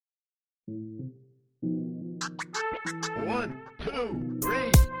One, two,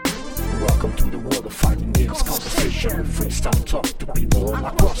 three. Welcome to the world of fighting games, conversation, freestyle talk to people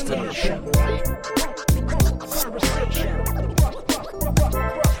across the nation.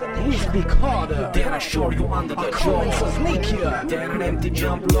 We speak harder than I show you under the jaw. So sneakier than an empty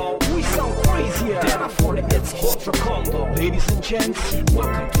jump low. We sound crazier than a 40 hits ultra combo. Ladies and gents,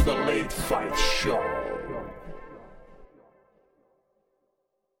 welcome to the Late Fight Show.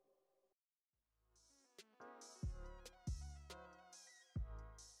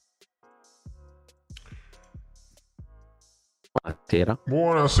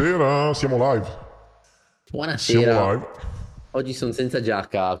 Buonasera, siamo live. Buonasera. Siamo live. Oggi sono senza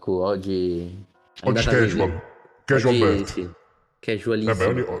giacca, Aku. Oggi è Oggi andata casual. così. Casual Oggi, Bert. sì.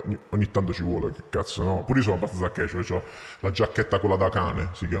 Casualissimo. Ogni tanto ci vuole, che cazzo, no? Pure io sono abbastanza casual, c'ho la giacchetta quella da cane,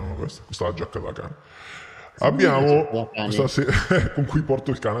 si chiama questa. Questa è la giacca da cane. Abbiamo stasera con cui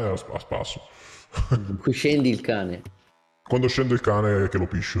porto il cane a spasso. Con cui scendi il cane. Quando scendo il cane che lo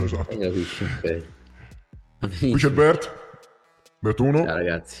piscio, esatto. Capisci, ok. Qui c'è il Bert. Bertuno. Ciao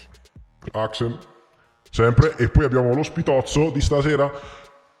ragazzi. Axel. Sempre. E poi abbiamo l'ospitozzo di stasera.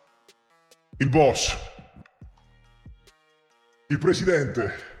 Il boss. Il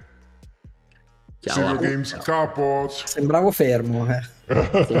presidente. Ciao. Serio Aku. Games Capo. Sembravo fermo.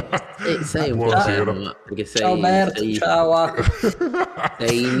 Sei un po' Buonasera. fermo, perché sei, Ciao Bert, ciao Aku.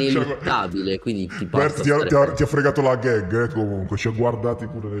 sei ineluttabile, quindi ti Bert basta ti ha fregato la gag, comunque. Ci ha guardati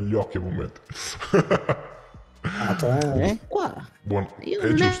pure negli occhi a momento. Qua. È Non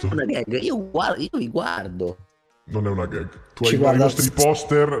giusto. è una gag, io vi guardo. Non è una gag. Tu Ci hai i guarda- nostri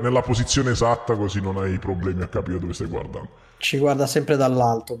poster nella posizione esatta, così non hai problemi a capire dove stai guardando. Ci guarda sempre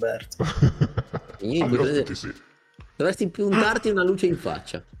dall'alto, Bert. Io Agli ospiti sì. dovresti puntarti una luce in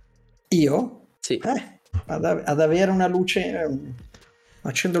faccia. Io? Sì. Ad avere una luce...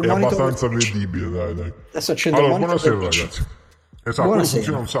 accendo il È monitor. abbastanza vedibile, dai. Adesso accendo Allora, il monitor. buonasera ragazzi. Esatto, Buonasera.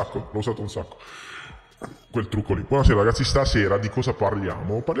 funziona un sacco, l'ho usato un sacco. Quel trucco lì. Buonasera ragazzi, stasera di cosa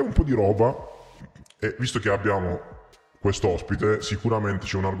parliamo? Parliamo un po' di roba, e visto che abbiamo questo ospite, sicuramente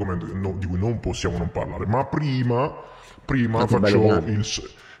c'è un argomento di cui non possiamo non parlare, ma prima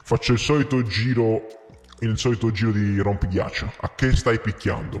faccio il solito giro di rompighiaccio. A che stai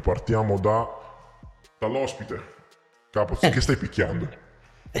picchiando? Partiamo dall'ospite. Capo, che stai picchiando?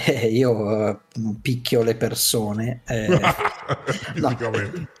 Io picchio le persone.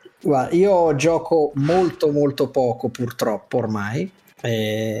 Tipicamente. Guarda, io gioco molto molto poco purtroppo ormai,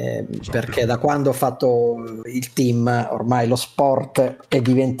 perché da quando ho fatto il team ormai lo sport è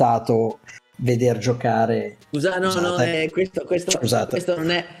diventato veder giocare. Scusa, no, questo non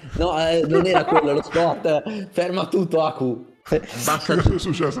è, no, non era quello lo sport. Ferma tutto, Aku. Basta Cosa è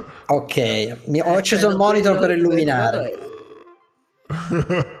successo? Ok, ho acceso il monitor per illuminare.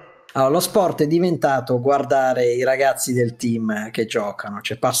 Allora, lo sport è diventato guardare i ragazzi del team che giocano,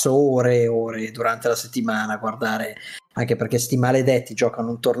 cioè passo ore e ore durante la settimana a guardare, anche perché sti maledetti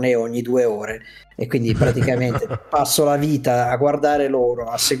giocano un torneo ogni 2 ore e quindi praticamente passo la vita a guardare loro,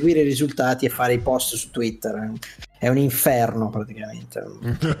 a seguire i risultati e fare i post su Twitter. È un inferno praticamente.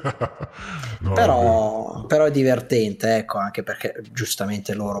 No, però è divertente, ecco, anche perché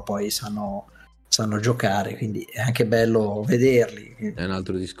giustamente loro poi sanno giocare, quindi è anche bello vederli. È un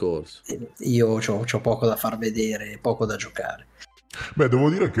altro discorso. Io c'ho poco da far vedere, poco da giocare. Beh, devo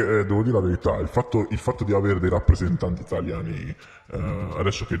dire la verità, il fatto di avere dei rappresentanti italiani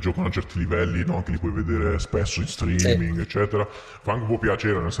adesso che giocano a certi livelli, no, che li puoi vedere spesso in streaming, sì, eccetera, fa anche un po'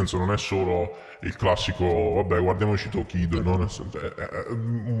 piacere, nel senso non è solo il classico, vabbè, guardiamoci Tokido, no?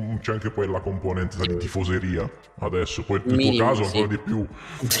 C'è anche poi la componente di tifoseria adesso, poi nel tuo caso ancora di più,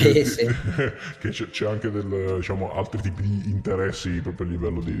 sì. che c'è anche diciamo, altri tipi di interessi proprio a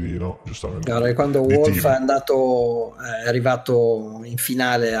livello di no, giustamente. Allora, quando Wolf è arrivato in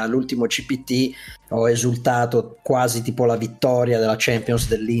finale all'ultimo CPT, ho esultato quasi tipo la vittoria della Champions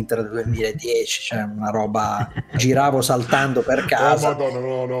dell'Inter del 2010, cioè una roba, giravo saltando per casa. Oh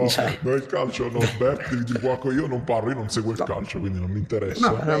madonna, no, cioè... no, il calcio no, Bert, di Guaco, io non parlo, io non seguo il calcio, quindi non mi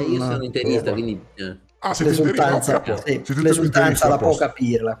interessa. Io sono interista, quindi... L'esultanza, l'esultanza la può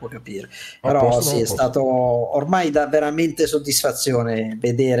capire. Però sì, è stato ormai da veramente soddisfazione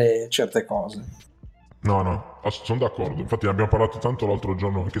vedere certe cose. No, sono d'accordo. Infatti ne abbiamo parlato tanto l'altro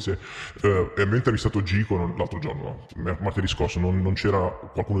giorno, anche se abbiamo intervistato Gico l'altro giorno, martedì scorso, non c'era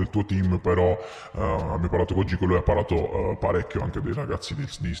qualcuno del tuo team, però abbiamo parlato con Gico, lui ha parlato parecchio anche dei ragazzi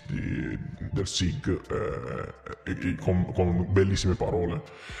del SIG, con bellissime parole.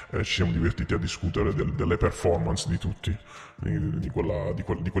 Ci siamo divertiti a discutere delle performance di tutti, di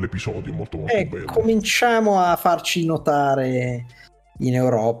quell'episodio molto molto bello. Cominciamo a farci notare in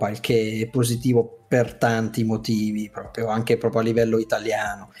Europa, il che è positivo per tanti motivi, anche proprio a livello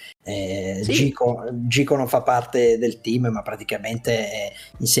italiano. Sì. Gico non fa parte del team, ma praticamente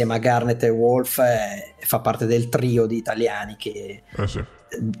insieme a Garnet e Wolf fa parte del trio di italiani che Sì. in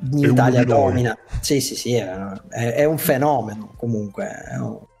È uno Italia di noi. domina. Sì, è un fenomeno, comunque,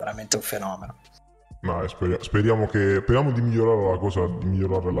 veramente un fenomeno. No, speriamo di migliorare la cosa, di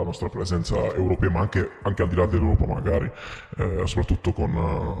migliorare la nostra presenza europea, ma anche al di là dell'Europa magari, soprattutto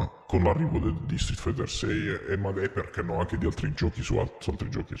con l'arrivo di Street Fighter 6 e magari, perché no, anche di altri giochi su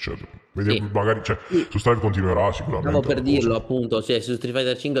altri giochi, eccetera. Vediamo, Sì. magari, su Strive continuerà sicuramente. Stavo per la dirlo, cosa. appunto, cioè, su Street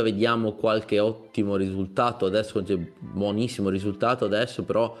Fighter 5 vediamo qualche ottimo risultato adesso, c'è buonissimo risultato adesso,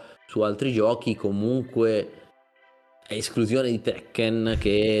 però su altri giochi comunque a esclusione di Tekken,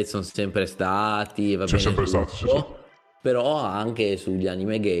 che sono sempre stati, va C'è bene sempre stato, tutto, sì. però anche sugli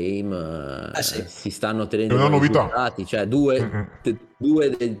anime game Sì. si stanno È ottenendo una buoni novità. risultati, cioè due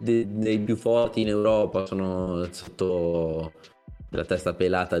dei più forti in Europa sono sotto la testa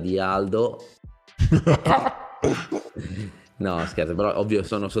pelata di Aldo. No, scherzo, però ovvio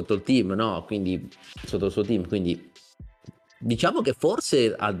sono sotto il team, no? Quindi sotto il suo team, quindi diciamo che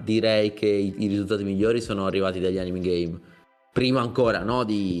forse direi che i risultati migliori sono arrivati dagli anime game. Prima ancora, no?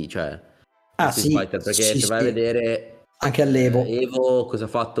 Di Street Sì, Fighter, perché se vai a vedere anche all'Evo, Evo cosa ha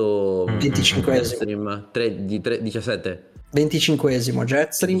fatto 25esimo. Jetstream 17? 25esimo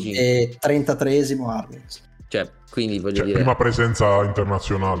Jetstream 25. e 33esimo Armix. Cioè, quindi voglio dire, Prima presenza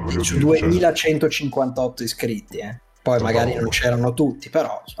internazionale, voglio Su dire. 2158 iscritti, poi magari non c'erano tutti,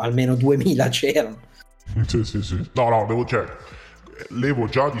 però almeno 2000 c'erano. Sì. No, l'Evo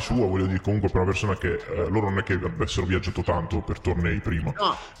già di suo, voglio dire, comunque per una persona che loro non è che avessero viaggiato tanto per tornei prima,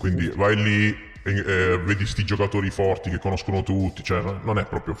 no. quindi vai lì vedi sti giocatori forti che conoscono tutti, cioè non è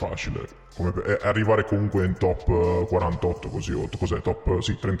proprio facile arrivare comunque in top 48 così, o cos'è, top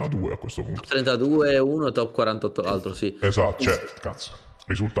 32 a questo punto. 32 uno, top 48 l'altro, sì. Esatto, cazzo,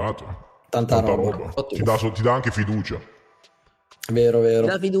 risultato. Tanta roba. Ti dà anche fiducia. Vero. Ti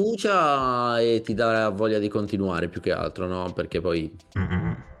dà fiducia e ti dà voglia di continuare più che altro, no? Perché poi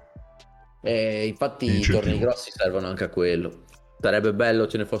infatti i tornei grossi servono anche a quello. Sarebbe bello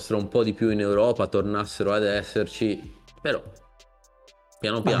ce ne fossero un po' di più in Europa, tornassero ad esserci, però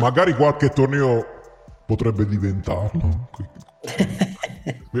piano piano. Magari qualche torneo potrebbe diventarlo.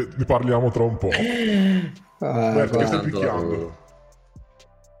 Ne parliamo tra un po'. Che stai picchiando?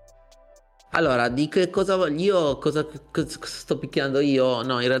 Allora, di che cosa voglio? Cosa sto picchiando io?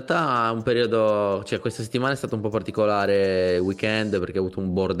 No, in realtà un periodo, cioè questa settimana è stato un po' particolare, weekend, perché ho avuto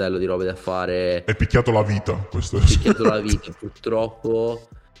un bordello di robe da fare. Hai picchiato la vita, questo. Ho picchiato la vita, purtroppo,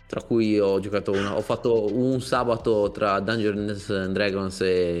 tra cui ho giocato ho fatto un sabato tra Dungeons and Dragons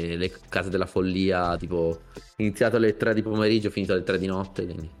e le case della follia, tipo iniziato alle 3 di pomeriggio, finito alle 3 di notte,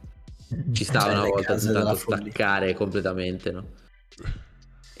 quindi ci stava una volta intanto staccare completamente, no?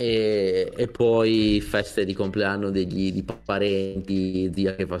 E poi feste di compleanno di parenti,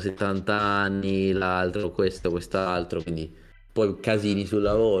 zia che fa 70 anni, l'altro questo, quest'altro, quindi poi casini sul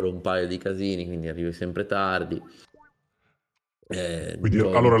lavoro, un paio di casini, quindi arrivi sempre tardi. Quindi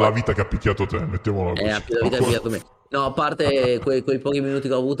allora è la vita che ha picchiato te, mettiamola così. La vita che ha picchiato me. No, a parte quei pochi minuti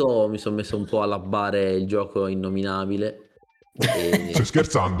che ho avuto, mi sono messo un po' a labbare il gioco innominabile. Stai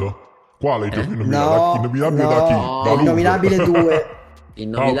scherzando? Quale gioco innominabile? No, innominabile da chi? Da Innominabile 2.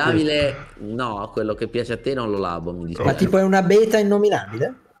 Innominabile, no, quello che piace a te non lo labo, mi dispiace. Ma tipo è una beta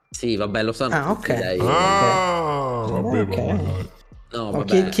innominabile? Sì, vabbè, lo sanno tutti, ok. dai. Vabbè. No,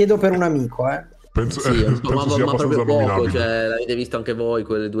 vabbè. Chiedo per un amico, Penso sì, sia ma proprio poco, nominabile. cioè l'avete visto anche voi,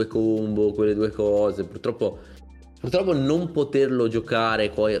 quelle due combo, quelle due cose. Purtroppo non poterlo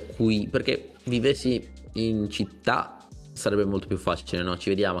giocare qui, perché vivessi in città sarebbe molto più facile, no? Ci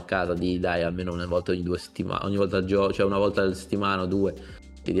vediamo a casa dai almeno una volta ogni 2 settimane, ogni volta cioè una volta alla settimana o 2,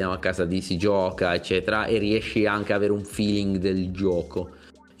 vediamo a casa si gioca, eccetera, e riesci anche a avere un feeling del gioco.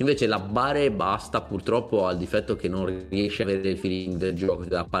 Invece la bare basta, purtroppo ha il difetto che non riesci a avere il feeling del gioco,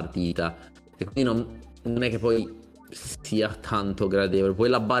 della partita, e quindi non è che poi sia tanto gradevole. Puoi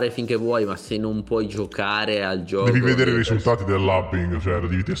labbare finché vuoi, ma se non puoi giocare al gioco devi vedere i risultati del labbing, cioè lo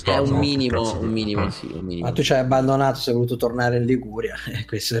devi testare. È un minimo, sì, un minimo. Ma tu ci hai abbandonato, sei voluto tornare in Liguria e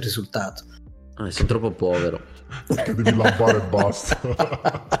questo è il risultato. Sono troppo povero. Devi labbare e basta.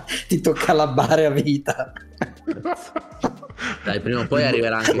 Ti tocca labbare a vita. Dai, prima o poi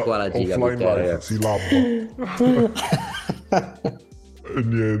arriverà anche qua la giga. Si labba.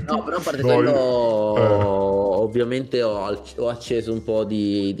 Niente. No, però a parte quello, ovviamente ho acceso un po'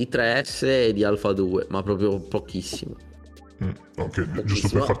 di 3S e di Alpha 2, ma proprio pochissimo. Ok, giusto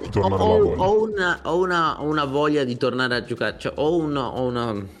per farti tornare la voglia. Ho una voglia di tornare a giocare, cioè ho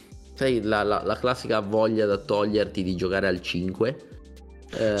una sai, la classica voglia da toglierti di giocare al 5.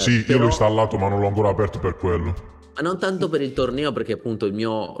 Sì, io l'ho installato ma non l'ho ancora aperto per quello. Ma non tanto per il torneo, perché appunto il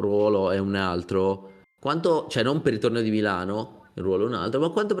mio ruolo è un altro, quanto, cioè non per il torneo di Milano, il ruolo è un altro, ma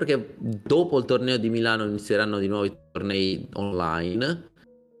quanto perché dopo il torneo di Milano inizieranno di nuovo i tornei online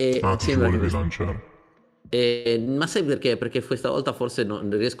e Tu ci sembra volevi che lanciare. ma sai perché? Perché questa volta forse non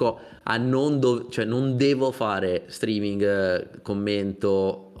riesco a cioè non devo fare streaming,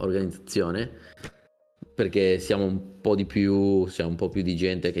 commento, organizzazione, perché siamo un po' più di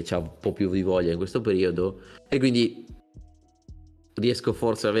gente che ha un po' più di voglia in questo periodo, e quindi riesco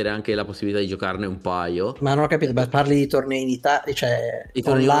forse ad avere anche la possibilità di giocarne un paio. Ma non ho capito, parli di tornei in Italia, cioè I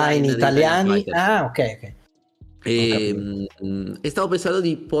tornei online online italiani? di Ah, ok. E stavo pensando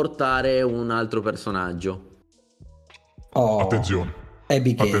di portare un altro personaggio. Oh, Attenzione.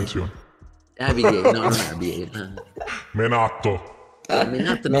 Abigail. Attenzione. Abigail, no, non è Abigail. Menatto.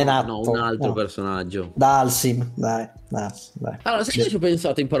 Menat no, un altro personaggio. Dalsim, dai. Allora, sai che ci ho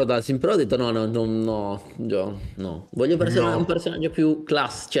pensato in Dalsim, però ho detto no. Voglio un personaggio più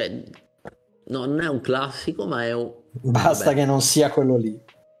classico, cioè no, non è un classico, ma è un... Basta che non sia quello lì.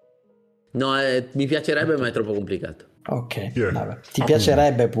 No, mi piacerebbe, ma è troppo complicato. Ok, Yeah. vabbè. Ti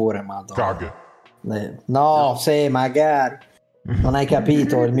piacerebbe pure, madonna. Caghe. No, se magari non hai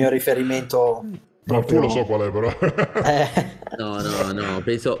capito il mio riferimento. No, tu lo so qual è, però. No,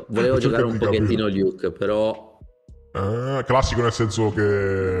 volevo giocare un pochettino Luke, però... classico nel senso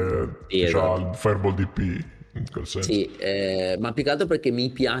che Sì, c'ha esatto. il Fireball DP, in quel senso. Sì, ma più che altro perché mi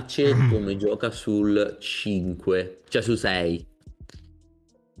piace come gioca sul 5, cioè su 6.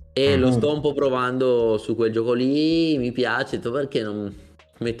 E lo sto un po' provando su quel gioco lì, mi piace, perché non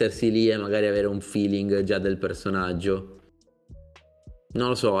mettersi lì e magari avere un feeling già del personaggio. Non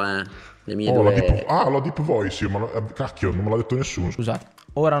lo so, le mie la Deep Voice, cacchio, non me l'ha detto nessuno. Scusate,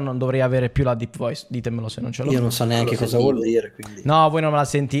 ora non dovrei avere più la Deep Voice, ditemelo se non ce l'ho. Io non so neanche cosa vuol dire, quindi. No, voi non me la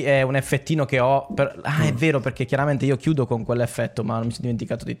senti, è un effettino che ho è vero, perché chiaramente io chiudo con quell'effetto, ma non mi sono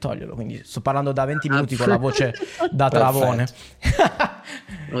dimenticato di toglierlo, quindi sto parlando da 20 minuti con la voce da travone.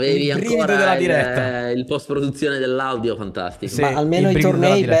 Avevi il brivido ancora della diretta. Il post produzione dell'audio fantastico. Sì, Ma almeno il i brivido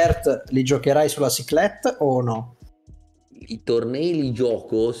tornei, della diretta. Bert, li giocherai sulla cyclette o no? I tornei li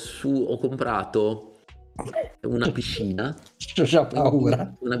gioco ho comprato una piscina. Ho già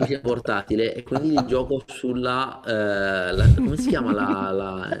paura. Una piscina portatile, e quindi li gioco sulla come si chiama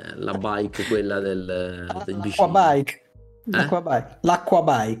la bike, quella del Aquabike.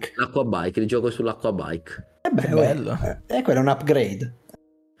 L'acquabike. L'acquabike, li gioco sull'acquabike. Bello. Quella è un upgrade.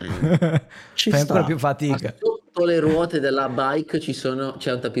 Ci Fai sta. ancora più fatica. Sotto le ruote della bike c'è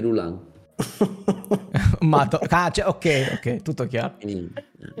un tapirulan. Ok, tutto chiaro. Quindi,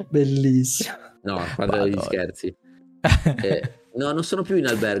 Bellissimo. no, fate gli scherzi. No, non sono più in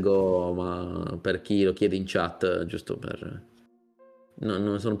albergo, ma per chi lo chiede in chat, giusto per... No,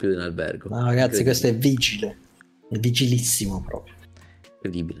 non sono più in albergo. No, ragazzi, questo è vigile. È vigilissimo proprio.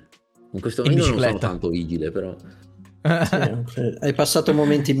 Incredibile. In questo momento non sono tanto vigile, però... Sì, hai passato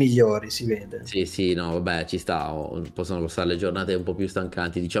momenti migliori, si vede. Sì, no, vabbè, ci sta. Possono passare le giornate un po' più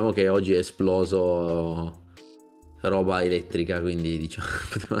stancanti. Diciamo che oggi è esploso roba elettrica, quindi diciamo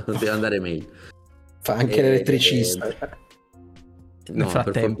poteva andare meglio. Fa anche l'elettricista. No,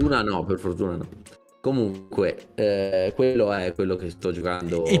 per fortuna no. Comunque, quello è quello che sto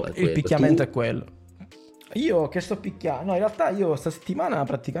giocando. Il picchiamento è quello. Io che sto picchiando? No, in realtà io sta settimana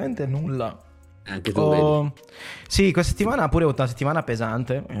praticamente nulla. Anche tu vedi. Sì, questa settimana pure ho avuto una settimana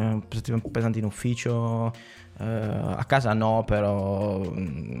pesante, pesante in ufficio, a casa no, però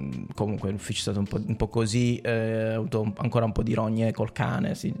comunque l'ufficio è stato un po' così, ho avuto ancora un po' di rogne col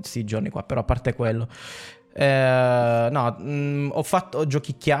cane sti giorni qua, però a parte quello ho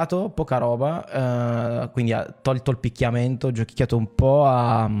giochicchiato poca roba, quindi ho tolto il picchiamento, ho giochicchiato un po'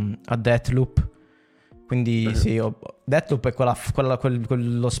 a Deathloop. Quindi sì, Deathloop è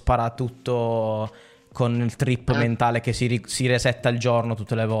quello sparatutto con il trip mentale che si resetta il giorno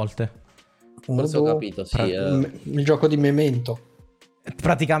tutte le volte. Forse ho capito, sì. Il gioco di Memento.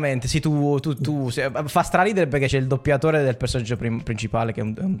 Praticamente, sì, tu fa straridere perché c'è il doppiatore del personaggio principale che è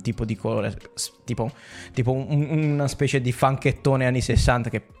un tipo di colore, tipo una specie di fanchettone anni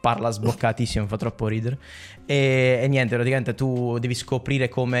 60 che parla sboccatissimo, fa troppo ridere. E niente, praticamente tu devi scoprire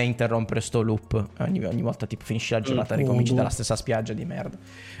come interrompere sto loop. Ogni volta tipo finisci la giornata e ricominci dalla stessa spiaggia di merda.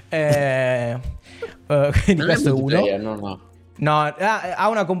 Quindi questo è uno. No, ha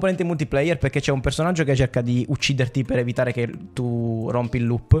una componente multiplayer perché c'è un personaggio che cerca di ucciderti per evitare che tu rompi il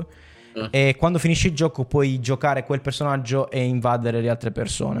loop. e quando finisci il gioco puoi giocare quel personaggio e invadere le altre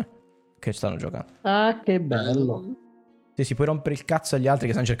persone che stanno giocando. Ah, che bello. Sì, puoi rompere il cazzo agli altri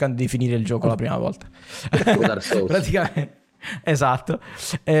che stanno cercando di finire il gioco la prima volta. Dark Souls. Praticamente. Esatto.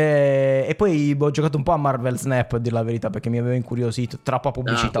 E poi ho giocato un po' a Marvel Snap, a dire la verità, perché mi aveva incuriosito. Troppa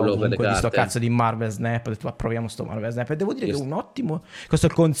pubblicità quello per le ovunque di sto carte. cazzo di Marvel Snap. Ho detto, proviamo sto Marvel Snap. E devo dire che è un ottimo. Questo è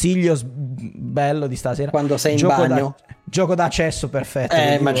il consiglio bello di stasera. Quando sei in Gioco bagno. Gioco d'accesso perfetto.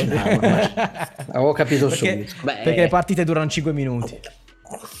 Immaginavo. Avevo capito perché, subito. perché le partite durano 5 minuti.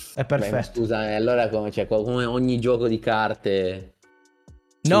 È perfetto. Scusa, allora come ogni gioco di carte.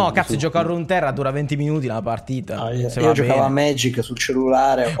 No, cazzo, gioco a Runeterra, dura 20 minuti la partita. Io se va giocavo bene. a Magic sul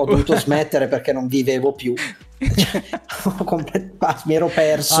cellulare, ho dovuto smettere perché non vivevo più. Mi ero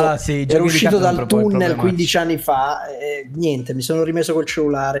perso. Ah, sì, ero giochi di uscito carte dal sono tunnel problematici. 15 anni fa e niente, mi sono rimesso col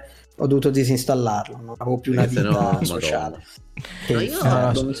cellulare, ho dovuto disinstallarlo, non avevo più una vita No, sociale. No, io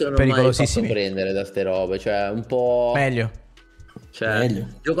no, non mi sono mai fatto pericolosissimi. prendere da ste robe, cioè un po'. Meglio. Cioè, Meglio.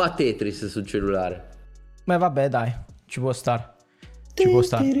 gioco a Tetris sul cellulare. Ma vabbè, dai, ci può stare. Ci può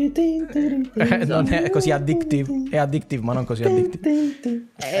stare. Non è così addictive. È addictive, ma non così addictive.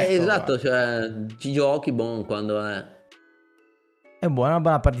 Esatto, cioè ci giochi quando è. È buona, una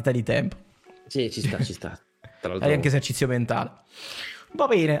buona partita di tempo. Sì, ci sta. Tra l'altro. Hai anche esercizio mentale. Va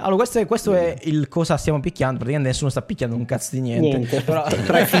bene, allora questo è il cosa stiamo picchiando. Praticamente nessuno sta picchiando un cazzo di niente. Però...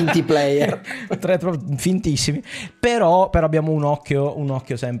 Tre finti player. Tre fintissimi. Però sempre un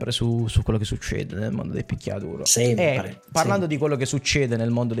occhio sempre su quello che succede nel mondo dei picchiaduro. Sempre. Parlando di quello che succede nel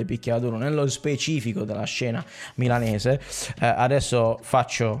mondo dei picchiaduro, nello specifico della scena milanese, adesso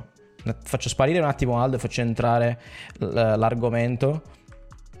faccio sparire un attimo Aldo e faccio entrare l'argomento.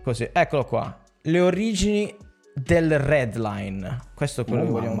 Così, eccolo qua. Le origini del Redline. Questo è quello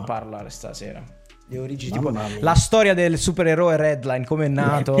che vogliamo parlare stasera. Le origini, tipo la storia del supereroe Redline, come è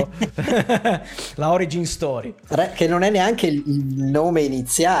nato, la origin story. Che non è neanche il nome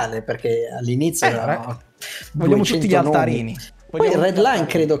iniziale, perché all'inizio vogliamo tutti gli altarini. Poi Redline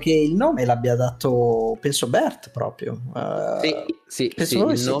credo che il nome l'abbia dato, penso, Bert proprio. Sì,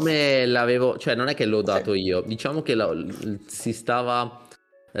 il nome l'avevo, cioè non è che l'ho dato io, diciamo che si stava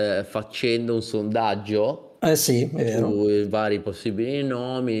facendo un sondaggio. Sì, è vero. Sui vari possibili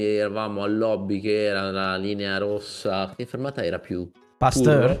nomi, eravamo al lobby che era la linea rossa. Che fermata era più?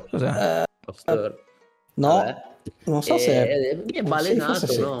 Pasteur? Cos'è? Pasteur. No, Vabbè. non so se mi è balenato,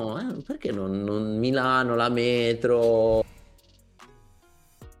 sì. no? Perché non Milano, la metro?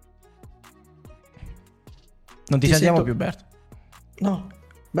 Non ti sentiamo più, Bert. No,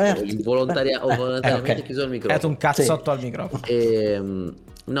 Bert. Ho volontariamente okay. chiuso il Hai microfono. dato un cazzotto al microfono.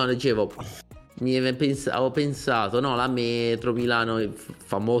 No, leggevo. Avevo pensato, no, la metro Milano è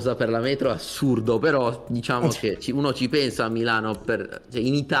famosa per la metro, è assurdo, però diciamo che uno ci pensa a Milano cioè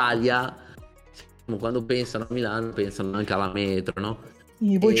in Italia, quando pensano a Milano pensano anche alla metro, no?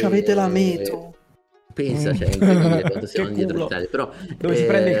 Voi ci avete la metro. Pensa, cioè, è incredibile quanto siamo indietro in Italia, però dove si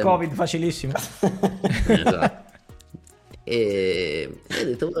prende il Covid facilissimo. Esatto. E ho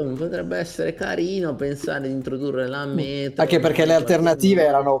detto potrebbe essere carino pensare di introdurre la metro, anche perché le alternative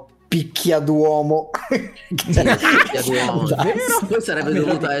erano Picchiaduomo. Poi sarebbe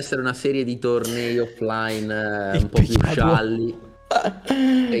dovuta essere una serie di tornei offline un po' più scialli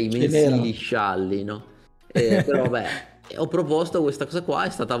e i mensili scialli, no? Però vabbè, ho proposto questa cosa qua, è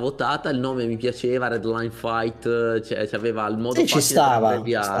stata votata, il nome mi piaceva, Redline Fight, cioè aveva il modo facile per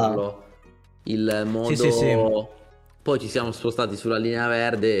abbreviarlo, il modo sì. Poi ci siamo spostati sulla linea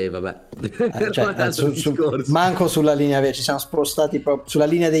verde e vabbè, manco sulla linea verde, ci siamo spostati proprio sulla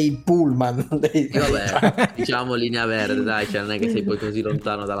linea dei pullman. Vabbè, diciamo linea verde, dai, cioè non è che sei poi così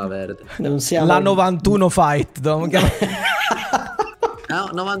lontano dalla verde. Non siamo... La 91 Fight, No,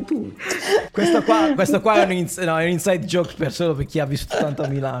 91. Questo qua è un inside joke solo per chi ha vissuto tanto a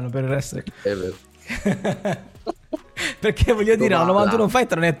Milano, per il resto è vero. Perché voglio dire, la 91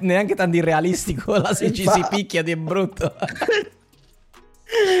 Fight non è neanche tanto irrealistico, la se ci si picchia di brutto.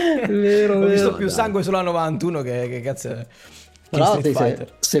 Vero, ho visto più sangue sulla 91 che cazzo è. Però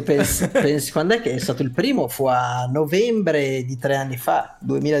se pensi quando è che è stato il primo, fu a novembre di 3 anni fa,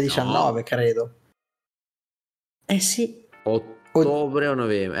 2019 credo. Sì, ottobre o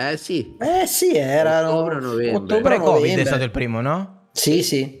novembre, sì era ottobre o novembre. Pre-Covid è stato il primo, no?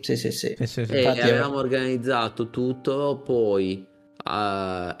 Sì. E avevamo organizzato tutto, poi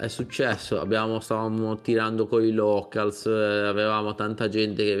è successo, stavamo tirando con i locals, avevamo tanta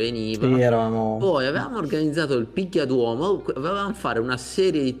gente che veniva, poi avevamo organizzato il picchiaduomo, avevamo fare una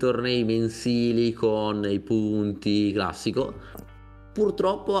serie di tornei mensili con i punti, classico.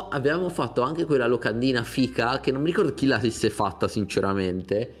 Purtroppo abbiamo fatto anche quella locandina fica che non mi ricordo chi l'avesse fatta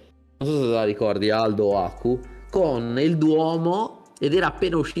sinceramente, non so se la ricordi, Aldo o Aku, con il Duomo, ed era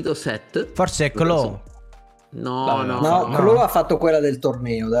appena uscito Set. Forse è Claw. No, Claw ha fatto quella del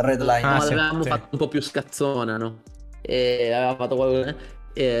torneo, del Red Line. No, sì, l'avevamo sì. fatto un po' più scazzona, no? E aveva fatto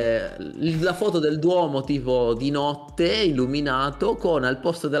la foto del Duomo tipo di notte illuminato con al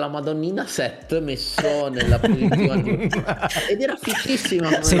posto della Madonnina Set messo nella posizione ed era fichissima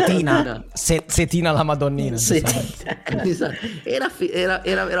come Setina, Setina la Madonnina. Esatto.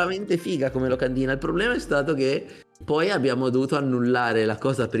 Era veramente figa come locandina. Il problema è stato che poi abbiamo dovuto annullare la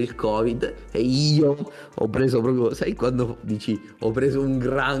cosa per il Covid e io ho preso proprio, sai quando dici ho preso un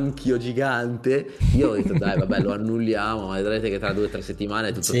granchio gigante, io ho detto dai vabbè lo annulliamo, vedrete che tra 2 o 3 settimane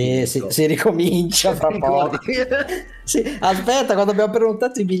è tutto finito. Si ricomincia fra poco. Sì, aspetta, quando abbiamo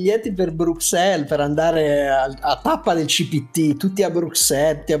prenotato i biglietti per Bruxelles per andare a tappa del CPT, tutti a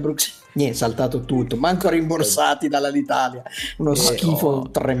Bruxelles, niente, saltato tutto, manco rimborsati dall'Italia, uno schifo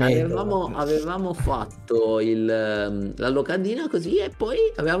tremendo. Avevamo fatto la locandina così e poi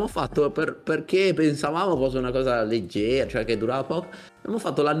avevamo fatto perché pensavamo fosse una cosa leggera, cioè che durava poco, abbiamo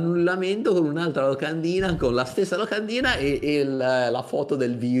fatto l'annullamento con un'altra locandina, con la stessa locandina e la foto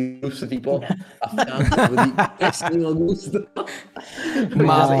del virus tipo a fianco di pessimo gusto.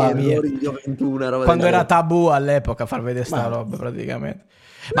 Mamma mia. 21, roba Quando del era genere. tabù all'epoca far vedere sta roba praticamente.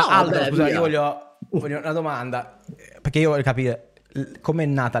 Ma No, Aldo, vabbè, scusa, via. io voglio una domanda, perché io voglio capire com'è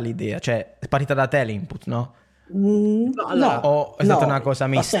nata l'idea, cioè è partita da te l'input, no? Allora, O è stata una cosa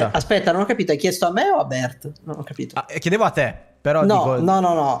mista? Aspetta, non ho capito, hai chiesto a me o a Bert? Non ho capito. Chiedevo a te, però No, dico...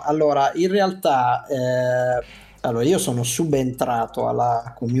 no. Allora, in realtà, allora io sono subentrato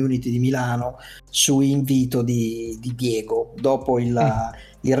alla community di Milano su invito di Diego. Dopo il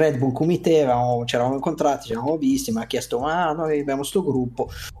Red Bull Comité ci eravamo incontrati, ci eravamo visti, mi ha chiesto, ma noi abbiamo sto gruppo.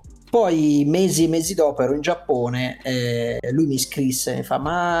 Poi mesi e mesi dopo ero in Giappone, lui mi scrisse, mi fa,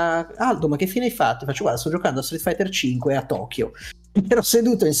 ma Aldo, ma che fine hai fatto? Faccio, guarda, sto giocando a Street Fighter 5 a Tokyo. Ero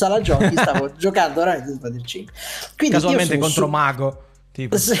seduto in sala giochi, stavo giocando a Street Fighter 5. Quindi Casualmente contro Mago.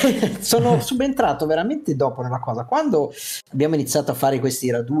 Tipo. Sono subentrato veramente dopo nella cosa. Quando abbiamo iniziato a fare questi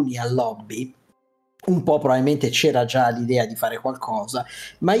raduni al lobby, un po' probabilmente c'era già l'idea di fare qualcosa,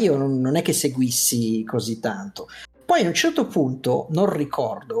 ma io non è che seguissi così tanto. Poi a un certo punto, non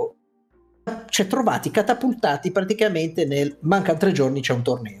ricordo, ci trovati catapultati praticamente mancano 3 giorni, c'è un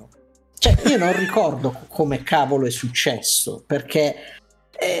torneo. Cioè io non ricordo come cavolo è successo, perché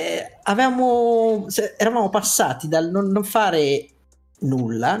eravamo passati dal non fare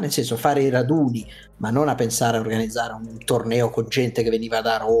nulla, nel senso fare i raduni, ma non a pensare a organizzare un torneo con gente che veniva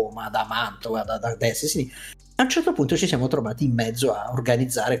da Roma, da Mantova, da destra e sinistra. A un certo punto ci siamo trovati in mezzo a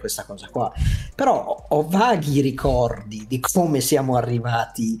organizzare questa cosa qua, però ho vaghi ricordi di come siamo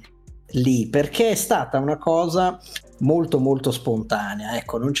arrivati lì, perché è stata una cosa molto molto spontanea,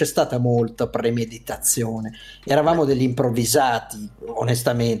 ecco, non c'è stata molta premeditazione, eravamo degli improvvisati,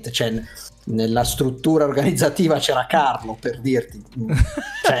 onestamente, cioè nella struttura organizzativa c'era Carlo, per dirti,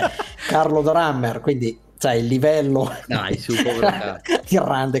 cioè Carlo Drummer, quindi sai il livello. Dai, su, povero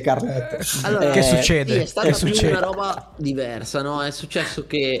grande Carletto. Allora, che succede? Sì, è stata Che più succede? una roba diversa, no? È successo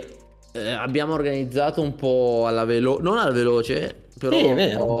che abbiamo organizzato un po' non alla veloce, però Sì, è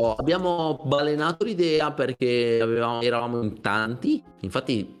vero. abbiamo balenato l'idea perché eravamo in tanti,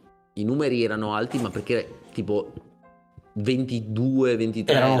 infatti i numeri erano alti, ma perché tipo 22,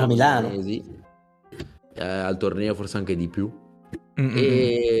 23 Eravamo a Milano. milanesi, al torneo forse anche di più. Mm-mm.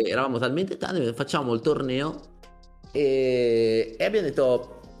 E eravamo talmente tanti, facciamo il torneo e abbiamo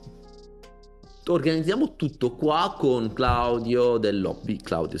detto organizziamo tutto qua con Claudio del lobby.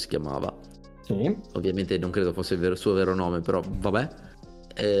 Claudio si chiamava, Sì. ovviamente non credo fosse il suo vero nome, però vabbè,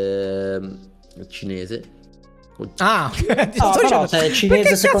 cinese. Ah, No, però se è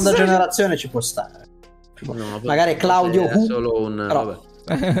cinese seconda generazione ci può stare. No, Magari Claudio è Hu, solo un però- vabbè.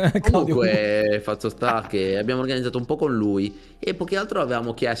 Claudio. Comunque fatto sta che abbiamo organizzato un po' con lui e più che altro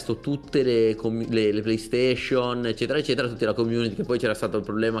avevamo chiesto tutte le PlayStation eccetera eccetera, tutta la community, che poi c'era stato il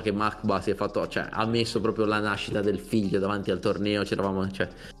problema che Macba si è fatto, cioè ha messo proprio la nascita del figlio davanti al torneo, c'eravamo, cioè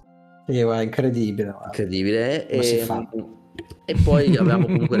Sì, guarda, incredibile. Guarda. incredibile. Come si fa? E poi abbiamo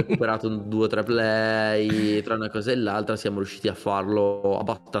comunque recuperato 2 o 3 play tra una cosa e l'altra, siamo riusciti a farlo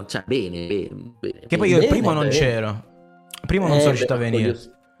abbastanza, cioè bene. Che poi io il Bene, primo non bene. c'ero. Il primo non sono riuscito a venire.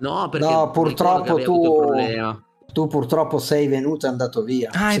 No, perché No, purtroppo ricordo che avevi avuto il problema. tu purtroppo sei venuto e andato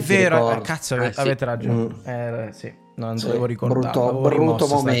via. Ah, è se ti vero, ricordi. cazzo, sì. avete ragione. Sì, non Sì, dovevo ricordarlo. avevo brutto rimosso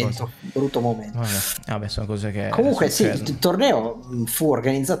sta momento, cosa. brutto momento. Vabbè, sono cose che Comunque sì, succedono. il torneo fu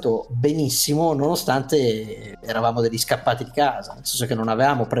organizzato benissimo nonostante eravamo degli scappati di casa, nel senso che non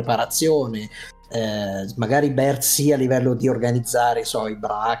avevamo preparazione, magari Bert sì a livello di organizzare i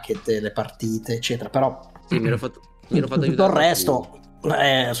bracket, le partite eccetera, però Sì, mi ero fatto tutto il aiutare resto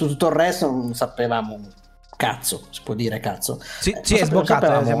su tutto il resto non sapevamo un cazzo, si può dire cazzo. Sì, Non è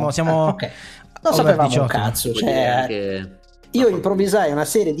sboccato, siamo ok. Non over sapevamo un 18. cazzo, Vuol dire cioè, anche... io improvvisai una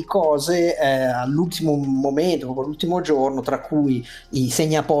serie di cose all'ultimo momento, con l'ultimo giorno, tra cui i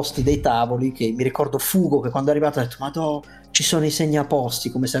segnaposti dei tavoli, che mi ricordo Fugo che quando è arrivato ha detto Madò, ci sono i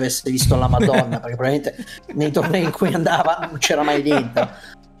segnaposti, come se avesse visto la Madonna, perché probabilmente nei tornei in cui andava non c'era mai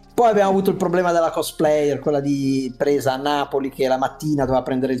niente. Poi abbiamo avuto il problema della cosplayer, quella di presa a Napoli, che la mattina doveva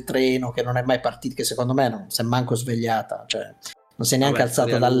prendere il treno, che non è mai partita, che secondo me non si è manco svegliata, cioè non si è neanche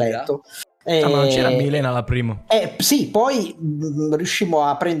alzata dal letto. Ma non c'era Milena la prima? Sì, poi riuscimmo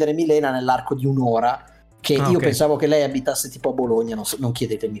a prendere Milena nell'arco di un'ora, che io ok. pensavo che lei abitasse tipo a Bologna, non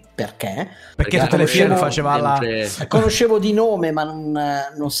chiedetemi perché. Perché tutte le fiere faceva la... Conoscevo di nome, ma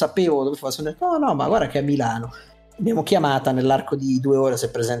non sapevo dove fosse. No, ma guarda che è a Milano. L'abbiamo chiamata, nell'arco di 2 ore si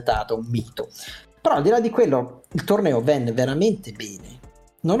è presentato, un mito. Però al di là di quello, il torneo venne veramente bene,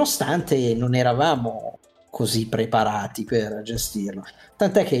 nonostante non eravamo così preparati per gestirlo.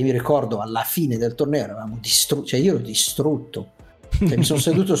 Tant'è che mi ricordo alla fine del torneo eravamo distrutti, cioè io ero distrutto, cioè, mi sono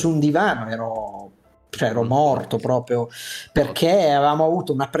seduto su un divano, ero morto proprio, perché avevamo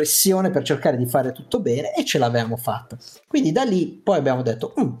avuto una pressione per cercare di fare tutto bene e ce l'avevamo fatta. Quindi da lì poi abbiamo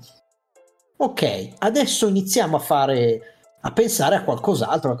detto ok, adesso iniziamo a pensare a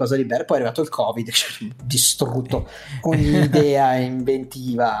qualcos'altro, qualcosa di bello. Poi è arrivato il Covid, distrutto ogni idea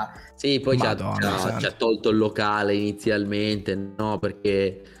inventiva. Sì, poi ci ha tolto il locale inizialmente, no?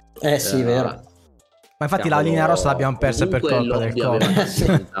 Perché... sì, vero. Ma infatti la linea rossa l'abbiamo persa per colpa del Covid.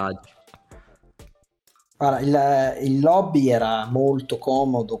 Sì. Allora, il lobby era molto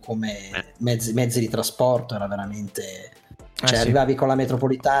comodo come mezzi di trasporto, era veramente... Cioè, arrivavi con la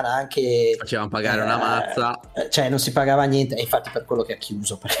metropolitana anche... Facevano pagare una mazza. Cioè, non si pagava niente, e infatti per quello che è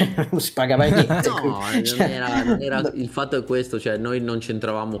chiuso, perché non si pagava niente. No, non era il fatto è questo, cioè noi non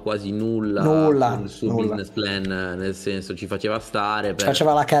c'entravamo quasi nulla sul business plan, nel senso ci faceva stare. Ci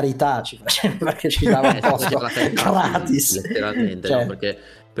faceva la carità, perché ci dava un posto gratis. Letteralmente, cioè... no? Perché,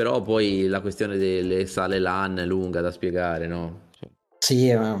 però poi la questione delle sale LAN è lunga da spiegare, no?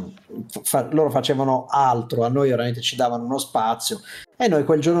 Sì, loro facevano altro, a noi veramente ci davano uno spazio e noi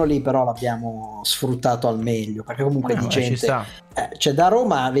quel giorno lì però l'abbiamo sfruttato al meglio, perché comunque di gente cioè da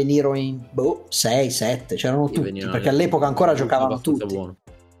Roma venirono in 6, 7, c'erano tutti, perché all'epoca ancora giocavano tutti,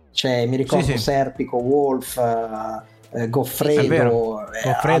 cioè mi ricordo Serpico, Wolf, Goffredo,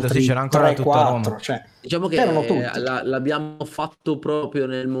 sì, c'era ancora 3, 4, cioè, diciamo che l'abbiamo fatto proprio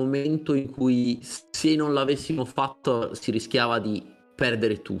nel momento in cui, se non l'avessimo fatto, si rischiava di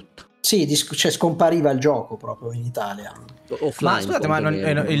perdere tutto. Sì, cioè scompariva il gioco proprio in Italia. Offline. Ma scusate,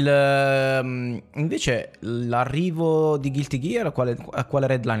 invece l'arrivo di Guilty Gear a quale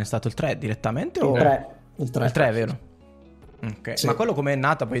red line è stato? Il 3 direttamente? Il 3, vero? Ok. Sì. Ma quello com'è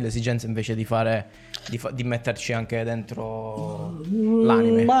nata poi l'esigenza invece di fare di metterci anche dentro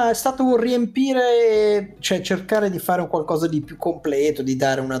l'anime? Ma è stato un riempire, cioè cercare di fare un qualcosa di più completo, di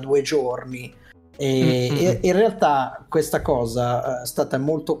dare 2 giorni. E in realtà questa cosa è stata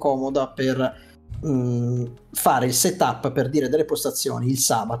molto comoda per fare il setup, per dire delle postazioni il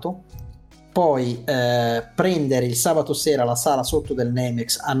sabato, poi prendere il sabato sera la sala sotto del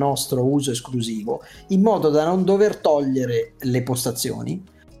Nemesis a nostro uso esclusivo, in modo da non dover togliere le postazioni,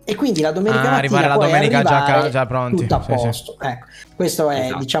 e quindi la domenica mattina arrivare la domenica già pronti, tutto a posto. Sì. Ecco, questo è,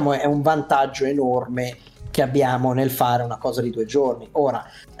 esatto, diciamo, è un vantaggio enorme che abbiamo nel fare una cosa di 2 giorni. Ora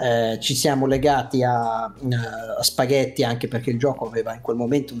ci siamo legati a Spaghetti anche perché il gioco aveva in quel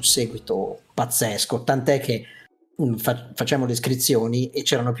momento un seguito pazzesco, tant'è che facciamo le iscrizioni e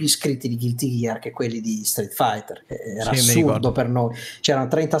c'erano più iscritti di Guilty Gear che quelli di Street Fighter. Era assurdo per noi, c'erano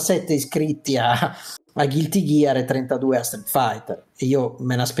 37 iscritti a Guilty Gear e 32 a Street Fighter, e io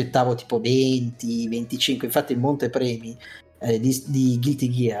me ne aspettavo tipo 20, 25. Infatti il montepremi di Guilty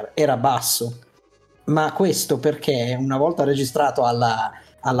Gear era basso, ma questo perché una volta registrato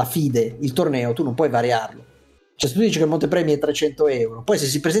alla FIDE il torneo tu non puoi variarlo. Cioè se tu dici che il montepremi è 300 euro, poi se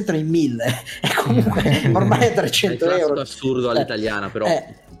si presentano in 1000 è comunque ormai è 300 euro. È assurdo all'italiana, però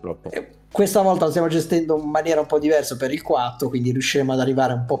purtroppo. Questa volta lo stiamo gestendo in maniera un po' diversa per il 4, quindi riusciremo ad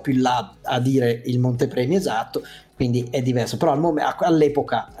arrivare un po' più in là a dire il montepremi esatto, quindi è diverso. Però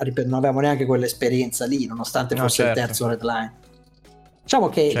all'epoca, ripeto, non avevamo neanche quell'esperienza lì, nonostante fosse il terzo red line. Diciamo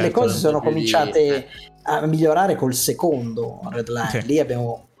che le cose sono cominciate a migliorare col secondo red line, lì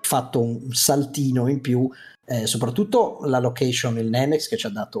abbiamo fatto un saltino in più, soprattutto la location, il Nemesis, che ci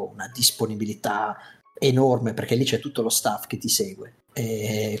ha dato una disponibilità enorme, perché lì c'è tutto lo staff che ti segue.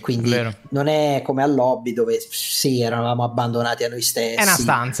 Quindi Vero. non è come al lobby dove sì, eravamo abbandonati a noi stessi. È una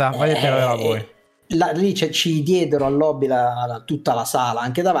stanza, vedetelo da voi. Lì ci diedero al lobby tutta la sala,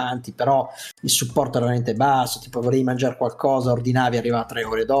 anche davanti, però il supporto era veramente basso, tipo volevi mangiare qualcosa, ordinavi, arrivava 3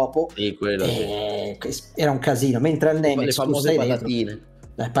 ore dopo. Sì, quello era un casino, mentre al Nemesis le famose patatine.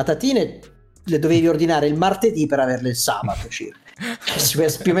 Le patatine le dovevi ordinare il martedì per averle il sabato circa.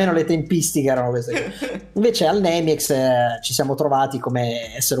 Più o meno le tempistiche erano queste. Invece al Nemesis ci siamo trovati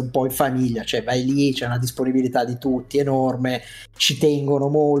come essere un po' in famiglia, cioè vai lì, c'è una disponibilità di tutti enorme, ci tengono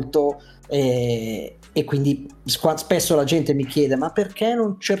molto, e quindi spesso la gente mi chiede ma perché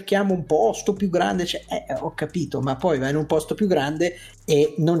non cerchiamo un posto più grande, cioè, ho capito, ma poi vai in un posto più grande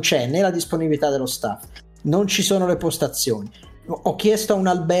e non c'è né la disponibilità dello staff, non ci sono le postazioni. Ho chiesto a un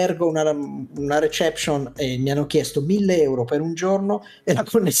albergo una reception e mi hanno chiesto 1.000 euro per un giorno e la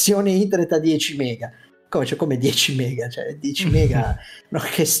connessione internet a 10 mega. Come 10 mega? Cioè 10 mega, no,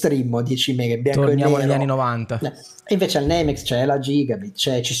 che stream 10 mega, bianco torniamo e nero. negli anni 90. E invece al Nemex c'è la gigabit,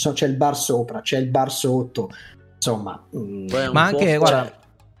 c'è il bar sopra, c'è il bar sotto, insomma. Ma anche, guarda,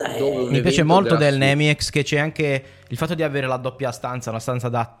 mi piace molto del Nemesis Nemesis che c'è anche il fatto di avere la doppia stanza, una stanza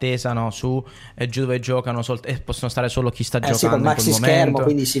da attesa, no, su e giù dove giocano e possono stare solo chi sta giocando sì, con in quel maxi momento. schermo,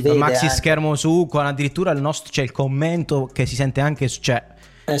 quindi si vede maxi anche. Schermo su, con addirittura c'è il commento che si sente anche cioè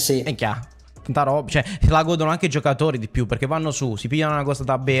sì. Tanta roba, cioè se la godono anche i giocatori di più, perché vanno su, si pigliano una cosa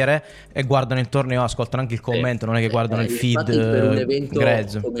da bere e guardano il torneo, ascoltano anche il commento, non è che guardano il feed per un evento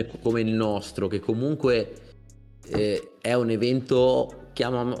grezzo. come il nostro, che comunque è un evento,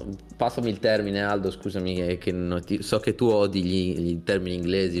 passami il termine Aldo, scusami, so che tu odi gli termini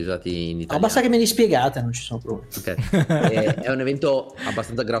inglesi usati in italiano. Basta che me li spiegate, non ci sono problemi. Okay. È un evento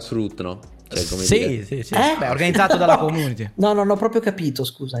abbastanza grassroots, no? Cioè, come dire. Sì. Beh, organizzato dalla community. No, non ho proprio capito,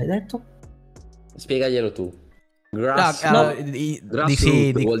 scusa, hai detto? Spiegaglielo tu. Vuol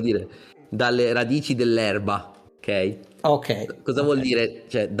dire dalle radici dell'erba, ok? Cosa vuol dire?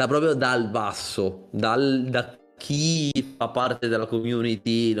 Cioè, proprio dal basso, da chi fa parte della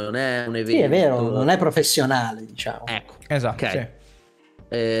community, non è un evento. Sì, è vero, non è professionale, diciamo. Ecco, esatto. Okay. Sì.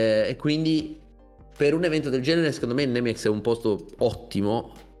 E quindi per un evento del genere, secondo me, Nemesis è un posto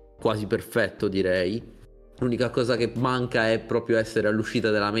ottimo, quasi perfetto, direi. L'unica cosa che manca è proprio essere all'uscita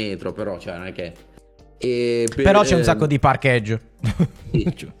della metro, però cioè non è che. Però c'è un sacco di parcheggio.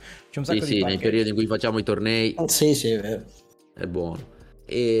 Sì. C'è un sacco di nei parcheggio. periodi in cui facciamo i tornei. Sì, è vero. È buono.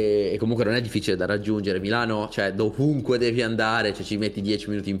 E comunque non è difficile da raggiungere. Milano, cioè dovunque devi andare, cioè ci metti 10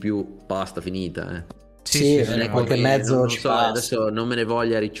 minuti in più, basta, finita. Sì, non è qualche come, mezzo non ci so, passa. adesso non me ne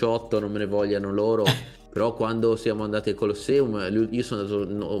voglia Ricciotto, non me ne vogliano loro. Però quando siamo andati al Colosseum, io sono andato,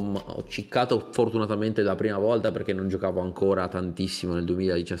 ho ciccato fortunatamente la prima volta perché non giocavo ancora tantissimo nel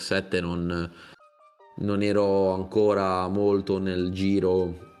 2017, non ero ancora molto nel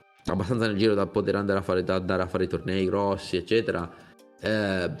giro, abbastanza nel giro da poter andare a fare i tornei grossi, eccetera.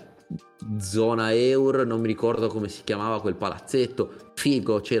 Zona Eur, non mi ricordo come si chiamava quel palazzetto,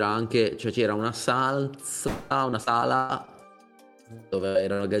 figo, c'era anche, cioè c'era una sala dove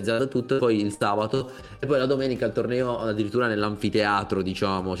erano organizzate tutte, poi il sabato e poi la domenica il torneo addirittura nell'anfiteatro,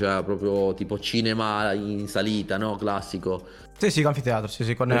 diciamo, cioè proprio tipo cinema in salita, no? Classico. Sì, anfiteatro,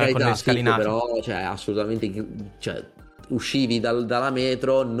 sì, con le scalinate. Però, cioè, assolutamente, cioè, uscivi dalla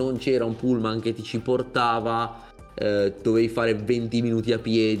metro, non c'era un pullman che ti ci portava, dovevi fare 20 minuti a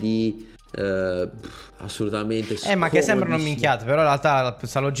piedi, assolutamente ma che sembrano minchiate, però in realtà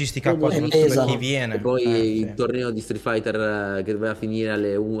questa logistica qua per chi viene. E poi il torneo di Street Fighter che doveva finire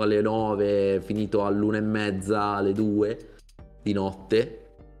alle 9, finito all'1:30, alle 2 di notte.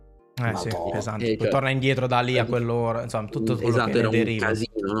 Sì, pesante. Poi torna indietro da lì a quell'ora, insomma, tutto quello che era ne deriva. Un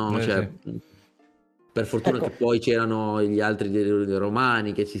casino, no? Cioè, sì. Per fortuna che poi c'erano gli altri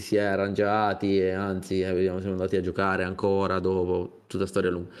romani che ci si è arrangiati e anzi siamo andati a giocare ancora dopo, tutta storia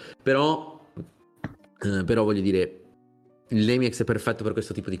lunga. Però voglio dire, il Nemesis è perfetto per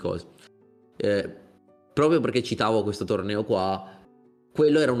questo tipo di cose. Proprio perché citavo questo torneo qua,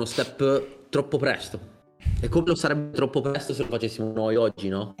 quello era uno step troppo presto. E come lo sarebbe troppo presto se lo facessimo noi oggi,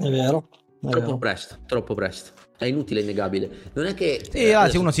 no? È vero. Troppo presto. È inutile, è innegabile. Non è che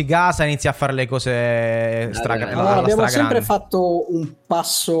se uno si gasa inizia a fare le cose abbiamo sempre fatto un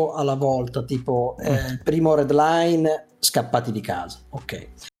passo alla volta, tipo il primo red line, scappati di casa, ok.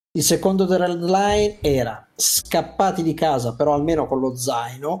 Il secondo red line era scappati di casa, però almeno con lo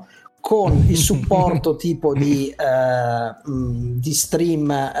zaino, con il supporto tipo di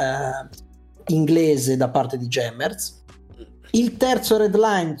stream inglese da parte di Jammers. Il terzo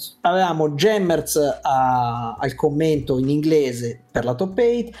Redline avevamo Jammers al commento in inglese per la top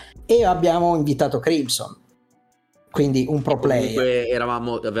 8 e abbiamo invitato Crimson, quindi un pro player.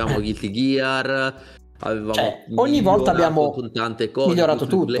 Comunque avevamo Guilty Gear, avevamo ogni volta abbiamo con tante cose, migliorato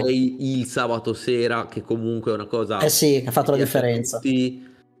tutto. Play, il sabato sera, che comunque è una cosa sì, che ha fatto la differenza.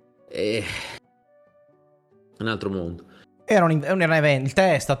 Un altro mondo. Era un evento, il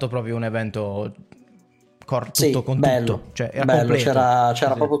te è stato proprio un evento tutto con bello, tutto, cioè era bello, completo.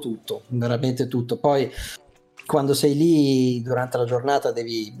 c'era proprio tutto, veramente tutto. Poi quando sei lì durante la giornata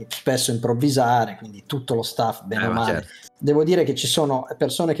devi spesso improvvisare, quindi tutto lo staff bene o male. Certo. Devo dire che ci sono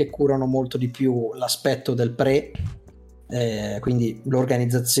persone che curano molto di più l'aspetto del quindi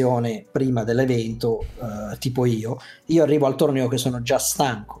l'organizzazione prima dell'evento, tipo io arrivo al torneo che sono già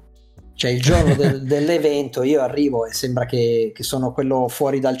stanco. Cioè il giorno dell'evento io arrivo e sembra che sono quello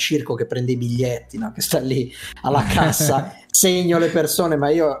fuori dal circo che prende i biglietti, no? Che sta lì alla cassa, segno le persone, ma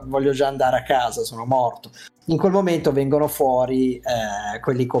io voglio già andare a casa, sono morto. In quel momento vengono fuori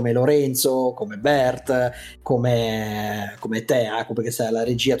quelli come Lorenzo, come Bert, come te, perché sei alla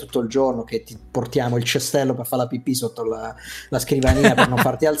regia tutto il giorno, che ti portiamo il cestello per fare la pipì sotto la scrivania per non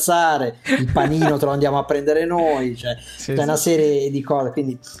farti alzare, il panino te lo andiamo a prendere noi, c'è una serie di cose.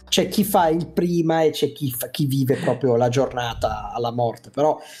 Quindi c'è chi fa il prima e c'è chi vive proprio la giornata alla morte.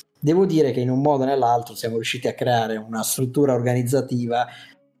 Però devo dire che in un modo o nell'altro siamo riusciti a creare una struttura organizzativa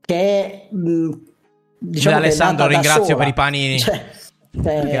che è... diciamo Alessandro, ringrazio sola. Per i panini,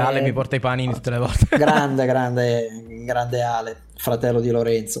 perché Ale mi porta i panini tutte le volte. grande Ale, fratello di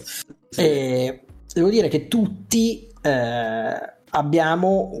Lorenzo. E devo dire che tutti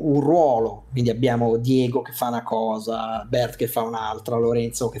abbiamo un ruolo, quindi abbiamo Diego che fa una cosa, Bert che fa un'altra,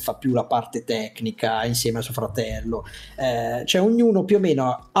 Lorenzo che fa più la parte tecnica insieme a suo fratello, cioè ognuno più o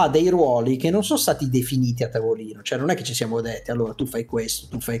meno ha dei ruoli che non sono stati definiti a tavolino, cioè non è che ci siamo detti allora tu fai questo,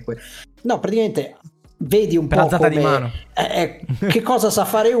 tu fai quello, no, praticamente vedi un po' come, di mano. Che cosa sa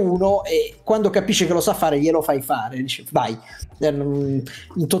fare uno, e quando capisce che lo sa fare glielo fai fare, dici vai,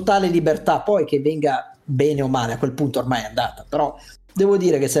 in totale libertà. Poi che venga bene o male a quel punto ormai è andata, però devo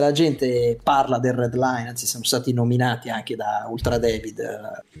dire che se la gente parla del Red Line, anzi siamo stati nominati anche da Ultra David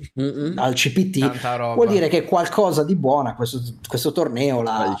al CPT, vuol dire che qualcosa di buona questo torneo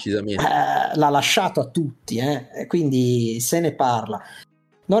l'ha lasciato a tutti, quindi se ne parla.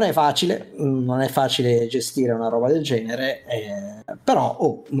 Non è facile gestire una roba del genere,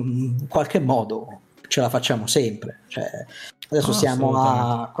 però in qualche modo ce la facciamo sempre. Cioè, adesso siamo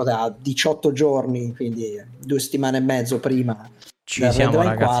a 18 giorni, quindi 2 settimane e mezzo prima ci siamo,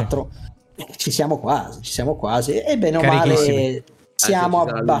 ragazzi. 4. Ci siamo quasi e bene o male siamo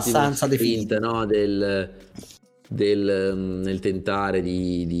abbastanza definiti, no? Nel tentare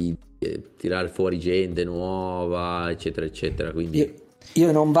di tirare fuori gente nuova, eccetera eccetera, quindi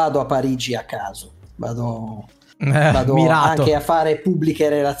io non vado a Parigi a caso, vado mirato. Anche a fare pubbliche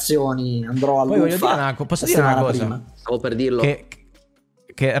relazioni, andrò a Lufa. Posso dire una cosa? Stavo per dirlo.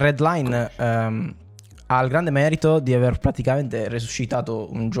 Che Redline ha il grande merito di aver praticamente resuscitato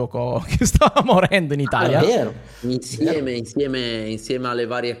un gioco che stava morendo in Italia. È vero. Insieme alle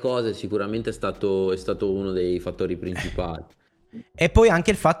varie cose sicuramente è stato uno dei fattori principali. E poi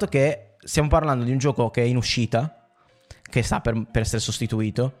anche il fatto che stiamo parlando di un gioco che è in uscita, che sta per essere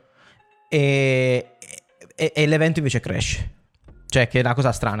sostituito, e l'evento invece cresce. Cioè, che è una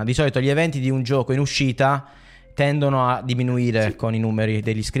cosa strana. Di solito gli eventi di un gioco in uscita tendono a diminuire con i numeri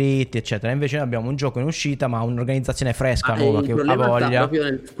degli iscritti, eccetera. Invece noi abbiamo un gioco in uscita, ma un'organizzazione fresca, nuova, che ha voglia.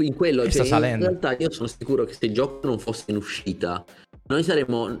 In quello, sta salendo. In realtà io sono sicuro che se il gioco non fosse in uscita, noi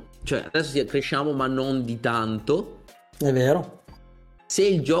saremmo, cioè adesso cresciamo, ma non di tanto. È vero. Se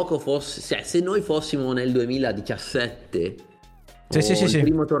il gioco fosse, se noi fossimo nel 2017, il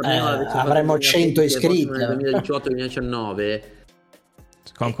primo torneo avremmo 100 iscritti nel 2018-2019,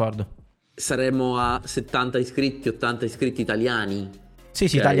 concordo, saremmo a 70 iscritti, 80 iscritti italiani.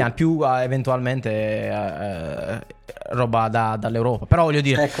 Sì, italiani, più eventualmente roba dall'Europa. Però voglio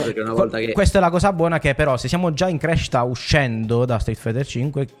dire, perché una volta che... questa è la cosa buona, che però se siamo già in crescita uscendo da Street Fighter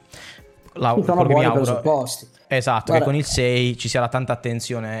 5, sono buoni presupposti. Esatto, guarda, che con il 6 ci sia tanta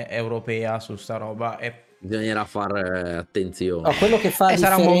attenzione europea su sta roba e bisognerà fare attenzione. Quello che fa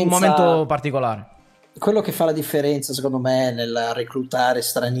sarà un momento particolare. Quello che fa la differenza secondo me nel reclutare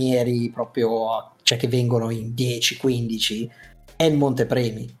stranieri proprio, cioè che vengono in 10-15, è il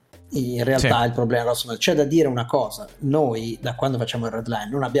montepremi. In realtà il problema nostro, c'è da dire una cosa: noi da quando facciamo il Redline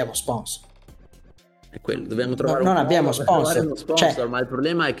non abbiamo sponsor. Quello, dobbiamo trovare non abbiamo sponsor, ma il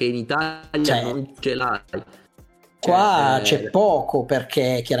problema è che in Italia non ce l'hai. Qua c'è poco,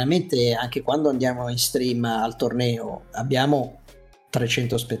 perché chiaramente anche quando andiamo in stream al torneo abbiamo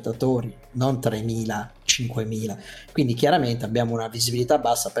 300 spettatori, non 3.000, 5.000, quindi chiaramente abbiamo una visibilità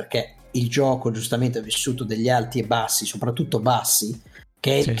bassa, perché il gioco giustamente ha vissuto degli alti e bassi, soprattutto bassi,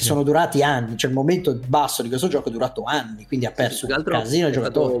 che sono durati anni, cioè il momento basso di questo gioco è durato anni, quindi ha perso un casino di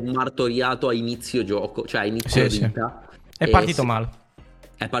giocatori. È stato martoriato a inizio gioco, cioè a inizio vita. È partito male.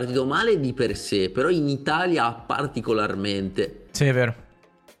 È partito male di per sé, però in Italia particolarmente. Sì, è vero.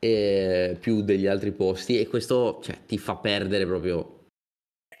 Più degli altri posti, e questo, cioè, ti fa perdere proprio.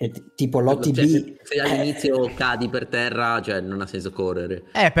 Tipo l'OTB. Cioè, se all'inizio cadi per terra, cioè non ha senso correre.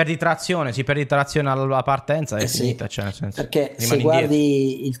 Perdi trazione, alla partenza è finita. Cioè, nel senso, perché se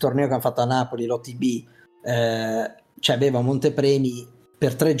guardi il torneo che hanno fatto a Napoli, l'OTB, cioè aveva montepremi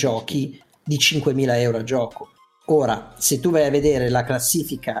per 3 giochi di 5.000 euro a gioco. Ora, se tu vai a vedere la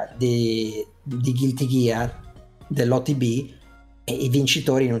classifica di Guilty Gear dell'OTB, i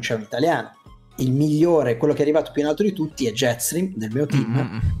vincitori non c'è un italiano. Il migliore, quello che è arrivato più in alto di tutti, è Jetstream del mio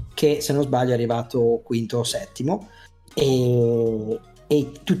team, che se non sbaglio è arrivato quinto o settimo,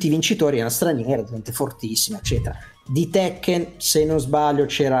 e tutti i vincitori erano stranieri, gente fortissima, eccetera. Di Tekken, se non sbaglio,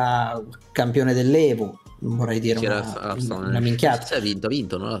 c'era il campione dell'Evo, non vorrei dire una minchiata. Ha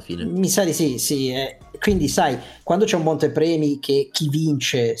vinto, no? Alla fine mi sa di sì. Quindi sai, quando c'è un montepremi che chi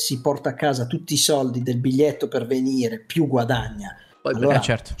vince si porta a casa tutti i soldi del biglietto per venire, più guadagna, poi allora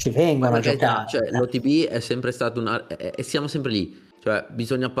certo, ci vengono a giocare. Cioè, l'OTB è sempre stato e siamo sempre lì, cioè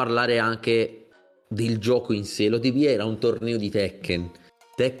bisogna parlare anche del gioco in sé. L'OTB era un torneo di Tekken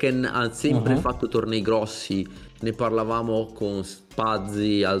ha sempre fatto tornei grossi, ne parlavamo con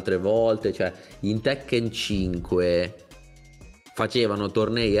Spazzi altre volte, cioè in Tekken 5 facevano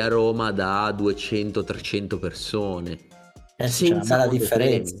tornei a Roma da 200-300 persone, c'è una bella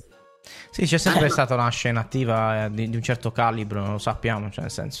differenza. Sì, c'è sempre stata una scena attiva di un certo calibro, lo sappiamo, cioè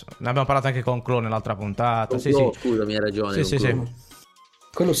nel senso, ne abbiamo parlato anche con Clo nell'altra puntata. Scusami, hai ragione. Sì.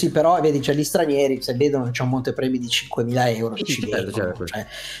 Quello sì, però vedi, c'è gli stranieri, se vedono che c'è un montepremi di 5.000 euro, certo. Cioè,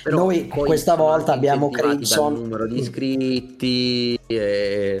 noi questa volta abbiamo Crimson, dal numero di iscritti,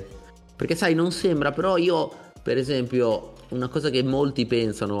 perché sai, non sembra, però io per esempio una cosa che molti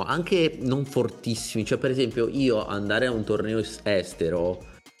pensano, anche non fortissimi, cioè per esempio io andare a un torneo estero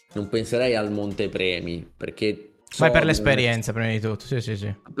non penserei al montepremi, perché vai per l'esperienza prima di tutto.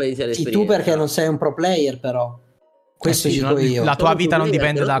 Sì, tu perché non sei un pro player, però questo dico io. La tua vita non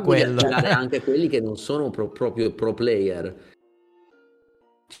dipende da quello. Anche quelli che non sono proprio pro player,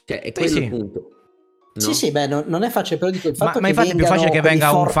 cioè è quello il punto, no? Sì, beh, non è facile, però dico il fatto ma infatti è più facile che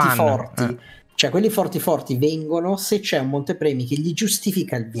venga un fan forti. Cioè quelli forti vengono se c'è un montepremi che gli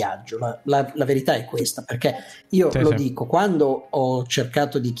giustifica il viaggio. La verità è questa, perché io dico, quando ho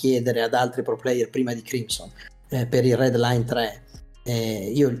cercato di chiedere ad altri pro player prima di Crimson per il Red Line 3,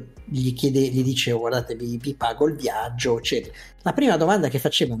 io gli dicevo, guardate, vi pago il viaggio, eccetera. La prima domanda che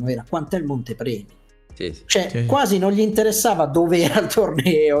facevano era: quant'è il montepremi? Quasi non gli interessava dove era il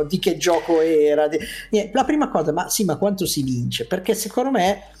torneo, di che gioco era, la prima cosa, ma quanto si vince? Perché secondo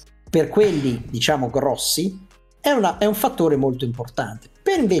me per quelli diciamo grossi è un fattore molto importante.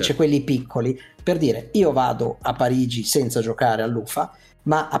 Per invece quelli piccoli, per dire, io vado a Parigi senza giocare all'UFA,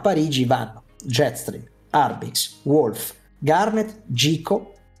 ma a Parigi vanno Jetstream, Arbix, Wolf, Garnet,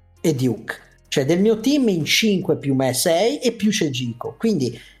 Gico e Duke, cioè del mio team in 5 più me 6 e più c'è Gico,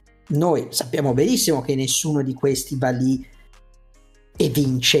 quindi noi sappiamo benissimo che nessuno di questi va lì e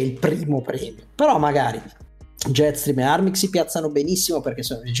vince il primo premio, però magari Jetstream e Armix si piazzano benissimo perché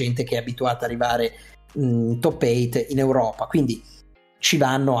sono gente che è abituata ad arrivare in top 8 in Europa, quindi ci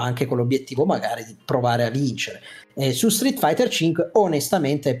vanno anche con l'obiettivo magari di provare a vincere. Su Street Fighter 5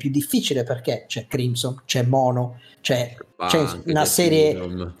 onestamente è più difficile, perché c'è Crimson, c'è Mono, c'è una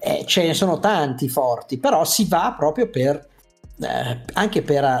serie, ce ne sono tanti forti, però si va proprio per anche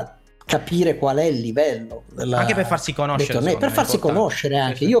per capire qual è il livello anche per farsi conoscere, per farsi conoscere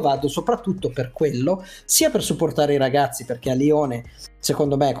anche. Io vado soprattutto per quello, sia per supportare i ragazzi, perché a Lione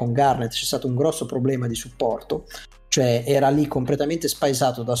secondo me con Garnet c'è stato un grosso problema di supporto, cioè era lì completamente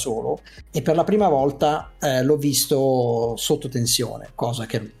spaesato da solo, e per la prima volta l'ho visto sotto tensione, cosa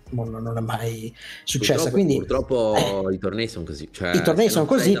che non è mai successa. Purtroppo i tornei sono così, cioè, i tornei sono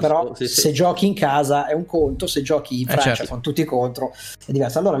così, però se giochi in casa è un conto, se giochi in Francia con tutti contro è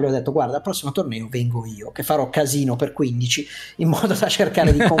diverso. Allora gli ho detto: guarda, al prossimo torneo vengo io, che farò casino per 15 in modo da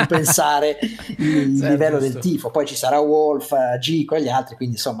cercare di compensare il livello del tifo. Poi ci sarà Wolf, Gico e gli altri,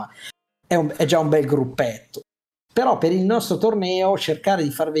 quindi insomma è già un bel gruppetto. Però per il nostro torneo cercare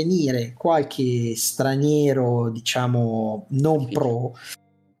di far venire qualche straniero, diciamo non pro,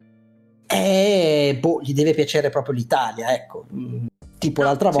 gli deve piacere proprio l'Italia, ecco. Tipo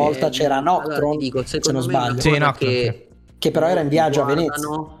l'altra volta c'era Noctron, allora, ti dico, se secondo non me una sbaglio, Sì, cosa Nocturne, che però era in viaggio a Venezia.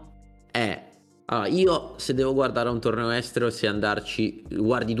 guardano è allora, io se devo guardare un torneo estero, se andarci,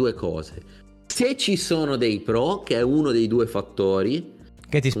 guardi due cose: se ci sono dei pro, che è uno dei due fattori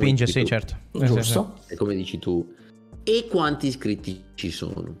Che ti come spinge, dici sì, tu, certo. Giusto? e come dici tu, e quanti iscritti ci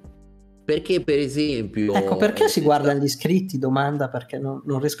sono. Perché per esempio Ecco, perché si guardano gli iscritti? Domanda, perché non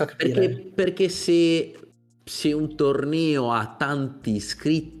riesco a capire. perché se un torneo ha tanti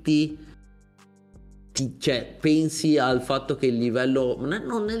iscritti, cioè pensi al fatto che il livello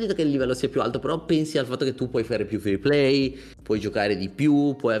non è detto che il livello sia più alto, però pensi al fatto che tu puoi fare più free play, puoi giocare di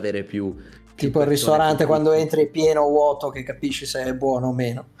più, puoi avere più Tipo il persone ristorante con cui- quando entri pieno o vuoto che capisci se è buono o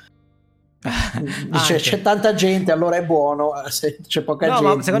meno. Dice Anche. c'è tanta gente, allora è buono, se c'è poca No,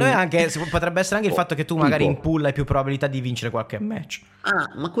 gente. ma secondo me anche potrebbe essere anche il fatto che tu magari tipo. in pool hai più probabilità di vincere qualche match.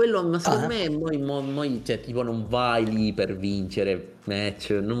 Ma secondo me cioè, tipo non vai lì per vincere match,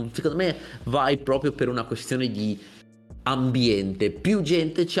 secondo me vai proprio per una questione di ambiente. Più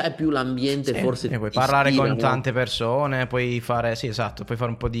gente c'è, più l'ambiente Sì, forse e puoi ti parlare ispira, con no? tante persone, puoi fare, sì, esatto, puoi fare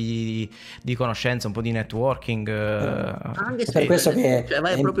un po' di conoscenza, un po' di networking. Anche È per se questo che cioè,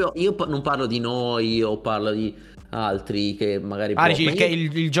 vai proprio, non parlo di noi o parlo di altri che magari Dici ma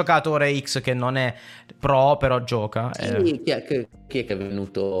il giocatore X che non è pro, però gioca. sì, chi è che è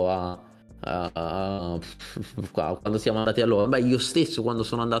venuto quando siamo andati a Londra? Beh, io stesso quando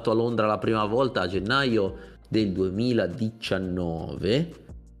sono andato a Londra la prima volta a gennaio del 2019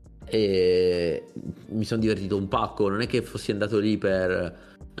 e mi sono divertito un pacco. Non è che fossi andato lì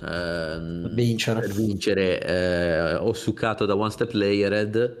vincere. per vincere. Ho succato da One Step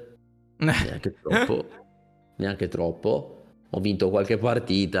Playered, neanche troppo. Ho vinto qualche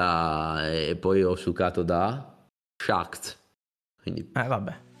partita e poi ho succato da Shakhtar. Quindi,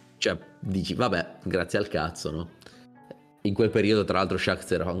 Vabbè. cioè, dici, vabbè, grazie al cazzo, no? In quel periodo, tra l'altro,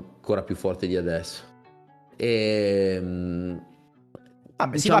 Shakhtar era ancora più forte di adesso. E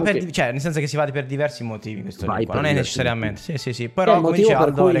Vabbè, si va diciamo che cioè, nel senso che si va per diversi motivi questo vai qua, per non è diversi necessariamente. motivi. Sì, Che è però il come motivo dice per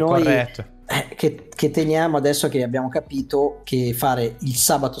Aldo cui è noi corretto. che teniamo, adesso che abbiamo capito che fare il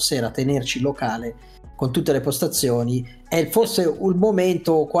sabato sera, tenerci il locale con tutte le postazioni è forse il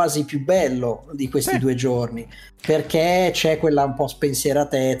momento quasi più bello di questi Sì. 2 giorni, perché c'è quella un po'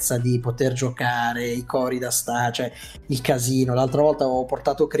 spensieratezza di poter giocare, i cori da cioè il casino. L'altra volta ho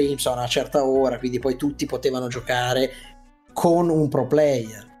portato Crimson a una certa ora, quindi poi tutti potevano giocare con un pro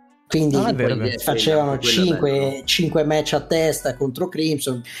player, quindi No, è vero, è Poi vero. facevano quello è bello, no? 5 match a testa contro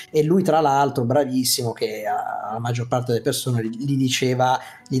Crimson, e lui tra l'altro bravissimo che alla maggior parte delle persone gli diceva,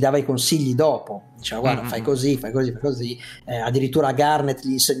 gli dava i consigli dopo, diceva guarda fai così, fai così, fai così. Addirittura Garnet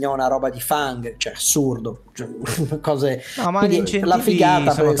gli insegnò una roba di Fang, cioè assurdo, cioè, cose. No, ma gli Quindi la incentivi figata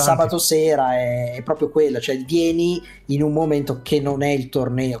per sono il tanti. sabato sera è proprio quella, cioè vieni in un momento che non è il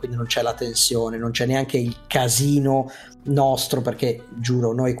torneo, quindi non c'è la tensione, non c'è neanche il casino nostro, perché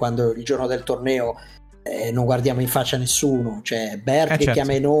giuro, noi quando il giorno del torneo non guardiamo in faccia a nessuno, cioè Bert che certo.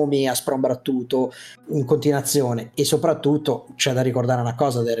 chiama i nomi a sprombrattuto in continuazione, e soprattutto c'è da ricordare una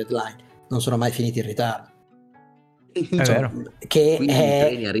cosa del Red Line: non sono mai finiti in ritardo. È vero. Che Quindi i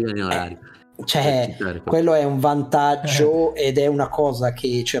treni arrivano in orario. cioè quello è un vantaggio ed è una cosa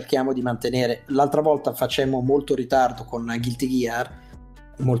che cerchiamo di mantenere. L'altra volta facemmo molto ritardo con Guilty Gear,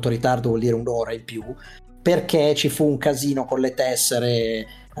 molto ritardo vuol dire un'ora in più, perché ci fu un casino con le tessere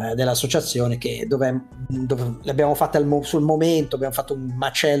dell'associazione che dove le abbiamo fatte sul momento, abbiamo fatto un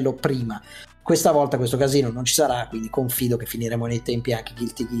macello prima. Questa volta questo casino non ci sarà, quindi confido che finiremo nei tempi anche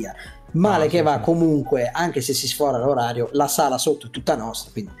Guilty Gear. Male che va, comunque, anche se si sfora l'orario, la sala sotto è tutta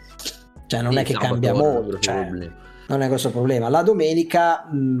nostra, quindi cioè non è che cambia molto, cioè, non è questo problema. La domenica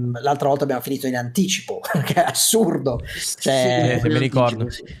l'altra volta abbiamo finito in anticipo che è assurdo, cioè, se mi ricordo,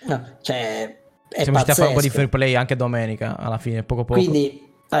 no, cioè è siamo riusciti a fare un po' di pazzesco. fair play anche domenica alla fine, poco. Quindi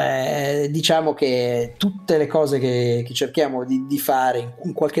diciamo che tutte le cose che cerchiamo di fare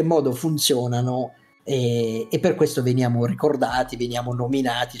in qualche modo funzionano, e per questo veniamo ricordati, veniamo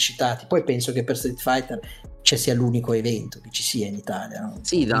nominati, citati. Poi penso che per Street Fighter ci sia l'unico evento che ci sia in Italia, no?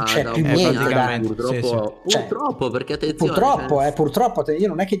 Sì, non c'è da più un po' di niente anni, da... purtroppo, Cioè, purtroppo, perché attenzione, purtroppo io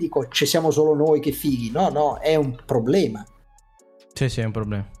non è che dico ci siamo solo noi che fighi, no, è un problema. Sì, è un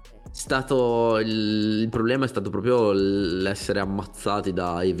problema. Il problema è stato proprio l'essere ammazzati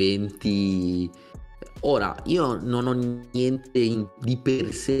da eventi. Ora, io non ho niente di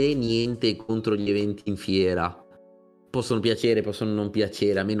per sé, niente contro gli eventi in fiera. Possono piacere, possono non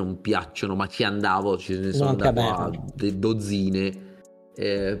piacere, a me non piacciono, ma ci andavo, ce ne sono andato a dozzine,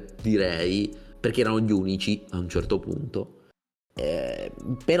 direi, perché erano gli unici a un certo punto.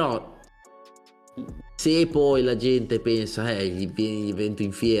 Però se poi la gente pensa gli vento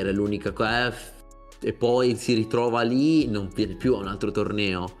in fiera è l'unica cosa, e poi si ritrova lì, non viene più a un altro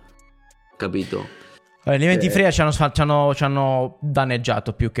torneo, capito? Gli eventi free ci hanno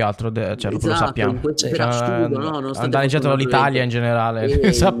danneggiato più che altro, cioè, lo sappiamo. Per assurdo, no? Hanno danneggiato l'Italia in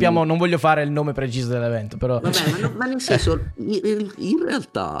generale. Sappiamo, non voglio fare il nome preciso dell'evento, però. Vabbè, ma nel senso, in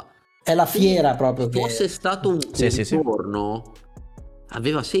realtà è la fiera proprio che fosse stato un contorno,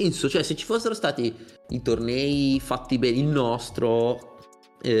 aveva senso. Cioè, se ci fossero stati i tornei fatti bene, il nostro,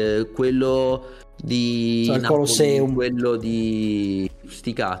 quello di il Colosseum, quello di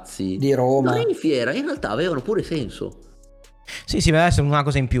sti cazzi di Roma, in fiera, in realtà avevano pure senso. Sì, deve essere una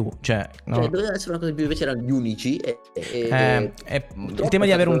cosa in più, cioè doveva essere una cosa in più, invece erano gli unici il tema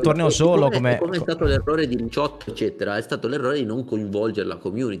di avere un torneo solo come è stato l'errore di Ricciotto eccetera, è stato l'errore di non coinvolgere la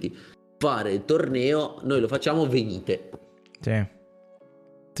community. Fare il torneo, noi lo facciamo, venite. Sì.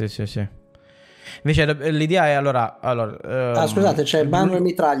 Invece l'idea è allora scusate, c'è Manuel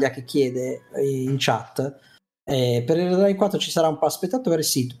Mitraglia che chiede in chat per il Red Line 4 ci sarà un pass spettatore?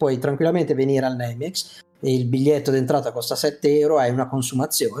 Sì, puoi tranquillamente venire al Nemesis e il biglietto d'entrata costa 7 euro, hai una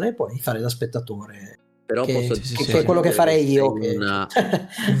consumazione e puoi fare da spettatore, però che è quello che farei io.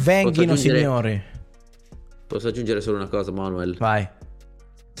 Venghino signori. Posso aggiungere solo una cosa, Manuel? Vai.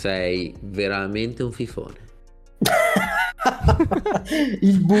 Sei veramente un fifone.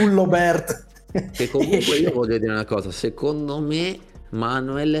 Il bullo Bert. Che comunque io voglio dire una cosa, secondo me,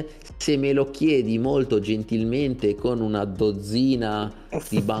 Manuel, se me lo chiedi molto gentilmente con una dozzina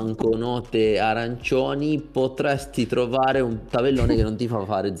di banconote arancioni, potresti trovare un tabellone che non ti fa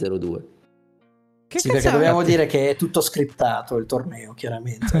fare 0-2. Perché dobbiamo dire che è tutto scriptato il torneo,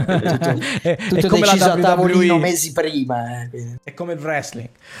 chiaramente. Tutto come deciso la a tavolino mesi prima. È come il wrestling.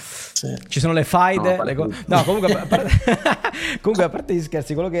 Sì. Ci sono le faide. Comunque a parte gli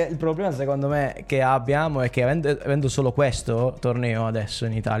scherzi, il problema secondo me che abbiamo è che avendo solo questo torneo adesso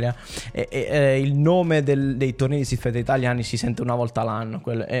in Italia, il nome dei tornei di Street Fighter italiani si sente una volta l'anno.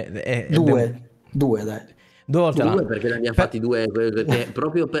 Due, dai. 2 volte l'anno. Perché ne abbiamo fatti 2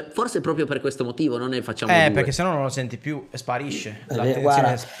 forse proprio per questo motivo non ne facciamo 2. Perché sennò non lo senti più e sparisce.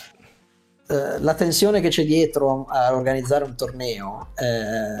 Guarda, la tensione che c'è dietro a organizzare un torneo,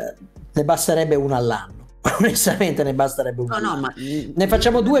 ne basterebbe uno all'anno. Onestamente ne basterebbe uno. No, ma ne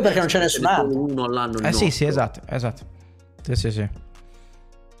facciamo 2 perché non c'è nessun altro. Uno all'anno. Sì, esatto. Sì.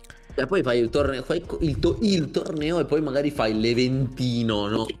 E poi fai il torneo, il torneo e poi magari fai l'eventino,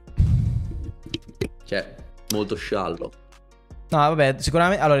 no? Cioè, molto sciallo. No, vabbè,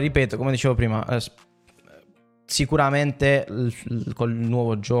 sicuramente. Allora, ripeto, come dicevo prima, sicuramente col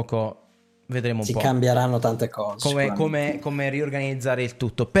nuovo gioco vedremo un po'. Si cambieranno tante cose. Come riorganizzare il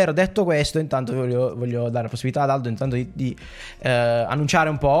tutto. Però detto questo, intanto voglio dare la possibilità ad Aldo intanto di annunciare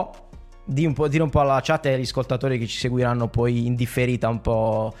un po', dire un po' alla chat e agli ascoltatori che ci seguiranno poi in differita un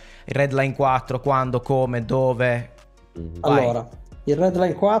po' il Red Line 4, quando, come, dove. Allora, il Red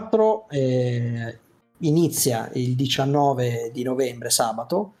Line 4 inizia il 19 di novembre,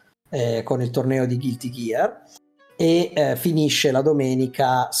 sabato, con il torneo di Guilty Gear e finisce la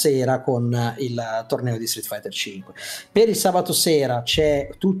domenica sera con il torneo di Street Fighter 5. Per il sabato sera c'è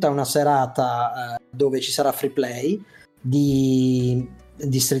tutta una serata dove ci sarà free play di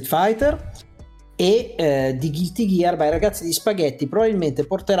Street Fighter e di Guilty Gear. I ragazzi di Spaghetti probabilmente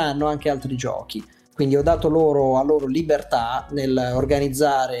porteranno anche altri giochi, quindi ho dato a loro libertà nel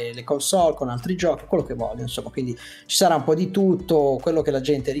organizzare le console con altri giochi, quello che voglio, insomma. Quindi ci sarà un po' di tutto, quello che la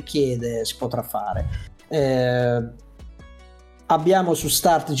gente richiede si potrà fare. Abbiamo su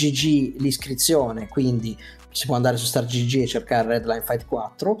Start GG l'iscrizione, quindi si può andare su Start GG e cercare Red Line Fight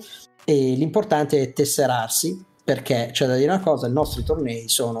 4 e l'importante è tesserarsi, perché c'è da dire una cosa: i nostri tornei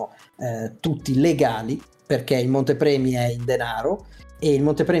sono tutti legali, perché il montepremi è in denaro e il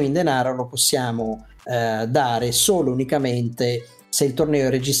montepremi in denaro lo possiamo dare solo unicamente se il torneo è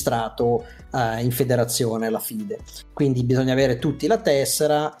registrato in federazione alla FIDE, quindi bisogna avere tutti la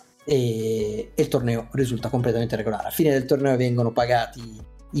tessera e il torneo risulta completamente regolare. A fine del torneo vengono pagati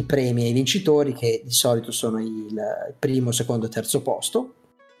i premi ai vincitori, che di solito sono il primo, secondo e terzo posto.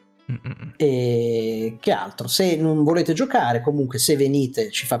 E che altro? Se non volete giocare, comunque se venite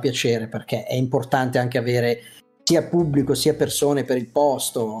ci fa piacere, perché è importante anche avere sia pubblico sia persone per il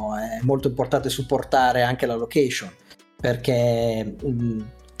posto. È molto importante supportare anche la location, perché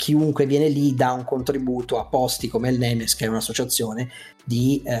chiunque viene lì dà un contributo a posti come il Nemesis, che è un'associazione,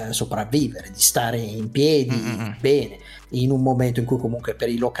 di sopravvivere, di stare in piedi bene in un momento in cui comunque per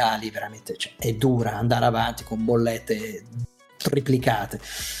i locali veramente è dura andare avanti con bollette triplicate.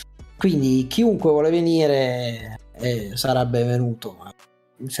 Quindi chiunque vuole venire sarà benvenuto.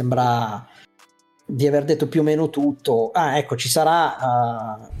 Mi sembra di aver detto più o meno tutto. Ecco, ci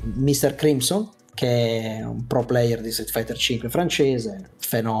sarà Mr. Crimson, che è un pro player di Street Fighter 5 francese,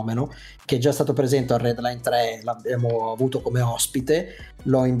 fenomeno, che è già stato presente al Redline 3, l'abbiamo avuto come ospite,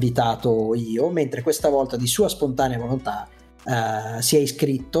 l'ho invitato io, mentre questa volta di sua spontanea volontà si è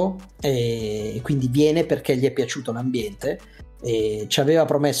iscritto e quindi viene perché gli è piaciuto l'ambiente e ci aveva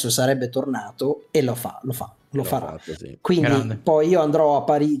promesso sarebbe tornato e lo farà. Fatto, sì. Quindi Grande. poi io andrò a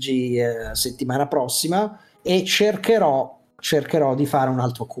Parigi settimana prossima e cercherò di fare un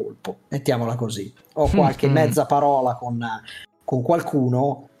altro colpo, mettiamola così. Ho qualche mezza parola con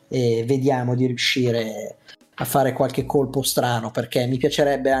qualcuno e vediamo di riuscire a fare qualche colpo strano, perché mi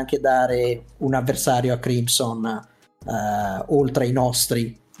piacerebbe anche dare un avversario a Crimson oltre ai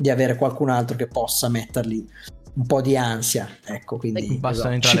nostri, di avere qualcun altro che possa metterli un po' di ansia, ecco, quindi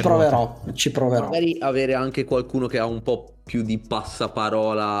Bastano ci entrare proverò. Magari avere anche qualcuno che ha un po' più di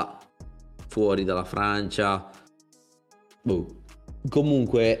passaparola fuori dalla Francia.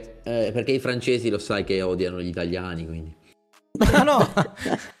 Comunque, perché i francesi lo sai che odiano gli italiani, quindi. Ah, no.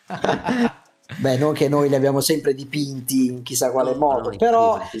 Beh, non che noi li abbiamo sempre dipinti in chissà quale modo, no,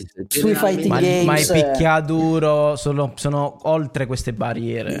 però sì, sui fighting games ma i picchiaduro sono oltre queste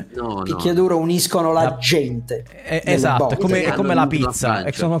barriere. No, picchiaduro uniscono la gente. Esatto, botte. è come la Hanno pizza, vinto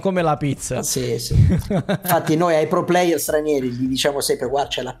la sono come la pizza. Sì. Infatti noi ai pro player stranieri gli diciamo sempre: guarda,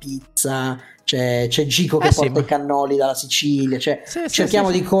 c'è la pizza, c'è Gico che porta i cannoli dalla Sicilia,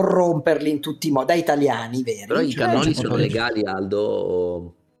 cerchiamo di corromperli in tutti i modi, da italiani veri. Però i cannoli sono legali,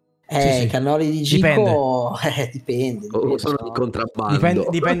 Aldo? I cannoli di Gico dipende. O sono di contrabbando?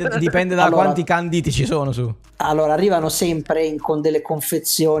 Dipende da quanti canditi ci sono su. Allora, arrivano sempre con delle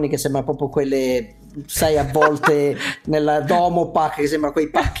confezioni che sembrano proprio quelle, sai, a volte nella Domopac, che sembrano quei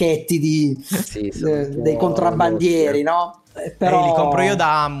pacchetti dei contrabbandieri, no? Però li compro io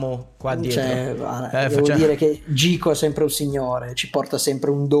da Ammo qua dietro. Guarda, devo dire che Gico è sempre un signore, ci porta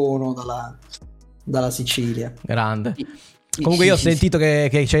sempre un dono dalla Sicilia. Grande. Comunque io ho sentito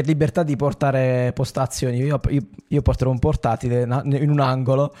che c'è libertà di portare postazioni. Io porterò un portatile in un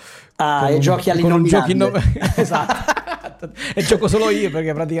angolo. E giochi all'innominabile. Esatto. E gioco solo io,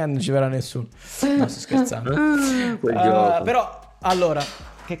 perché praticamente non ci verrà nessuno. No, sto scherzando. Però, allora,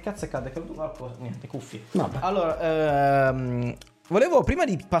 che cazzo è caduto qualcosa? Niente, cuffie. Vabbè. Allora, volevo, prima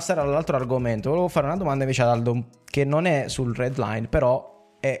di passare all'altro argomento, volevo fare una domanda invece ad Aldo, che non è sul Red Line,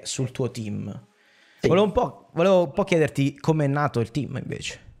 però è sul tuo team. Sì. Volevo un po' chiederti com'è nato il team,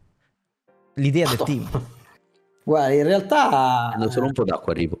 invece. L'idea del team. Guarda, in realtà sono un po'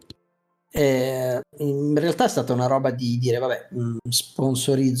 d'acqua, arrivo. In realtà è stata una roba di dire: vabbè,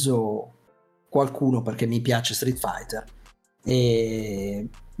 sponsorizzo qualcuno perché mi piace Street Fighter. E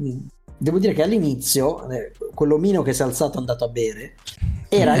devo dire che all'inizio quell'omino che si è alzato è andato a bere,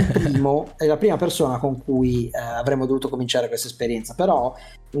 era è la prima persona con cui avremmo dovuto cominciare questa esperienza, però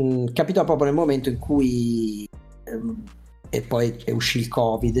capitò proprio nel momento in cui e poi uscì il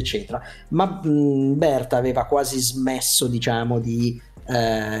Covid, eccetera, ma Berta aveva quasi smesso, diciamo, di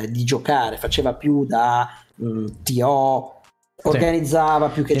giocare, faceva più da TO, organizzava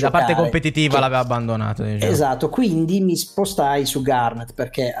più che giocare. La parte competitiva l'aveva abbandonata, diciamo. Esatto, quindi mi spostai su Garnet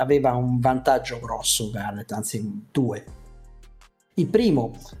perché aveva un vantaggio grosso Garnet, anzi due. Il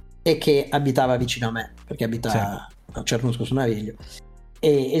primo è che abitava vicino a me, perché abita a Cernusco su Naviglio,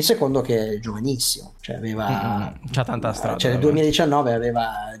 e il secondo che è giovanissimo, cioè aveva c'ha tanta strada, cioè nel 2019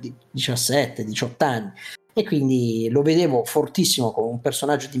 aveva 17-18 anni, e quindi lo vedevo fortissimo come un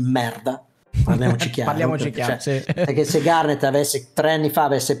personaggio di merda. Parliamoci chiaro, perché se Garnet avesse 3 anni fa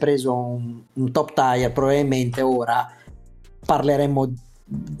avesse preso un top tier, probabilmente ora parleremmo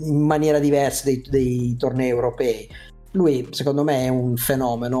in maniera diversa dei tornei europei. Lui secondo me è un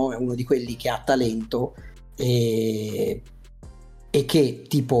fenomeno, è uno di quelli che ha talento e che,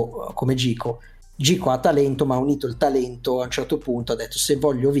 tipo come Gico ha talento, ma ha unito il talento. A un certo punto ha detto: se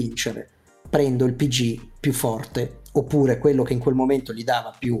voglio vincere prendo il PG più forte, oppure quello che in quel momento gli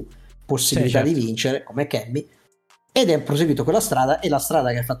dava più possibilità di vincere, come Cammy, ed è proseguito quella strada, e la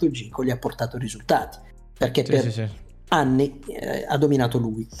strada che ha fatto Gico gli ha portato risultati, perché per anni ha dominato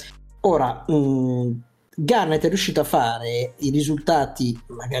lui. Ora Garnet è riuscito a fare i risultati,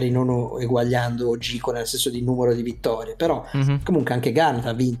 magari non eguagliando Gico nel senso di numero di vittorie, però comunque anche Garnet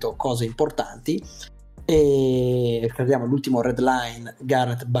ha vinto cose importanti, e crediamo l'ultimo Red Line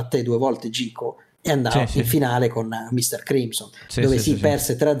Garnet batté 2 volte Gico e andava in finale con Mr. Crimson, dove si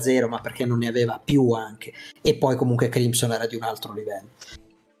perse 3-0, ma perché non ne aveva più anche, e poi comunque Crimson era di un altro livello.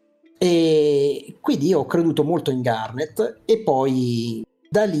 E quindi io ho creduto molto in Garnet, e poi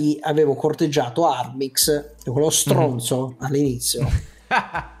da lì avevo corteggiato Armix, quello stronzo all'inizio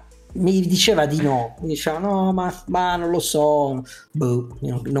mi diceva di no, mi diceva no, ma non lo so, boh,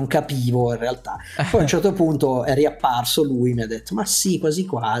 io non capivo in realtà. Poi a un certo punto è riapparso lui, mi ha detto ma sì, quasi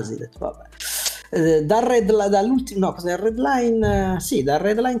quasi, ho detto vabbè. Dall'ultimo, no, cos'è il Redline? Sì, dal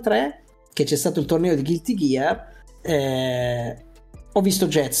Redline 3 che c'è stato il torneo di Guilty Gear, ho visto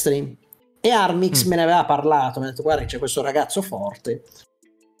Jetstream e Armix me ne aveva parlato, mi ha detto guarda c'è questo ragazzo forte.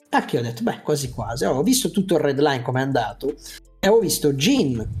 A che ho detto beh quasi quasi, ho visto tutto il Redline come è andato e ho visto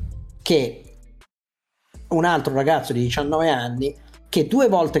Jin, che un altro ragazzo di 19 anni che 2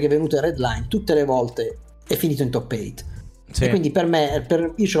 volte che è venuto in Redline, tutte le volte è finito in top 8. Sì. E quindi per me,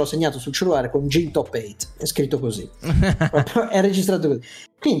 io ce l'ho segnato sul cellulare con Jin top 8, è scritto così, è registrato così.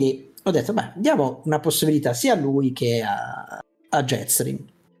 Quindi ho detto beh diamo una possibilità sia a lui che a Jetstream,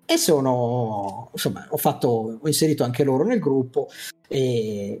 e insomma ho inserito anche loro nel gruppo,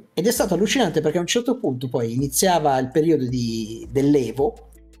 ed è stato allucinante perché a un certo punto poi iniziava il periodo dell'Evo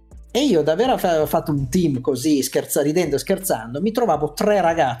e io da aver fatto un team così ridendo e scherzando mi trovavo 3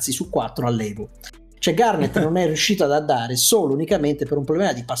 ragazzi su 4 all'Evo. Cioè Garnet non è riuscito ad andare solo unicamente per un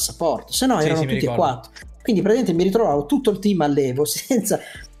problema di passaporto, se no erano tutti e 4, quindi praticamente mi ritrovavo tutto il team all'Evo senza.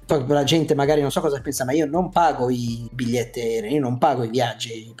 Poi la gente magari non so cosa pensa, ma io non pago i biglietti aerei, io non pago i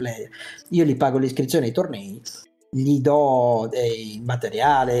viaggi ai player, io li pago l'iscrizione ai tornei, gli do il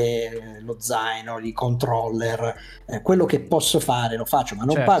materiale, lo zaino, i controller, quello che posso fare lo faccio, ma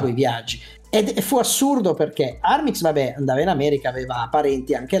non pago i viaggi. E fu assurdo perché Armix vabbè andava in America, aveva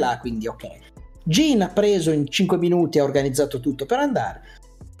parenti anche là, quindi ok. Gin ha preso in 5 minuti, ha organizzato tutto per andare.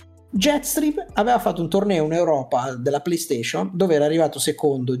 Jetstream aveva fatto un torneo in Europa della PlayStation dove era arrivato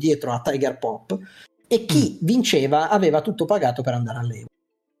secondo dietro a Tiger Pop e chi vinceva aveva tutto pagato per andare all'Evo.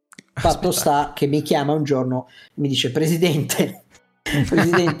 Fatto sta che mi chiama un giorno, mi dice presidente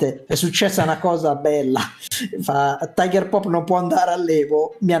è successa una cosa bella, Tiger Pop non può andare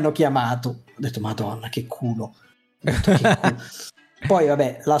all'Evo, mi hanno chiamato. Ho detto madonna che culo. Poi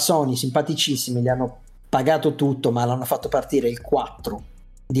vabbè la Sony simpaticissimi, gli hanno pagato tutto ma l'hanno fatto partire il 4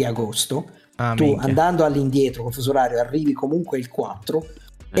 di agosto. Tu minchia. Andando all'indietro con fuso orario arrivi comunque il 4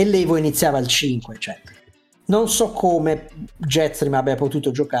 e l'Evo iniziava il 5, cioè non so come Jetstream abbia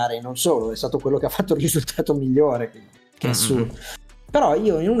potuto giocare, non solo è stato quello che ha fatto il risultato migliore, che è assurdo. Però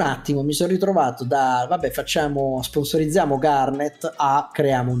io in un attimo mi sono ritrovato da vabbè sponsorizziamo Garnet a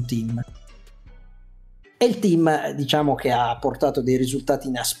creiamo un team, e il team diciamo che ha portato dei risultati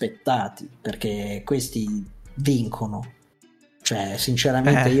inaspettati perché questi vincono. Cioè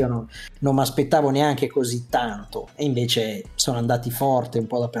sinceramente io non mi aspettavo neanche così tanto e invece sono andati forte un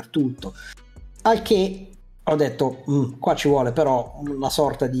po' dappertutto, al che ho detto qua ci vuole però una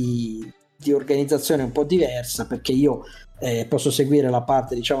sorta di organizzazione un po' diversa, perché io posso seguire la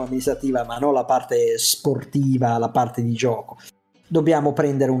parte diciamo amministrativa ma non la parte sportiva, la parte di gioco. Dobbiamo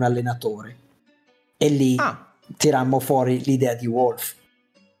prendere un allenatore e lì tirammo fuori l'idea di Wolf,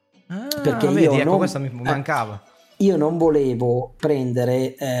 perché io questa mi mancava. Io non volevo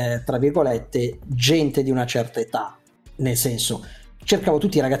prendere, tra virgolette, gente di una certa età, nel senso, cercavo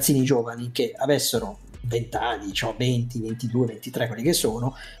tutti i ragazzini giovani che avessero 20 anni, cioè 20, 22, 23, quelli che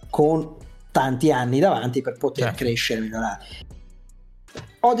sono, con tanti anni davanti per poter crescere e migliorare.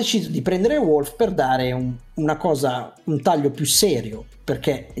 Ho deciso di prendere Wolf per dare un taglio più serio,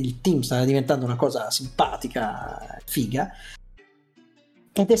 perché il team stava diventando una cosa simpatica, figa,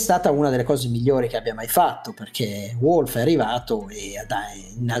 ed è stata una delle cose migliori che abbia mai fatto, perché Wolf è arrivato e ha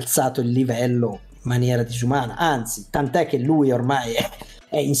innalzato il livello in maniera disumana, anzi tant'è che lui ormai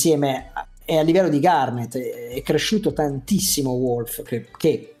è insieme è a livello di Garnet, è cresciuto tantissimo Wolf,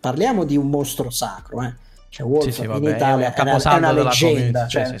 che parliamo di un mostro sacro, cioè Wolf in Italia è una leggenda,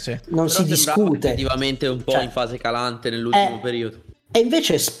 cioè, non si discute, effettivamente un po' in fase calante nell'ultimo periodo. E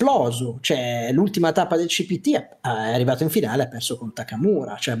invece è esploso, cioè l'ultima tappa del CPT è arrivato in finale, ha perso con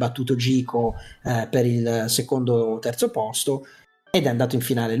Takamura, cioè ha battuto Gico per il secondo o terzo posto ed è andato in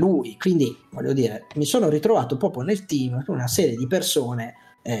finale lui, quindi voglio dire mi sono ritrovato proprio nel team con una serie di persone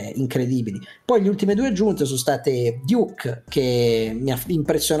incredibili. Poi le ultime 2 aggiunte sono state Duke, che mi ha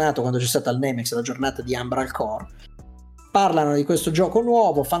impressionato quando c'è stata al Nemesis la giornata di Umbral Core, parlano di questo gioco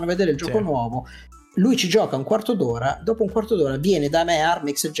nuovo, fanno vedere il gioco nuovo. Lui ci gioca un quarto d'ora, dopo un quarto d'ora viene da me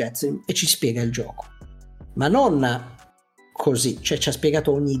Armix e Jetstream e ci spiega il gioco, ma non così, cioè ci ha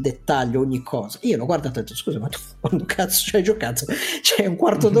spiegato ogni dettaglio, ogni cosa. Io l'ho guardato e ho detto scusa, ma tu quando cazzo ci hai giocato? C'è un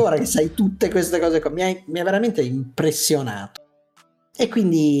quarto d'ora che sai tutte queste cose qua. Mi ha veramente impressionato. E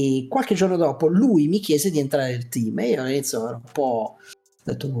quindi qualche giorno dopo lui mi chiese di entrare nel team e io all'inizio ero un po', ho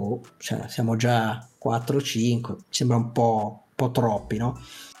detto cioè, siamo già 4-5, mi sembra un po' troppi, no?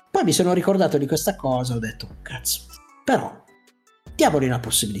 Poi mi sono ricordato di questa cosa, ho detto cazzo, però diamogli una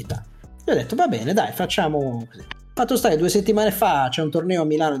possibilità. Io ho detto va bene, dai, facciamo così. Fatto sta che 2 settimane fa c'è un torneo a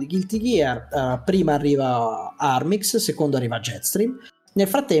Milano di Guilty Gear, prima arriva Armix, secondo arriva Jetstream. Nel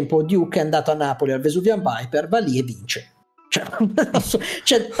frattempo Duke è andato a Napoli al Vesuvian Viper, va lì e vince.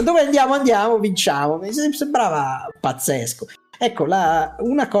 Cioè, dove andiamo, vinciamo. Mi sembrava pazzesco. Ecco,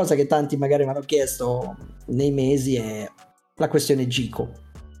 una cosa che tanti magari mi hanno chiesto nei mesi è la questione Gico.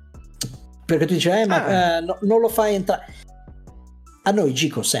 Perché tu dici, non lo fai entrare. A noi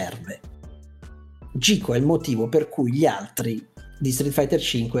Gico serve. Gico è il motivo per cui gli altri di Street Fighter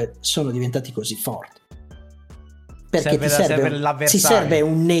 5 sono diventati così forti. Perché ti serve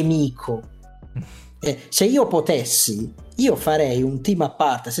un nemico. Se io potessi, io farei un team a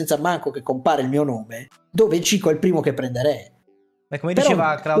parte senza manco che compare il mio nome, dove Gico è il primo che prenderei. Come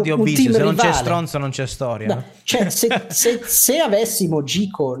diceva Claudio Bisio, se non c'è stronzo non c'è storia. No, cioè, se avessimo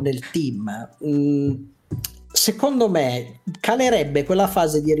Gico nel team, secondo me calerebbe quella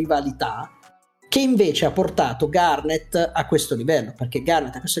fase di rivalità che invece ha portato Garnet a questo livello, perché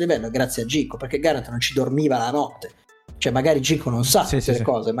Garnet a questo livello è grazie a Gico, perché Garnet non ci dormiva la notte. Cioè magari Gico non sa queste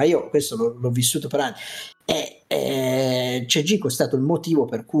cose, ma io questo l'ho vissuto per anni. Cioè Gico è stato il motivo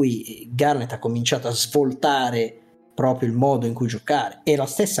per cui Garnet ha cominciato a svoltare proprio il modo in cui giocare. E la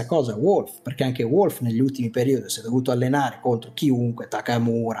stessa cosa Wolf, perché anche Wolf negli ultimi periodi si è dovuto allenare contro chiunque,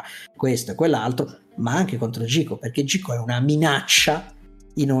 Takamura, questo e quell'altro, ma anche contro Gico, perché Gico è una minaccia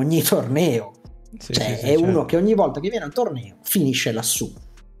in ogni torneo. È uno che ogni volta che viene al torneo finisce lassù.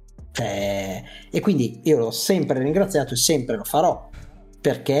 E quindi io l'ho sempre ringraziato e sempre lo farò,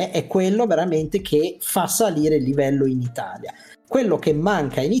 perché è quello veramente che fa salire il livello in Italia. Quello che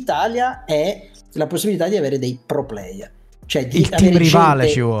manca in Italia è la possibilità di avere dei pro player, cioè di il team rivale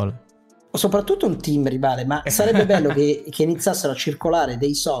gente, ci vuole, soprattutto un team rivale, ma sarebbe bello che iniziassero a circolare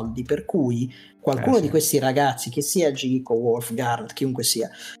dei soldi per cui qualcuno di questi ragazzi, che sia Gico, Wolf, Garnet, chiunque sia,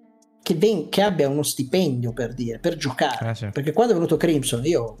 che abbia uno stipendio per giocare. Perché quando è venuto Crimson,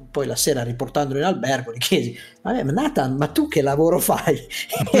 io poi la sera riportandolo in albergo gli chiesi, vabbè, ma Nathan, ma tu che lavoro fai?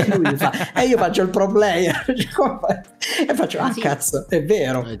 E lui mi fa, io faccio il pro player. E faccio, cazzo, è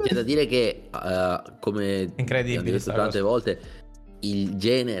vero. C'è da dire che come abbiamo detto tante volte, il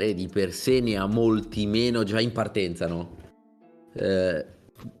genere di per sé ne ha molti meno già in partenza, no?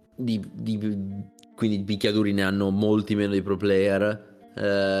 Quindi i picchiaduri ne hanno molti meno di pro player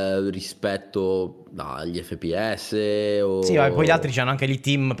rispetto agli FPS sì, poi gli altri hanno anche i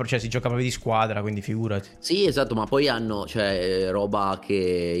team, cioè si gioca proprio di squadra, quindi figurati. Sì, esatto, ma poi hanno roba che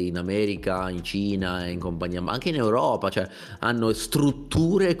in America, in Cina e in compagnia, ma anche in Europa, cioè hanno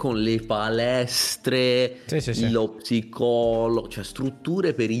strutture con le palestre, lo psicologo, cioè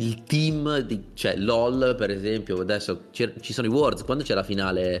strutture per il team cioè LOL per esempio. Adesso ci sono i Worlds, quando c'è la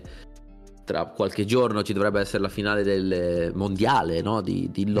finale tra qualche giorno ci dovrebbe essere la finale del mondiale, no? di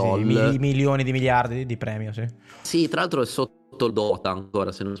LOL. Milioni di miliardi di premio, sì, tra l'altro è sotto il Dota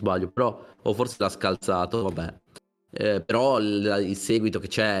ancora se non sbaglio, però o forse l'ha scalzato, vabbè. Però il seguito che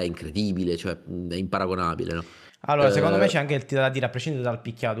c'è è incredibile, cioè è imparagonabile, no? Allora, secondo me c'è anche da dire, a prescindere dal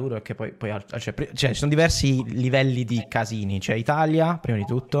picchiaduro, che poi ci sono diversi livelli di casini. C'è Italia, prima di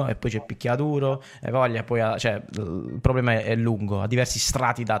tutto, e poi c'è picchiaduro, e poi il problema è lungo, ha diversi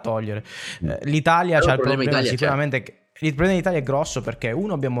strati da togliere. L'Italia c'ha il problema sicuramente. Il problema in Italia è grosso perché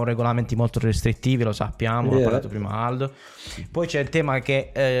abbiamo regolamenti molto restrittivi, lo sappiamo, l'ha parlato prima Aldo. Poi c'è il tema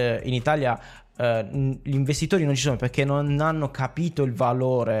che in Italia gli investitori non ci sono perché non hanno capito il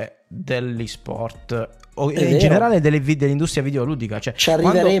valore dell'esport o in generale dell'industria videoludica. Cioè, ci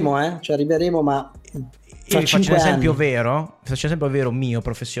arriveremo, ma faccio un esempio vero mio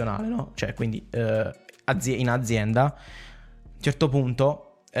professionale, no? Cioè, quindi in azienda, a un certo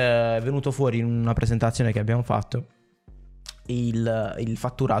punto è venuto fuori in una presentazione che abbiamo fatto il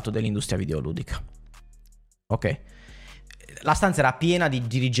fatturato dell'industria videoludica. Ok. La stanza era piena di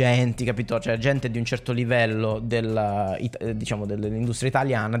dirigenti, capito? Cioè gente di un certo livello dell'industria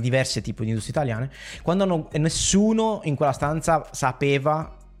italiana, diversi tipi di industrie italiane, quando nessuno in quella stanza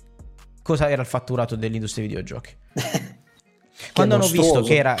sapeva cosa era il fatturato dell'industria dei videogiochi. Quando hanno visto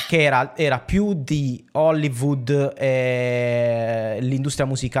che era più di Hollywood e l'industria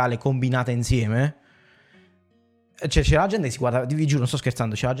musicale combinata insieme, cioè c'era la gente che si guarda, vi giuro, non sto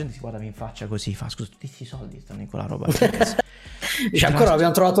scherzando, c'era la gente che si guardava in faccia così, fa, scusa, tutti questi soldi stanno in quella roba. Cioè, ancora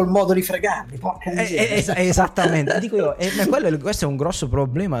abbiamo trovato il modo di fregarli, esattamente. Dico io, questo è un grosso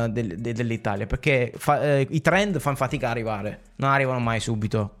problema dell'Italia, perché i trend fanno fatica a arrivare, non arrivano mai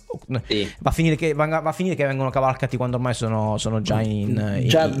subito. Va a finire che vengono cavalcati quando ormai sono già in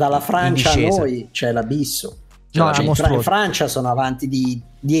già dalla Francia in a noi c'è l'abisso. No, è Cioè, in mostruoso. Francia sono avanti di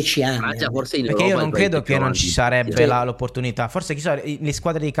 10 anni. Francia forse in Perché io Europa non è il credo paese che non più ci avanti. sarebbe Sì. l'opportunità. Forse chissà, le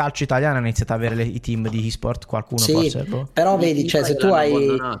squadre di calcio italiane hanno iniziato ad avere i team di e-sport, qualcuno Sì, forse. Boh. però I vedi, cioè, FIFA se tu l'hanno hai...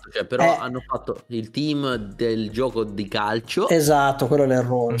 abbandonato, cioè, però eh, hanno fatto il team del gioco di calcio. esatto, quello è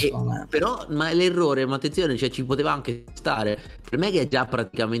l'errore, E, secondo me. però, ma l'errore, ma attenzione, cioè, ci poteva anche stare. Per me che è già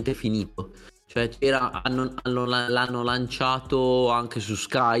praticamente finito. Cioè, l'hanno lanciato anche su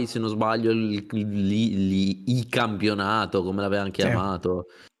Sky, se non sbaglio, il campionato, come l'avevano Sì. chiamato,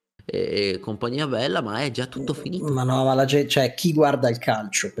 e compagnia bella, ma è già tutto finito. Ma no, ma la gente, cioè, chi guarda il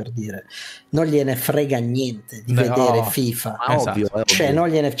calcio, per dire, non gliene frega niente di Beh, vedere oh, FIFA. Ma esatto. ovvio, è Cioè, ovvio. non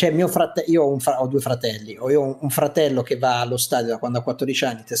gliene, cioè, io ho due fratelli, io ho un fratello che va allo stadio da quando ha 14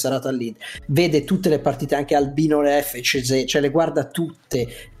 anni, tesserato all'Inter, vede tutte le partite, anche Albino F, cioè le guarda tutte,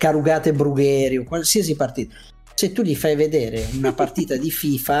 Carugate Brugheri, o qualsiasi partita. Se tu gli fai vedere una partita di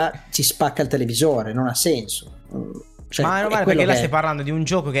FIFA, ci spacca il televisore, non ha senso. Cioè, Ma è è normale, quello perché là che stai è. parlando di un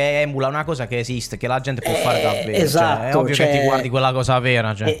gioco che emula una cosa che esiste, che la gente può fare davvero. Esatto, Cioè, è ovvio che ti guardi quella cosa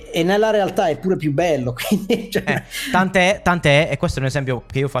vera. Cioè. E nella realtà è pure più bello. Quindi, cioè, Tant'è, e questo è un esempio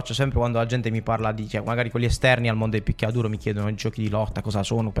che io faccio sempre quando la gente mi parla di, cioè, magari quelli esterni al mondo del picchiaduro mi chiedono i giochi di lotta, cosa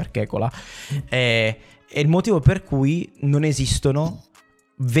sono, perché, colà. E il motivo per cui non esistono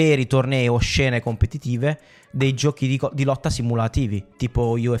veri tornei o scene competitive dei giochi di lotta simulativi,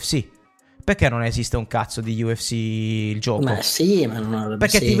 tipo UFC. Perché non esiste un cazzo di UFC il gioco? ma sì, ma non avrebbe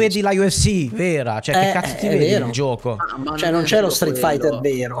Perché ti senso. vedi la UFC vera, cioè che cazzo ti è vedi vero. il gioco? Ma Cioè, non è c'è lo solo Street Fighter quello.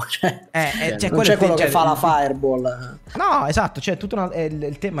 vero. Cioè, Cioè, non c'è quello cioè, che fa la Fireball. No, esatto, cioè tutto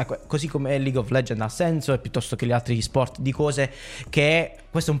il tema è così come League of Legends ha senso, e piuttosto che gli altri sport, di cose che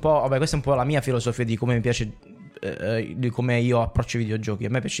questo è un po', vabbè, questa è un po' la mia filosofia di come mi piace, di come io approccio i videogiochi. A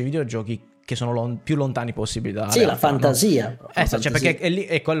me piacciono i videogiochi che sono più lontani possibili dalla Sì, realtà, la fantasia. no? La Cioè, fantasia. perché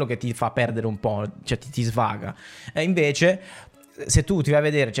è quello che ti fa perdere un po', cioè ti svaga. E invece, se tu ti vai a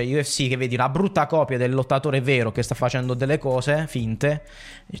vedere, cioè UFC, che vedi una brutta copia del lottatore vero che sta facendo delle cose finte,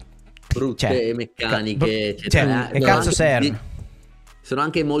 Brutte cioè, meccaniche, cioè, eccetera. che cazzo serve? Sono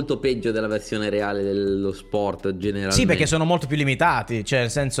anche molto peggio della versione reale dello sport generalmente. Sì, perché sono molto più limitati, cioè nel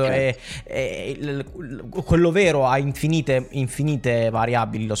senso quello vero ha infinite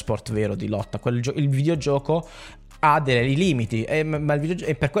variabili, lo sport vero di lotta. Il videogioco ha dei limiti, ma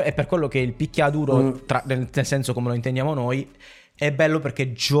è per quello che il picchiaduro, nel senso come lo intendiamo noi, è bello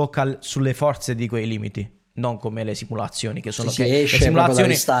perché gioca sulle forze di quei limiti. Non come le simulazioni, che sono Si che esce le proprio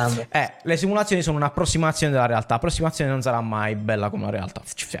dagli simulazioni, standard. le simulazioni sono un'approssimazione della realtà. L'approssimazione non sarà mai bella come la realtà,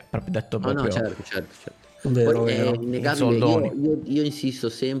 cioè, proprio detto No, proprio. certo. Vero, Poi vero. è innegabile, soldoni. io insisto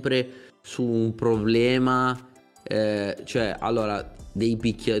sempre su un problema, cioè, allora, dei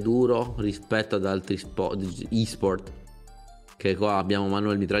picchiaduro rispetto ad altri e-sport. Che qua abbiamo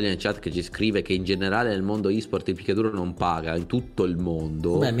Manuel Mitraglia nel chat che ci scrive che in generale nel mondo e-sport il picchiaduro non paga in tutto il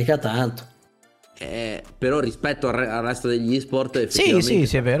mondo. Beh, mica tanto. Però rispetto al resto degli e-sport effettivamente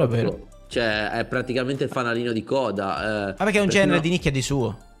Sì, è vero. cioè è praticamente il fanalino di coda, Ma perché è un perché genere no- di nicchia di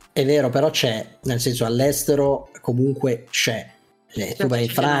suo. È vero, però c'è, nel senso all'estero comunque c'è. Tu vai in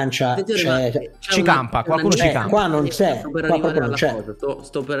Francia, attenzione, c'è. Ci campa, qualcuno ci campa. Qua non c'è, sto per qua arrivare proprio non alla c'è.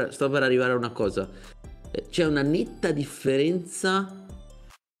 cosa, sto per arrivare a una cosa. C'è una netta differenza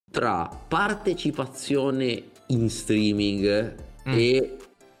tra partecipazione in streaming e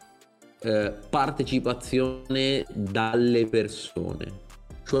partecipazione dalle persone.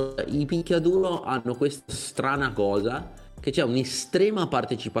 Cioè, i picchiaduro hanno questa strana cosa che c'è un'estrema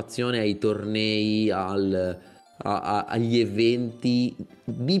partecipazione ai tornei, agli eventi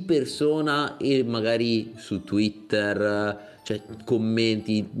di persona e magari su Twitter, cioè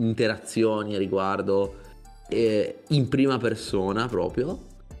commenti, interazioni a riguardo, in prima persona proprio,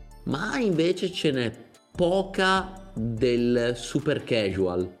 ma invece ce n'è poca del super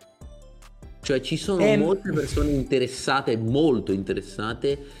casual. Cioè ci sono molte persone interessate, molto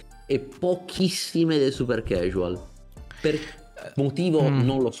interessate, e pochissime del super casual. Per motivo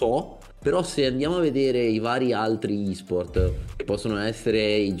non lo so, però se andiamo a vedere i vari altri e-sport, che possono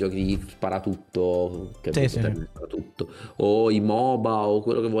essere i giochi di sparatutto, che Sì. sparatutto, o i MOBA o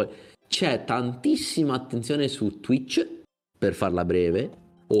quello che vuoi, c'è tantissima attenzione su Twitch, per farla breve,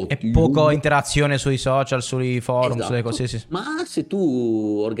 o E poco YouTube. interazione sui social, sui forum, Esatto. sulle cose. Sì. Ma se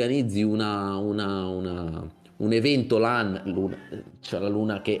tu organizzi un evento LAN, c'è la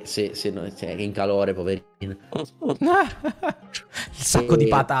luna che se è in calore, poverina. Il sacco di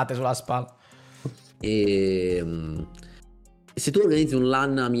patate sulla spalla. E se tu organizzi un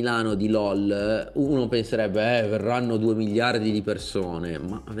LAN a Milano di LOL, uno penserebbe verranno 2 miliardi di persone,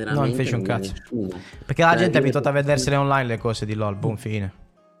 ma veramente No, invece un non viene cazzo. nessuno. Perché la Cioè, gente è viene abituata a vedersele online le cose di LOL, buon fine.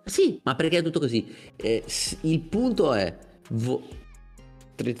 Sì, ma perché è tutto così? Il punto è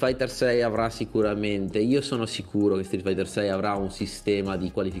Street Fighter 6 avrà sicuramente, io sono sicuro che Street Fighter 6 avrà un sistema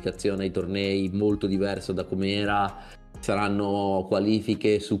di qualificazione ai tornei molto diverso da come era. Saranno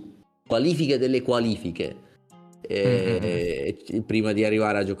qualifiche su qualifiche delle qualifiche, prima di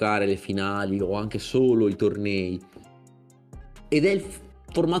arrivare a giocare le finali o anche solo i tornei. Ed è il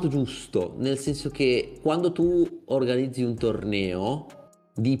formato giusto, nel senso che quando tu organizzi un torneo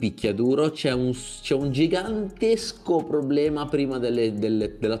di picchiaduro c'è un gigantesco problema prima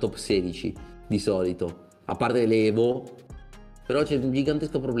della top 16 di solito, a parte l'Evo, però c'è un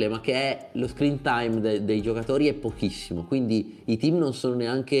gigantesco problema che è lo screen time dei giocatori è pochissimo, quindi i team non sono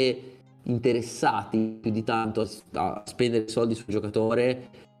neanche interessati più di tanto a spendere soldi sul giocatore,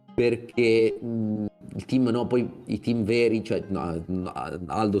 perché il team, no, poi i team veri, cioè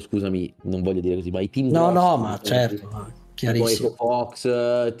Aldo scusami, non voglio dire così, ma i team No, grossi, no, ma certo, chiarissimo. tipo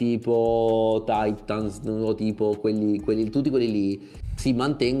Fox, tipo Titans, no, tipo tutti quelli lì si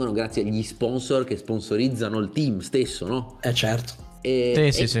mantengono grazie agli sponsor che sponsorizzano il team stesso, no? Certo. Sì.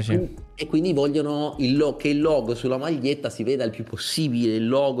 E quindi vogliono che il logo sulla maglietta si veda il più possibile, il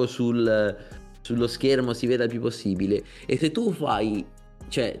logo sullo schermo si veda il più possibile. E se tu fai,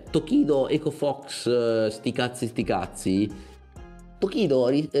 cioè, Tokido, EcoFox, sti cazzi, Tokido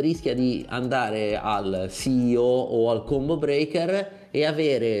rischia di andare al CEO o al Combo Breaker e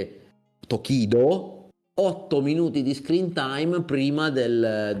avere Tokido 8 minuti di screen time prima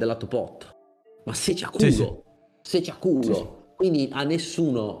della top 8. Ma se c'ha culo, se c'ha culo. Sì. Quindi a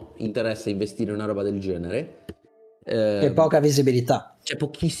nessuno interessa investire in una roba del genere. C'è poca visibilità. C'è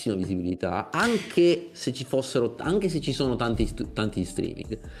pochissima visibilità, anche se ci sono tanti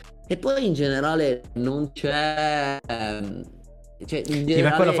streaming. E poi in generale non c'è. Cioè, in generale, sì,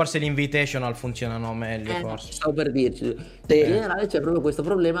 per quello forse gli invitational funzionano meglio, forse. Stavo per dirci. In generale c'è proprio questo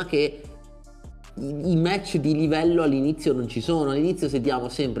problema che i match di livello all'inizio non ci sono. All'inizio sentiamo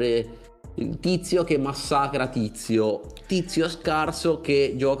sempre il tizio che massacra tizio scarso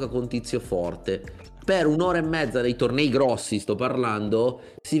che gioca con tizio forte. Per un'ora e mezza dei tornei grossi, sto parlando,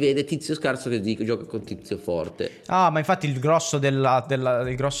 si vede tizio scarso che gioca con tizio forte. Ma infatti il grosso degli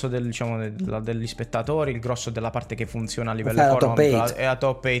spettatori, il grosso della parte che funziona a livello economico è la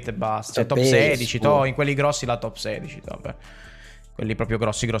top 8 e basta. Cioè, top 16, in quelli grossi la top 16, vabbè. Quelli proprio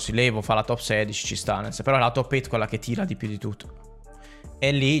grossi, l'Evo fa la top 16, ci sta, però è la top 8 quella che tira di più di tutto.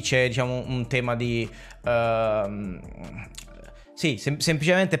 E lì c'è, diciamo, un tema di sì,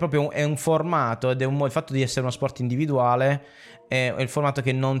 semplicemente proprio è un formato ed è il fatto di essere uno sport individuale è il formato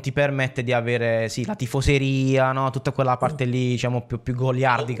che non ti permette di avere la tifoseria, no? Tutta quella parte lì, diciamo, più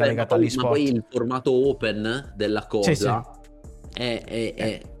goliardica legata agli sport. Ma poi il formato open della cosa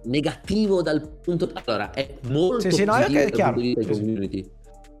è negativo dal punto. Allora, è molto positivo dal punto di vista dei community.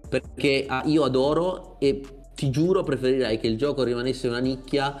 Perché io adoro e ti giuro preferirei che il gioco rimanesse una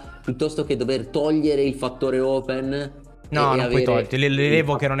nicchia piuttosto che dover togliere il fattore open. No, non puoi togliere.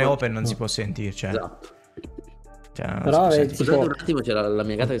 L'Evo che non è open non si può sentire, cioè. Esatto. Però scusate un attimo, c'è la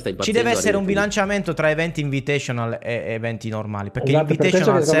mia gatta che sta impazzendo. Ci deve essere un bilanciamento tra eventi invitational e eventi normali, perché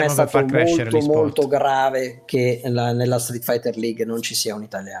l'invitational servono per far crescere gli sport. È molto grave che nella Street Fighter League non ci sia un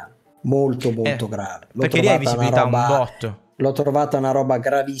italiano. Molto grave. Perché lì hai visibilità un botto. L'ho trovata una roba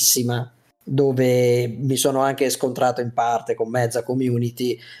gravissima, dove mi sono anche scontrato in parte con mezza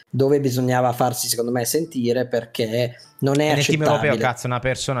community, dove bisognava farsi, secondo me, sentire, perché non è accettabile. Nel team europeo, cazzo, una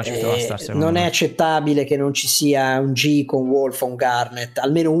persona ci deve stare. Non è accettabile che non ci sia un Gico, un Wolf o un Garnet,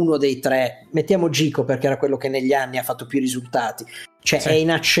 almeno uno dei tre. Mettiamo Gico perché era quello che negli anni ha fatto più risultati. Cioè è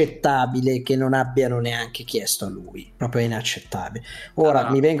inaccettabile che non abbiano neanche chiesto a lui, proprio inaccettabile.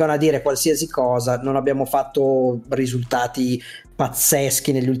 Ora mi vengono a dire qualsiasi cosa, non abbiamo fatto risultati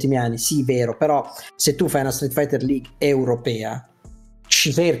pazzeschi negli ultimi anni, sì, vero, però se tu fai una Street Fighter League europea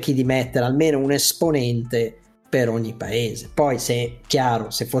ci cerchi di mettere almeno un esponente per ogni paese. Poi se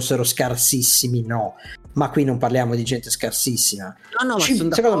fossero scarsissimi, no, ma qui non parliamo di gente scarsissima.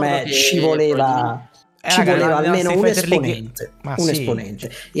 Secondo me ci voleva almeno un esponente,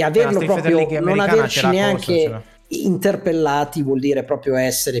 esponente, e averlo proprio, non averci neanche interpellati vuol dire proprio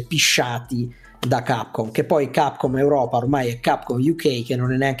essere pisciati da Capcom, che poi Capcom Europa ormai è Capcom UK, che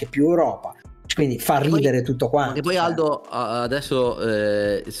non è neanche più Europa, quindi fa ridere tutto quanto. E poi Aldo, adesso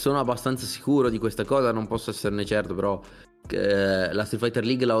sono abbastanza sicuro di questa cosa, non posso esserne certo, però la Street Fighter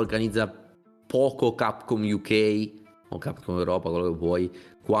League la organizza poco Capcom UK o Capcom Europa, quello che vuoi,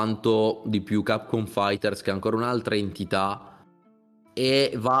 quanto di più Capcom Fighters, che è ancora un'altra entità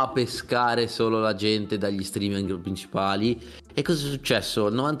e va a pescare solo la gente dagli streaming principali, E cosa è successo?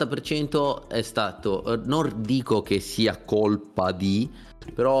 Il 90% è stato, non dico che sia colpa di,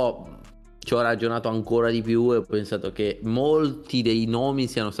 però ci ho ragionato ancora di più e ho pensato che molti dei nomi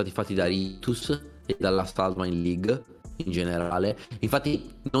siano stati fatti da Ritus e dalla Stallman League in generale.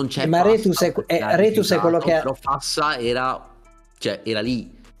 Infatti non c'è ma Retus Retus è quello che però Fassa era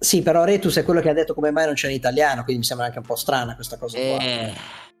lì. Sì, però Retus è quello che ha detto come mai non c'è in italiano, quindi mi sembra anche un po' strana questa cosa qua.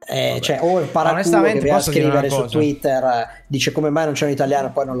 Cioè, o il paraculo che viene a scrivere su Twitter dice come mai non c'è in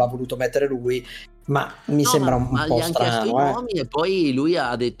italiano, poi non l'ha voluto mettere lui, ma mi sembra un po' gli strano. I nomi e poi lui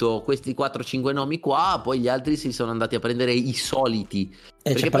ha detto questi 4-5 nomi qua, poi gli altri si sono andati a prendere i soliti.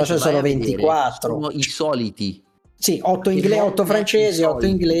 Però ce ne sono 24. Sono i soliti. Sì, 8 francesi, 8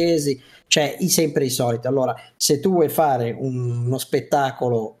 inglesi, cioè sempre i soliti. Allora, se tu vuoi fare uno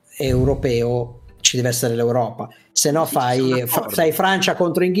spettacolo europeo, ci deve essere l'Europa, se no fai Francia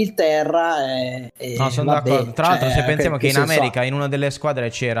contro Inghilterra. No, sono d'accordo. Tra l'altro, se pensiamo che in America, in una delle squadre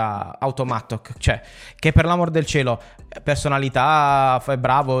c'era Automattoc, cioè che per l'amor del cielo, personalità, è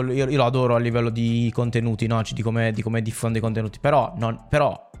bravo, io lo adoro a livello di contenuti, no? Di come diffonde i contenuti, però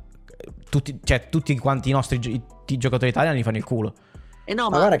tutti quanti i nostri i giocatori italiani li fanno il culo. No,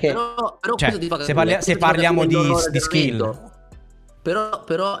 ma guarda che però cioè, se parliamo di skill,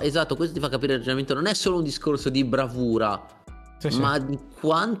 però esatto, questo ti fa capire il ragionamento. Non è solo un discorso di bravura, ma di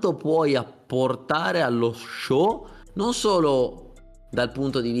quanto puoi apportare allo show, non solo dal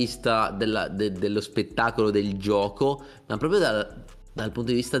punto di vista dello spettacolo del gioco, ma proprio dal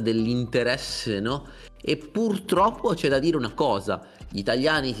punto di vista dell'interesse, no? E purtroppo c'è da dire una cosa: gli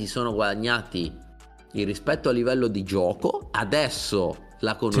italiani si sono guadagnati il rispetto a livello di gioco, adesso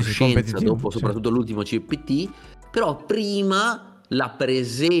la conoscenza dopo soprattutto l'ultimo CPT, però prima la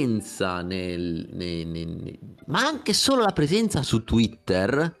presenza ma anche solo la presenza su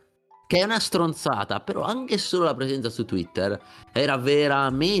Twitter, che è una stronzata, però anche solo la presenza su Twitter era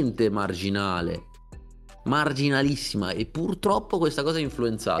veramente marginalissima, e purtroppo questa cosa ha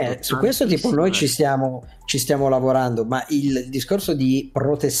influenzato su questo tipo noi ci stiamo lavorando, ma il discorso di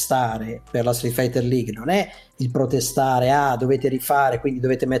protestare per la Street Fighter League non è il protestare dovete rifare, quindi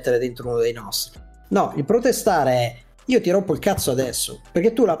dovete mettere dentro uno dei nostri. No, il protestare è: io ti rompo il cazzo adesso,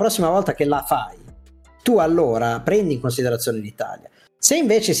 perché tu la prossima volta che la fai, tu allora prendi in considerazione l'Italia. Se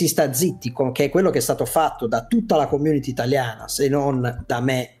invece si sta zitti, che è quello che è stato fatto da tutta la community italiana, se non da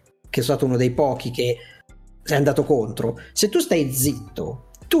me, che sono stato uno dei pochi che è andato contro, se tu stai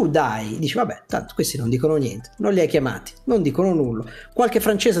zitto, tu dici vabbè, tanto questi non dicono niente, non li hai chiamati, non dicono nulla. Qualche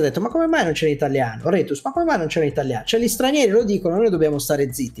francese ha detto: ma come mai non c'è in italiano? Retus, ma come mai non c'è in italiano? Cioè gli stranieri lo dicono, noi dobbiamo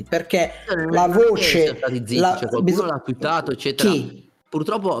stare zitti, perché la voce qualcuno l'ha twittato, eccetera. Chi?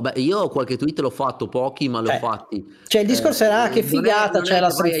 Purtroppo io qualche tweet l'ho fatto, pochi ma l'ho fatti. Cioè il discorso era che figata, c'è la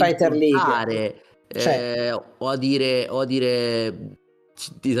Street Fighter League, o a dire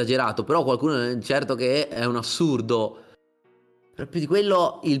esagerato, però qualcuno certo che è un assurdo. Per più di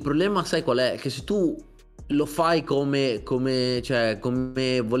quello, il problema sai qual è? Che se tu lo fai come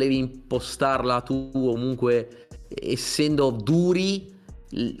volevi impostarla tu, comunque essendo duri,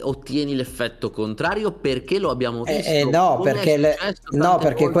 ottieni l'effetto contrario, perché lo abbiamo visto.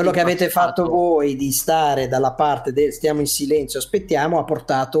 Perché quello che avete fatto voi di stare dalla parte del stiamo in silenzio, aspettiamo, ha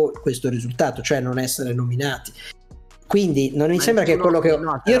portato questo risultato, cioè non essere nominati. Quindi non mi sembra che quello che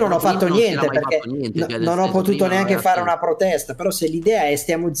io non ho fatto niente, perché non ho potuto neanche fare una protesta, però se l'idea è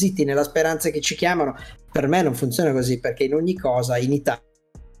stiamo zitti nella speranza che ci chiamano, per me non funziona così, perché in ogni cosa in Italia.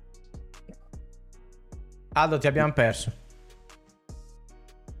 Aldo, ti abbiamo perso,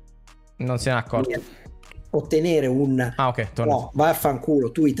 non se ne è accorto. Ottenere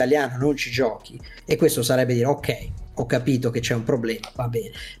vaffanculo, tu italiano non ci giochi, e questo sarebbe dire ok, ho capito che c'è un problema, va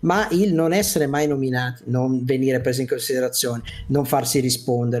bene, ma il non essere mai nominati, non venire presi in considerazione, non farsi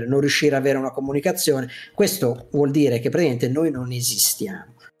rispondere, non riuscire ad avere una comunicazione, questo vuol dire che praticamente noi non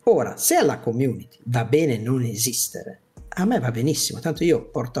esistiamo. Ora, se alla community va bene non esistere, a me va benissimo, tanto io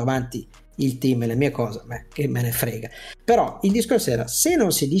porto avanti il team e le mie cose, che me ne frega. Però il discorso era: se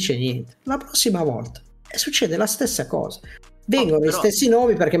non si dice niente, la prossima volta succede la stessa cosa, vengono gli stessi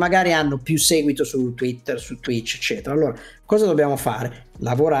nomi perché magari hanno più seguito su Twitter, su Twitch, eccetera. Allora cosa dobbiamo fare?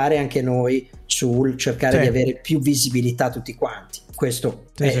 Lavorare anche noi sul cercare di avere più visibilità tutti quanti. Questo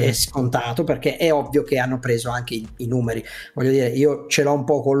è scontato, perché è ovvio che hanno preso anche i numeri. Voglio dire, io ce l'ho un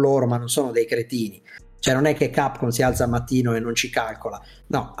po' con loro, ma non sono dei cretini. Cioè non è che Capcom si alza al mattino e non ci calcola,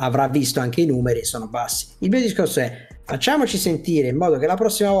 no, avrà visto anche i numeri e sono bassi. Il mio discorso è: facciamoci sentire in modo che la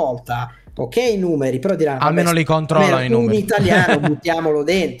prossima volta ok i numeri, però diranno almeno li controllano i numeri. Un italiano buttiamolo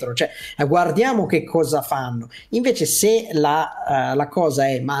dentro, cioè guardiamo che cosa fanno. Invece se la cosa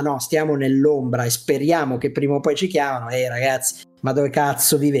è ma no, stiamo nell'ombra e speriamo che prima o poi ci chiamano, ragazzi, ma dove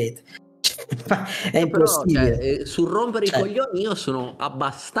cazzo vivete? È impossibile. Però, sul rompere i coglioni io sono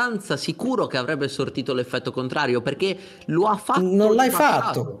abbastanza sicuro che avrebbe sortito l'effetto contrario, perché lo ha fatto. Non l'hai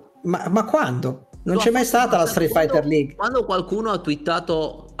fatto, ma quando? Non c'è mai stata la Street Fighter League. Quando qualcuno ha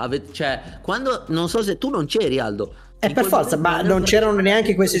twittato, quando, non so se tu non c'eri, Aldo. Per forza, ma non c'erano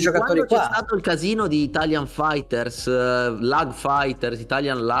neanche questi giocatori qua. C'è stato il casino di Italian Fighters, Lag Fighters,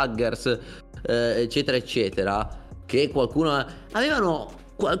 Italian Laggers, eccetera eccetera, che qualcuno avevano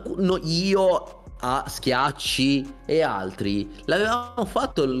io a Schiacci e altri l'avevamo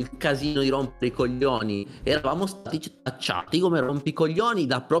fatto il casino di rompere i coglioni, eravamo stati tacciati come rompicoglioni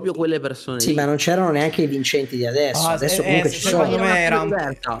da proprio quelle persone. Sì, ma non c'erano neanche i vincenti di adesso. Adesso comunque ci sono. Secondo me era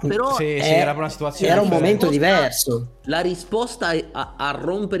però era una situazione, era un momento diverso. La risposta a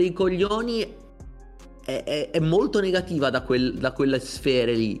rompere i coglioni è molto negativa da quelle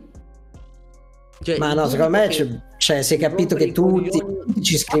sfere lì. Cioè, ma no, secondo me si è capito che tutti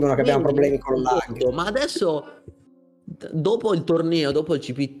ci scrivono che abbiamo problemi con l'lag. Ma adesso, dopo il torneo, dopo il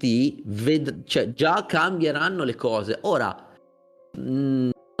CPT, già cambieranno le cose. Ora,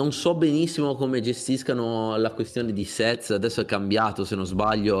 non so benissimo come gestiscano la questione di sets. Adesso è cambiato, se non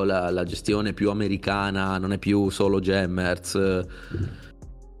sbaglio, la gestione più americana, non è più solo Jammers.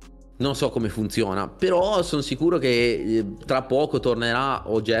 Non so come funziona, però sono sicuro che tra poco tornerà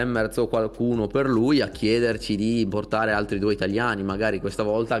o Jammers o qualcuno per lui a chiederci di portare altri 2 italiani, magari questa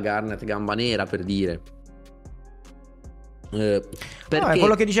volta Garnet Gambanera, per dire. Perché...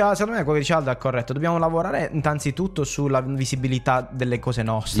 quello che diceva, secondo me quello che diceva Aldo è corretto. Dobbiamo lavorare innanzitutto sulla visibilità delle cose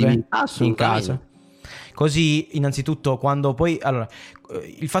nostre in casa. Così innanzitutto quando poi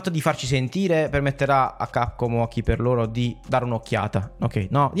il fatto di farci sentire permetterà a Capcom o a chi per loro di dare un'occhiata. Ok,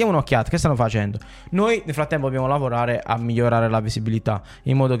 no, diamo un'occhiata, che stanno facendo? Noi nel frattempo dobbiamo lavorare a migliorare la visibilità,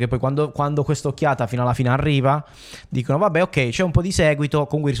 in modo che poi quando questa occhiata fino alla fine arriva dicono vabbè, ok, c'è un po' di seguito,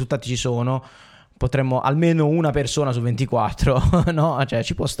 comunque i risultati ci sono, potremmo almeno una persona su 24 no? Cioè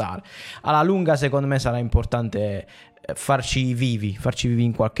ci può stare. Alla lunga secondo me sarà importante farci vivi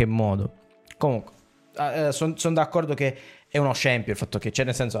in qualche modo. Comunque sono d'accordo che è uno scempio il fatto che, cioè,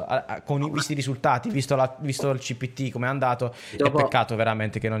 nel senso, visti i risultati, visto il CPT come è andato, è peccato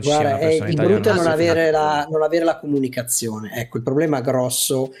veramente che non ci sia una persona italiana. Il brutto è non avere la comunicazione. Ecco, il problema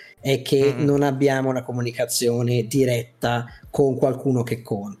grosso è che non abbiamo una comunicazione diretta con qualcuno che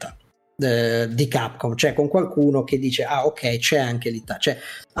conta di Capcom, cioè con qualcuno che dice ok, c'è anche l'Italia, cioè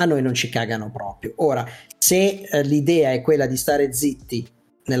a noi non ci cagano proprio. Ora, se l'idea è quella di stare zitti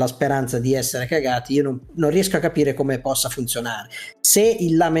nella speranza di essere cagati, io non riesco a capire come possa funzionare. Se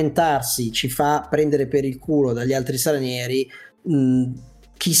il lamentarsi ci fa prendere per il culo dagli altri stranieri,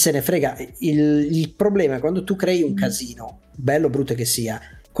 chi se ne frega. Il problema è quando tu crei un casino, bello o brutto che sia,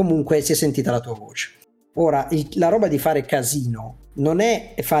 comunque si è sentita la tua voce. Ora, la roba di fare casino non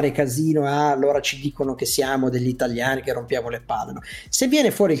è fare casino allora ci dicono che siamo degli italiani che rompiamo le palle, no. Se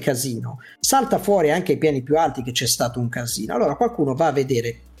viene fuori il casino, salta fuori anche ai piani più alti che c'è stato un casino, allora qualcuno va a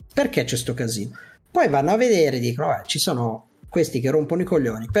vedere perché c'è sto casino, poi vanno a vedere e dicono ci sono questi che rompono i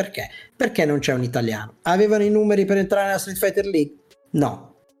coglioni, perché non c'è un italiano? Avevano i numeri per entrare nella Street Fighter League?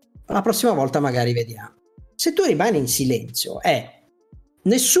 No, la prossima volta magari vediamo. Se tu rimani in silenzio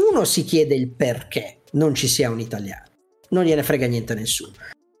nessuno si chiede il perché non ci sia un italiano, non gliene frega niente a nessuno.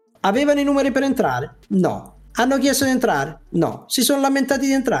 Avevano i numeri per entrare? No. Hanno chiesto di entrare? No. Si sono lamentati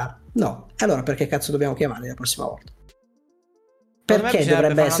di entrare? No. Allora perché cazzo dobbiamo chiamarli la prossima volta? Perché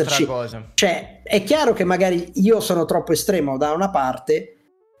dovrebbe esserci? Cioè, è chiaro che magari io sono troppo estremo da una parte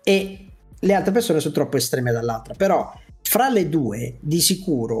e le altre persone sono troppo estreme dall'altra, però fra le due di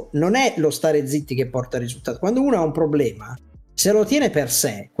sicuro non è lo stare zitti che porta al risultato. Quando uno ha un problema, se lo tiene per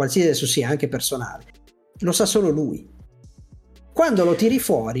sé, qualsiasi esso sia, anche personale, lo sa solo lui. Quando lo tiri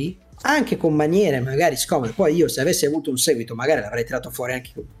fuori, anche con maniere magari scomode, poi io se avessi avuto un seguito magari l'avrei tirato fuori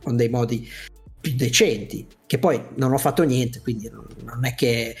anche con dei modi più decenti, che poi non ho fatto niente, quindi non è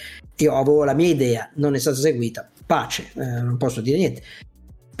che io avevo la mia idea, non è stata seguita, pace, non posso dire niente.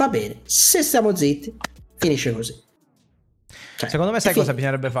 Va bene, se stiamo zitti finisce così. Cioè, secondo me sai cosa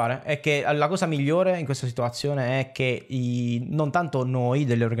bisognerebbe fare? È che la cosa migliore in questa situazione è che non tanto noi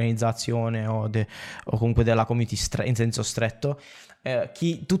delle organizzazioni o comunque della community in senso stretto,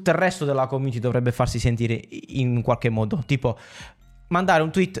 tutto il resto della community dovrebbe farsi sentire in qualche modo, tipo mandare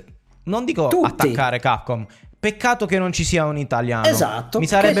un tweet, non dico attaccare Capcom, peccato che non ci sia un italiano. Esatto. Mi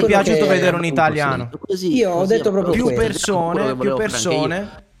sarebbe piaciuto vedere un italiano. Io ho detto proprio più persone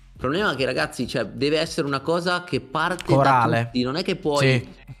problema è che, ragazzi, cioè, deve essere una cosa che parte corale. da tutti, non è che puoi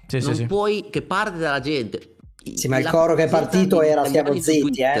non puoi che parte dalla gente. Sì, ma il coro che è partito era stiamo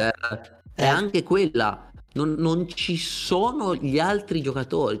zitti, è anche quella. Non ci sono gli altri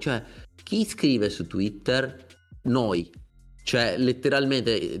giocatori, cioè chi scrive su Twitter? Noi, cioè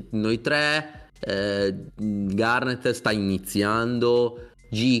letteralmente noi tre, Garnet sta iniziando,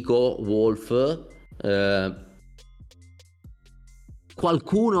 Gico, Wolf,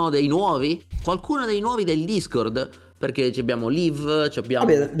 qualcuno dei nuovi del Discord, perché abbiamo Liv, abbiamo...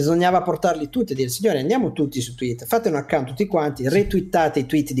 Vabbè, bisognava portarli tutti e dire signori andiamo tutti su Twitter, fate un account tutti quanti, retweetate i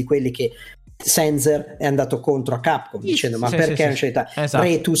tweet di quelli che Senzer è andato contro a Capcom dicendo ma perché non c'è l'età,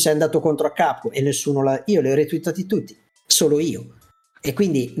 Retus è andato contro a Capcom e nessuno io li ho retweetati tutti, solo io, e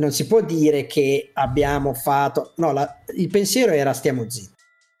quindi non si può dire che abbiamo fatto il pensiero era stiamo zitti,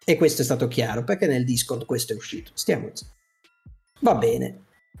 e questo è stato chiaro perché nel Discord questo è uscito, stiamo zitti, va bene.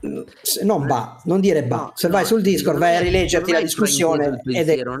 Non dire se vai sul Discord vai a rileggerti la discussione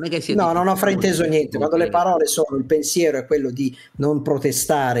non ho frainteso niente, quando le parole sono il pensiero è quello di non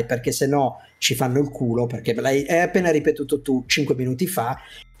protestare perché sennò ci fanno il culo, perché l'hai appena ripetuto tu 5 minuti fa,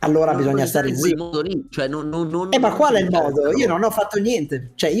 allora bisogna stare zitti, cioè, ma qual è il modo? Io non ho fatto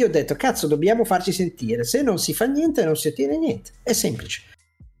niente, cioè io ho detto cazzo dobbiamo farci sentire, se non si fa niente non si ottiene niente, è semplice.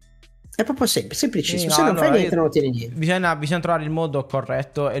 È proprio semplicissimo. Se non fai niente, non ottieni niente. Bisogna trovare il modo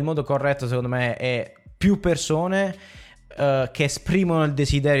corretto. E il modo corretto, secondo me, è più persone che esprimono il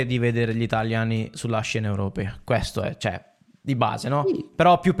desiderio di vedere gli italiani sulla scena europea. Questo è, cioè, di base, no? Sì.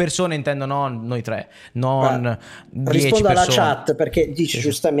 Però più persone intendo non noi tre, non 10 rispondo alla persone. chat perché dici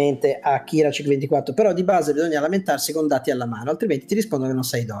giustamente a Kiracic24, però di base bisogna lamentarsi con dati alla mano, altrimenti ti rispondono che non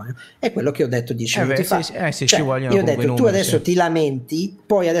sei idoneo. È quello che ho detto 10 minuti fa. Cioè, ci vogliono, io ho detto tu adesso ti lamenti,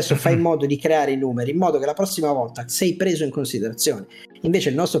 poi adesso fai in modo di creare i numeri in modo che la prossima volta sei preso in considerazione. Invece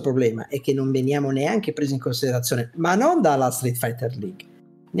il nostro problema è che non veniamo neanche presi in considerazione, ma non dalla Street Fighter League,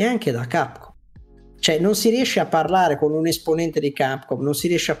 neanche da Capcom. Cioè non si riesce a parlare con un esponente di Capcom, non si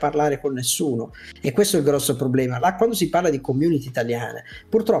riesce a parlare con nessuno, e questo è il grosso problema. Quando si parla di community italiane,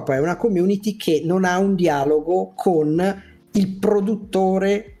 purtroppo è una community che non ha un dialogo con il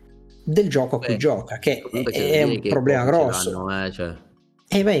produttore del gioco a cui gioca, che è un problema grosso.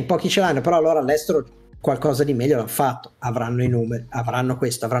 In pochi ce l'hanno, però allora all'estero qualcosa di meglio l'hanno fatto, avranno i numeri, avranno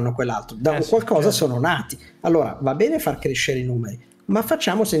questo, avranno quell'altro, da qualcosa sono nati. Allora va bene far crescere i numeri, ma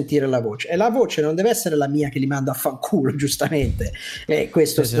facciamo sentire la voce, e la voce non deve essere la mia che li mando a fanculo, giustamente,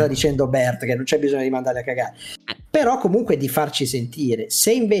 questo sta dicendo Bert, che non c'è bisogno di mandarli a cagare, però comunque di farci sentire.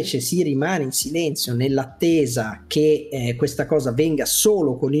 Se invece si rimane in silenzio nell'attesa che questa cosa venga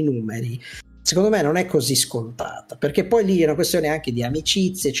solo con i numeri, secondo me non è così scontata, perché poi lì è una questione anche di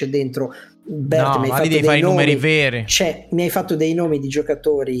amicizie, c'è dentro Bert, mi hai fatto dei nomi, numeri veri. Mi hai fatto dei nomi di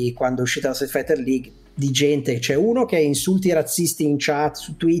giocatori quando è uscita la Street Fighter League, di gente, c'è uno che ha insulti razzisti in chat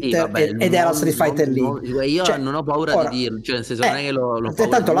su Twitter, ed era Street Fighter League. Io non ho paura di dirlo, cioè nel senso non è che lo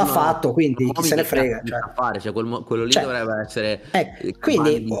tanto l'ha fatto, quindi chi se ne frega, quello lì dovrebbe essere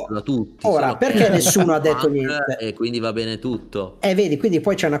quindi da tutti. Ora perché nessuno ha detto niente e quindi va bene tutto, vedi, quindi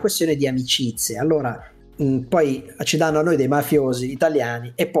poi c'è una questione di amicizie, allora poi ci danno a noi dei mafiosi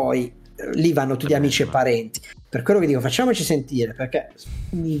italiani e poi lì vanno tutti amici e parenti. Per quello che dico, facciamoci sentire, perché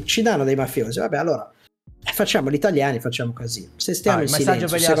ci danno dei mafiosi, vabbè, allora facciamo gli italiani, facciamo così. Se stiamo in silenzio,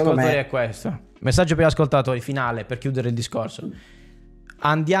 il messaggio per gli ascoltatori è questo. Il messaggio per gli ascoltatori finale, per chiudere il discorso: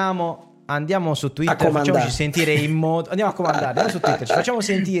 andiamo su Twitter, facciamoci sentire in modo, andiamo a comandare, andiamo su Twitter, ci facciamo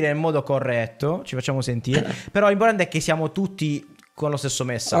sentire in modo corretto, ci facciamo sentire, però l'importante è che siamo tutti con lo stesso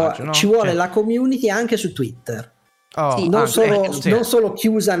messaggio, no? Ci vuole la community anche su Twitter. Non solo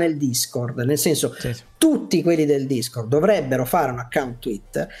chiusa nel Discord, nel senso tutti quelli del Discord dovrebbero fare un account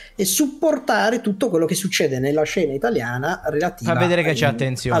Twitter e supportare tutto quello che succede nella scena italiana relativa a vedere che c'è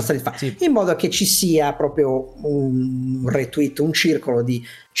attenzione, in modo che ci sia proprio un retweet, un circolo di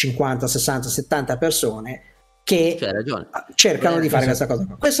 50, 60, 70 persone che cercano di fare questa cosa.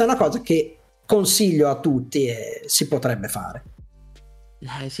 Questa è una cosa che consiglio a tutti e si potrebbe fare.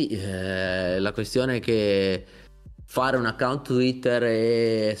 La questione è che fare un account Twitter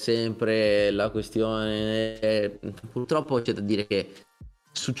è sempre la questione. Purtroppo c'è da dire che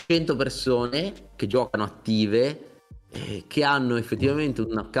su 100 persone che giocano attive, che hanno effettivamente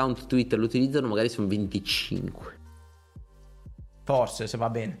un account Twitter, lo utilizzano, magari sono 25. Forse, se va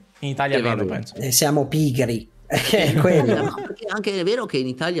bene. In Italia meno, penso. Siamo pigri. Perché anche è vero che in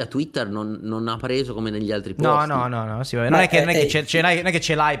Italia Twitter non ha preso come negli altri posti. No, sì, non è che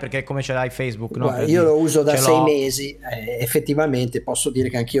ce l'hai perché come ce l'hai Facebook, no? Guarda, io lo uso da 6 mesi, effettivamente posso dire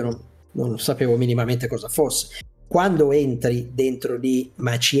che anch'io non sapevo minimamente cosa fosse. quando entri dentro lì,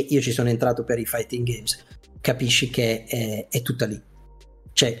 io ci sono entrato per i fighting games, capisci che è tutta lì.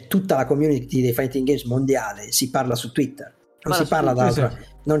 Cioè, tutta la community dei fighting games mondiale si parla su Twitter, non si parla d'altro,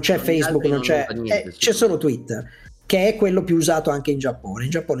 non c'è Facebook, non c'è, c'è solo Twitter, che è quello più usato anche in Giappone. In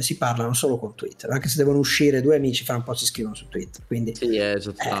Giappone si parlano solo con Twitter, anche se devono uscire due amici, fra un po' si scrivono su Twitter. Quindi sì, è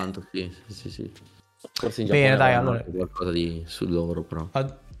soltanto sì. Forse in Bene, Giappone dai, avranno allora qualcosa su loro, però.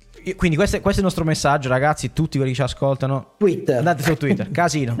 Quindi questo è il nostro messaggio, ragazzi, tutti quelli che ci ascoltano, Twitter. andate su Twitter,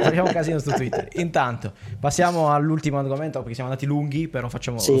 facciamo un casino su Twitter. Intanto passiamo all'ultimo argomento, perché siamo andati lunghi, però lo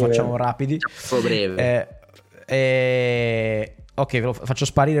facciamo rapidi, Un po' breve. Ok, ve lo faccio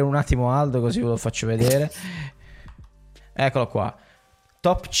sparire un attimo Aldo, così ve lo faccio vedere. Eccolo qua.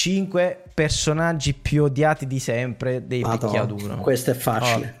 Top 5 personaggi più odiati di sempre dei picchiaduro. Questo è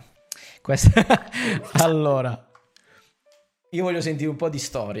facile. Allora, io voglio sentire un po' di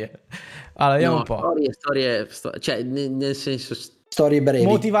storie. Allora, vediamo un po'. Storie, cioè nel senso storie brevi.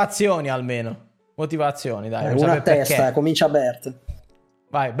 Motivazioni almeno. Motivazioni, dai. Una a testa, perché. Comincia Bert.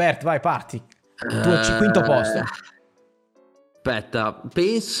 Vai, Bert, vai, parti. Tuo quinto posto. Aspetta,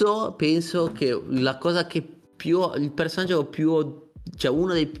 penso che la cosa che il personaggio cioè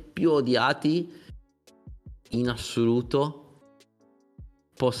uno dei più odiati in assoluto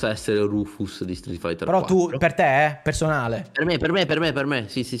possa essere Rufus di Street Fighter Però 4. tu, per te, personale? Per me,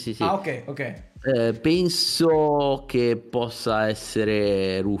 sì. Ah, ok. Penso che possa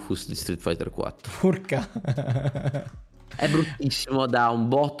essere Rufus di Street Fighter 4. Porca. È bruttissimo da un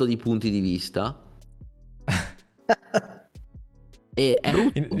botto di punti di vista. E è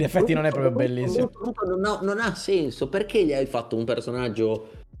brutto, in effetti non è proprio bellissimo. Non ha senso. Perché gli hai fatto un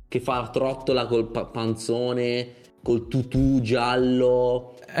personaggio che fa la trottola col panzone, col tutù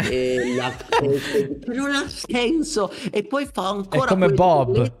giallo non ha senso. E poi fa ancora è come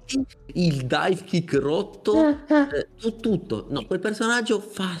Bob, il dive kick rotto, tutto. No, quel personaggio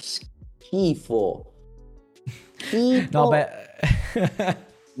fa schifo. No, beh.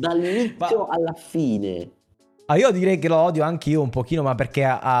 Dall'inizio alla fine. Io direi che lo odio anche io un pochino, ma perché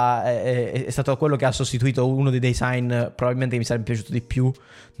è stato quello che ha sostituito uno dei design probabilmente che mi sarebbe piaciuto di più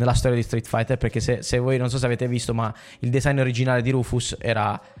nella storia di Street Fighter, perché se voi, non so se avete visto, ma il design originale di Rufus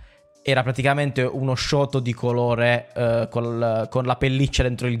era praticamente uno sciotto di colore con la pelliccia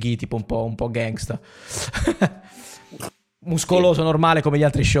dentro il ghi, tipo un po' gangsta. Muscoloso, normale come gli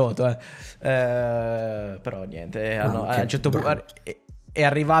altri Shoto, però niente, a un certo punto è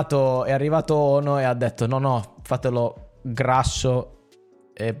arrivato Ono e ha detto no, fatelo grasso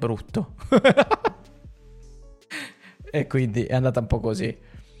e brutto. E quindi è andata un po' così.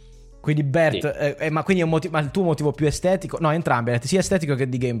 Quindi Bert, sì. Ma quindi ma il tuo motivo più estetico? No, entrambi, sia estetico che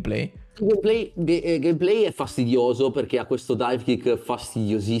di gameplay. Gameplay è fastidioso perché ha questo dive kick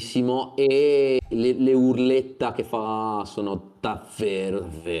fastidiosissimo e le urletta che fa sono davvero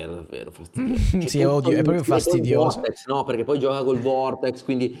fastidiose. Sì, odio, è proprio fastidioso. Vortex, no, perché poi gioca col Vortex,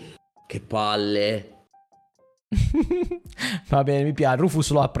 quindi che palle. Va bene, mi piace.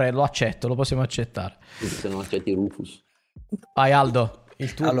 Rufus lo accetto, lo possiamo accettare. Se non accetti Rufus. Vai Aldo.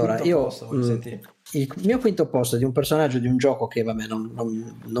 Il tuo il mio quinto posto è di un personaggio di un gioco che vabbè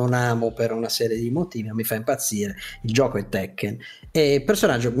non amo per una serie di motivi, non mi fa impazzire. Il gioco è Tekken e il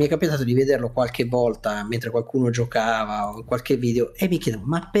personaggio mi è capitato di vederlo qualche volta mentre qualcuno giocava o in qualche video e mi chiedo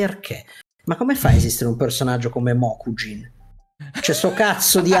ma perché? Ma come fa a esistere un personaggio come Mokujin? C'è sto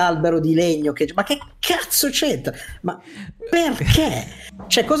cazzo di albero di legno ma che cazzo c'entra? Ma perché?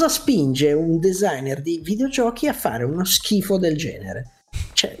 Cioè cosa spinge un designer di videogiochi a fare uno schifo del genere?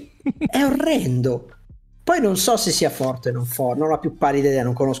 Cioè è orrendo. Poi non so se sia forte o non ho più pallida idea,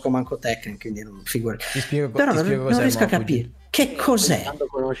 non conosco manco Tekken, quindi non figurati. Però non riesco a capire che cos'è.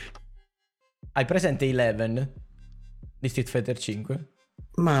 Hai presente Eleven di Street Fighter 5?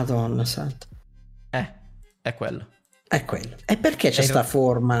 Madonna santa. È quello. È quello. E perché c'è sta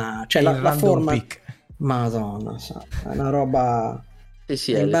forma? Cioè la forma pick. Madonna santa, è una roba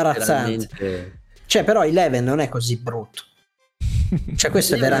sì, è imbarazzante. Cioè però Eleven non è così brutto. Cioè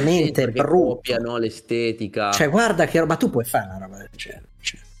questo è veramente brutto. Copiano l'estetica. Cioè guarda che roba, tu puoi fare una roba del genere.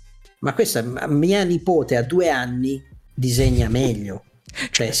 Cioè. Ma questa mia nipote a 2 anni disegna meglio.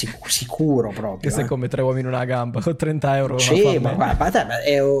 Cioè sicuro proprio. Questo è come 3 uomini in una gamba con 30 euro. Sì, ma guarda,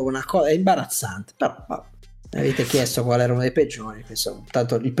 è una cosa è imbarazzante. Però mi avete chiesto qual era uno dei peggiori.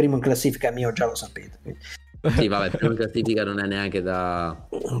 Tanto il primo in classifica mio già lo sapete. Quindi. Sì, vabbè, il primo in classifica non è neanche da.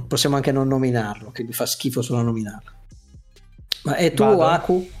 Possiamo anche non nominarlo, che mi fa schifo solo nominarlo. Ma e tu,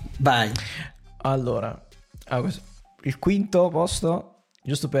 Aku? Vai. Allora, il quinto posto,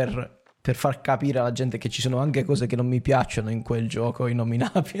 giusto per far capire alla gente che ci sono anche cose che non mi piacciono in quel gioco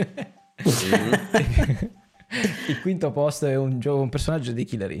innominabile. Il quinto posto è un personaggio di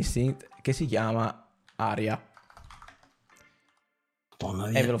Killer Instinct che si chiama Aria.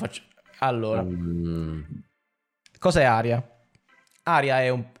 E ve lo faccio. Allora, cos'è Aria? Aria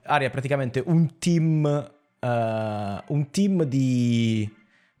è praticamente un team di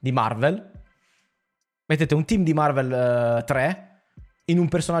Marvel. Mettete un team di Marvel 3 in un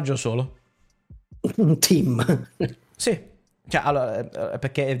personaggio solo. Un team. Sì. Cioè, allora,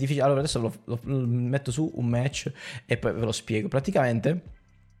 perché è difficile. Allora, adesso lo metto su un match e poi ve lo spiego. Praticamente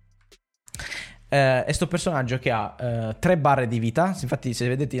è sto personaggio che ha 3 barre di vita. Infatti, se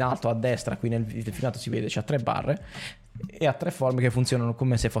vedete in alto a destra, qui nel filmato si vede, c'ha 3 barre. E ha 3 forme che funzionano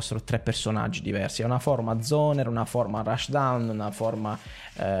come se fossero 3 personaggi diversi. Ha una forma zoner, una forma rushdown, una forma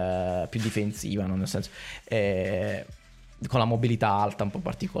più difensiva, no? Nel senso, con la mobilità alta un po'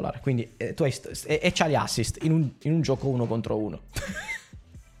 particolare. Quindi tu hai e c'ha gli assist in un gioco 1 contro 1.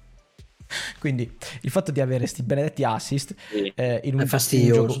 Quindi il fatto di avere sti benedetti assist in un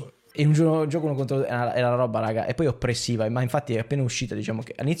fastidioso. In un gioco uno contro è la roba, raga, e poi oppressiva. Ma infatti è appena uscita, diciamo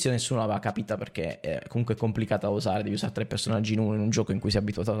che all'inizio nessuno l'aveva capita, perché comunque è complicata da usare, devi usare 3 personaggi in uno in un gioco in cui sei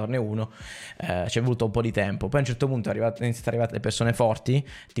abituato a farne uno. Ci è voluto un po' di tempo. Poi a un certo punto è iniziate ad arrivare le persone forti,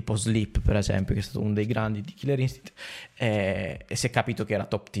 tipo Sleep per esempio, che è stato uno dei grandi di Killer Instinct, e si è capito che era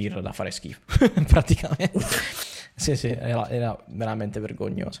top tier da fare schifo praticamente. Sì, era veramente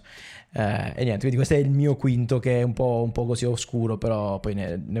vergognoso. E niente, quindi questo è il mio quinto, che è un po' così oscuro, però poi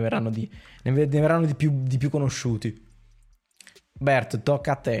ne verranno di più conosciuti. Bert,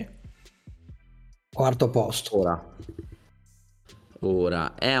 tocca a te. Quarto posto.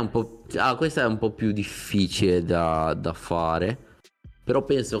 Ora è un po'. Questa è un po' più difficile da fare. Però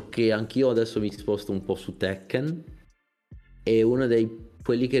penso che anch'io adesso mi sposto un po' su Tekken. È uno dei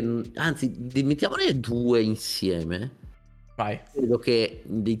quelli che. Anzi, mettiamone 2 insieme. Vai. Credo che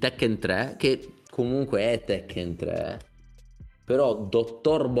di Tekken 3, che comunque è Tekken 3, però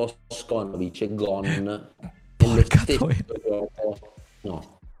Dottor Boskonovic e Gon nello stesso gioco.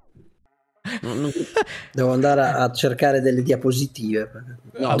 No. Devo andare a cercare delle diapositive.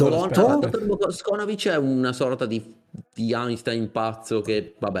 No, Dottor Boskonovic è una sorta di Einstein pazzo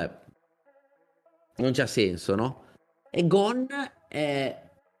che, vabbè, non c'ha senso, no? E Gon è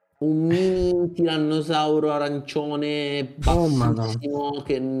un mini tirannosauro arancione bassissimo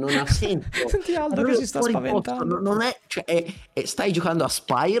che non ha senso. Senti Aldo che si sta spaventando. Non è, cioè, stai giocando a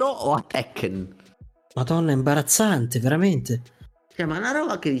Spyro o a Tekken? Madonna, è imbarazzante, veramente. Cioè, ma una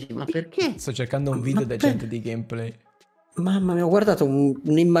roba che dici, ma perché? Sto cercando un video decente di gameplay. Mamma mia, ho guardato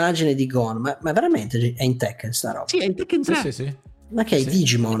un'immagine di Gon, ma veramente è in Tekken sta roba? Sì, è in Tekken 3. Sì. Ma che è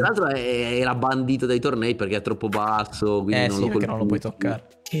Digimon? Tra l'altro era bandito dai tornei perché è troppo basso, quindi perché non lo puoi toccare.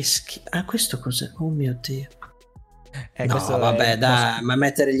 Che questo cos'è? Oh mio Dio. No, questo vabbè, dai, ma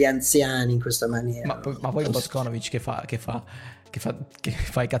mettere gli anziani in questa maniera. Ma poi Boskonovic che fa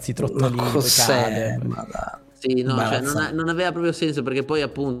i cazzi trottolini, cos'è? Sì, no, cioè non aveva proprio senso, perché poi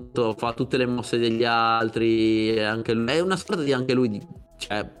appunto fa tutte le mosse degli altri, anche lui, è una sorta di anche lui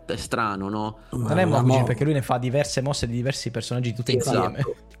cioè è strano, no? Non è morbidi, perché lui ne fa diverse mosse di diversi personaggi tutti insieme.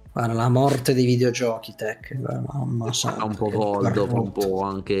 Guarda, la morte dei videogiochi, Tech. Fa un po' Voldo, fa un po'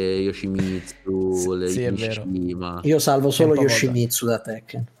 anche Yoshimitsu, sì, è vero. Io salvo solo Yoshimitsu da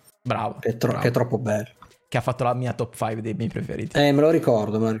Tekken. Bravo, che è troppo bello. Che ha fatto la mia top 5 dei miei preferiti. Me lo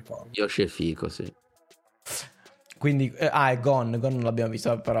ricordo. Yoshi è fico, sì. Quindi, è Gon non l'abbiamo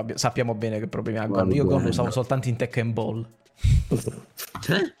visto, però sappiamo bene che problemi ha Gon. Io Gon lo usavo soltanto in Tekken Ball.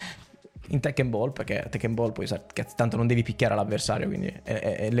 In Tekken Ball, perché Tekken Ball poi che tanto non devi picchiare l'avversario, quindi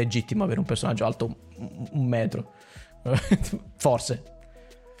è legittimo avere un personaggio alto 1 metro. Forse.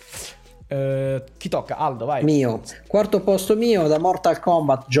 Chi tocca? Aldo, vai. Mio quarto posto mio, da Mortal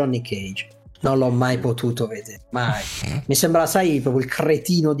Kombat, Johnny Cage. Non l'ho mai potuto vedere, mai. Mi sembra, sai, proprio il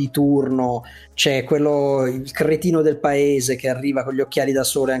cretino di turno, c'è quello, il cretino del paese che arriva con gli occhiali da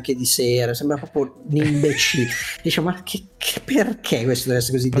sole anche di sera, sembra proprio un imbecille. Dice, ma perché questo deve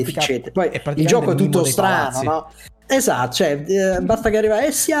essere così deficiente? Poi il gioco è tutto strano, no? Esatto, cioè, basta che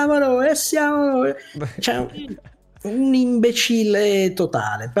arriva, siamo noi. Cioè, un imbecille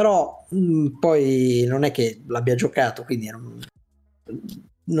totale, però poi non è che l'abbia giocato, quindi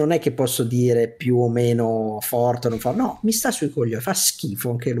non è che posso dire più o meno forte, no, mi sta sui coglioni, fa schifo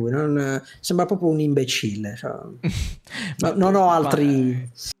anche lui, sembra proprio un imbecille, cioè, non ho altri.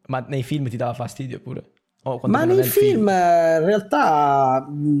 Ma nei film ti dava fastidio pure? Ma nei film in realtà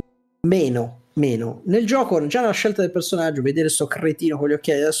meno. Nel gioco già la scelta del personaggio, vedere sto cretino con gli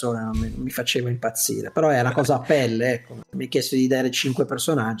occhiali da sole non mi faceva impazzire, però è una cosa a pelle, ecco. Mi hai chiesto di dare 5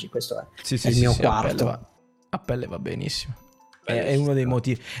 personaggi, questo è il mio quarto. A pelle va benissimo. È uno dei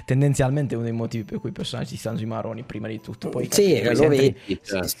motivi, tendenzialmente uno dei motivi per cui i personaggi stanno sui marroni prima di tutto. Poi,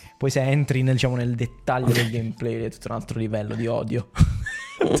 poi se entri nel dettaglio del gameplay è tutto un altro livello di odio.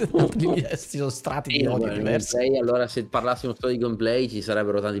 Ci sono strati di odio diversi. Allora, se parlassimo solo di gameplay, ci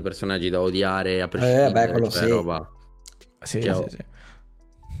sarebbero tanti personaggi da odiare a prescindere. Roba. Sì.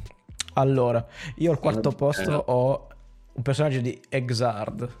 Allora, io al quarto posto ho un personaggio di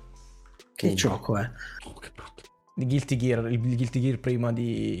Exard. Che gioco è? Di Guilty Gear, il Guilty Gear prima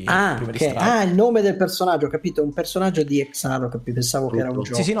di il nome del personaggio, ho capito, un personaggio di Exard, pensavo che era un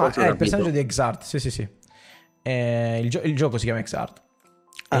gioco. Sì, no, è il personaggio di Exard, sì. Il gioco si chiama Exard.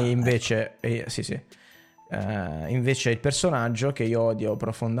 E invece invece il personaggio che io odio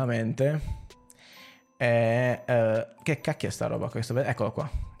profondamente è che cacchio è sta roba? Eccolo qua,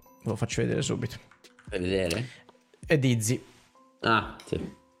 ve lo faccio vedere subito. Fai vedere? È Dizzy.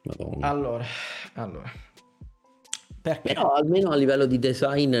 Sì. Madonna. Allora. Perché? Però almeno a livello di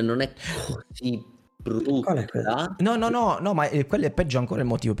design non è così brutta. No, ma quello è peggio ancora il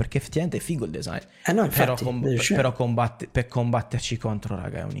motivo, perché effettivamente è figo il design. No, infatti, però per combatterci contro,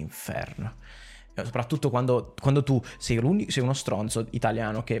 raga, è un inferno. Soprattutto quando tu sei uno stronzo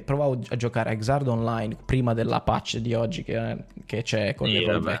italiano che prova a giocare a Exard Online prima della patch di oggi che c'è con il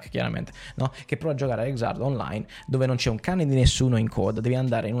rollback, chiaramente, no? Che prova a giocare a Exard Online dove non c'è un cane di nessuno in coda, devi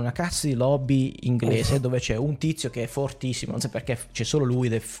andare in una cazzo di lobby inglese dove c'è un tizio che è fortissimo, non so perché c'è solo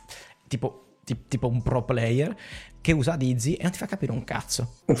lui tipo un pro player che usa Dizzy e non ti fa capire un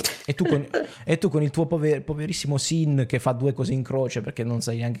cazzo. E tu con il tuo poverissimo Sin che fa due cose in croce perché non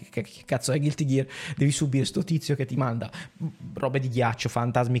sai neanche che cazzo è Guilty Gear, devi subire sto tizio che ti manda robe di ghiaccio,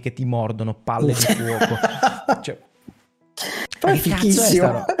 fantasmi che ti mordono, palle di fuoco. Cioè, è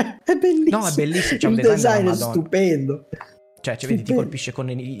fichissimo, è bellissimo. No, è bellissimo, c'è un design stupendo. Cioè vedi, ti colpisce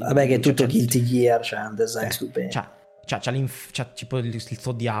con vabbè che tutto Guilty Gear c'ha un design stupendo. C'ha tipo il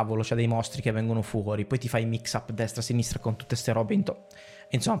suo diavolo, c'ha dei mostri che vengono fuori, poi ti fai mix up destra-sinistra con tutte ste robe.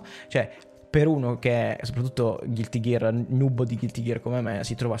 Insomma, cioè, per uno che è soprattutto Guilty Gear, nubbo di Guilty Gear come me,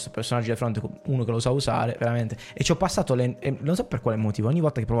 si trova questo personaggio di fronte con uno che lo sa usare, veramente. E ci ho passato, non so per quale motivo, ogni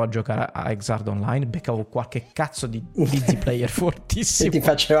volta che provo a giocare a Exard Online, beccavo qualche cazzo di Dizzy player fortissimo. E ti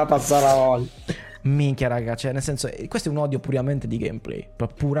faceva passare la voglia. Minchia raga, cioè nel senso, questo è un odio puramente di gameplay,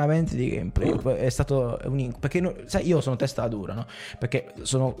 è stato perché sai, io sono testa dura, no? Perché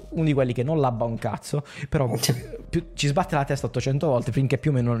sono uno di quelli che non labba un cazzo, però ci sbatte la testa 800 volte finché più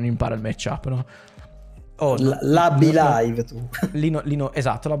o meno non impara il matchup, no? Labbi live tu. Lino,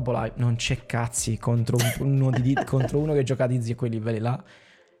 esatto, labbo live, non c'è cazzi contro uno che gioca a Dizzy a quei livelli là.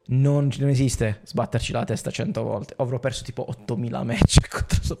 Non esiste sbatterci la testa 100 volte. Avrò perso tipo 8000 match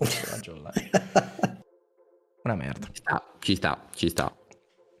contro questo personaggio online. Una merda. Ci sta.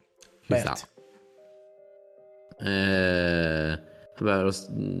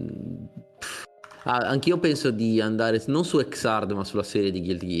 Anch'io penso di andare non su Exard ma sulla serie di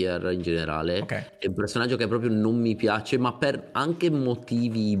Guilty Gear in generale. È un personaggio che proprio non mi piace, ma per anche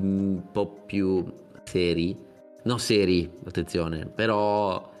motivi un po' più seri, attenzione,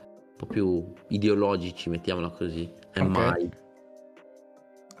 però un po' più ideologici, mettiamola così. Mai.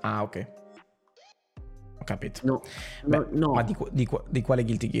 Ok. Ho capito. No. Ma di quale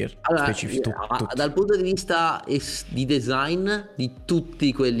Guilty Gear? Allora, dal punto di vista di design di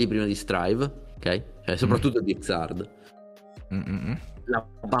tutti quelli prima di Strive, ok? Soprattutto di Exard. La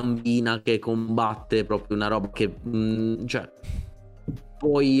bambina che combatte, proprio una roba che cioè,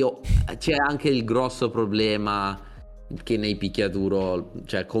 poi c'è anche il grosso problema che nei picchiaduro,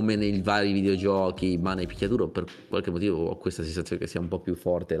 cioè come nei vari videogiochi, ma nei picchiaduro per qualche motivo ho questa sensazione che sia un po' più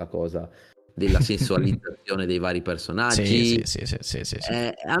forte la cosa della sensualizzazione dei vari personaggi. Sì.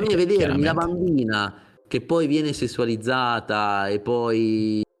 A me vedermi la bambina che poi viene sessualizzata e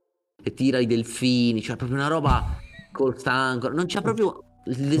poi tira i delfini, cioè proprio una roba col stanco, non c'è proprio,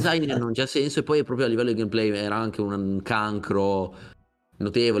 il design non c'ha senso, e poi è proprio a livello di gameplay era anche un cancro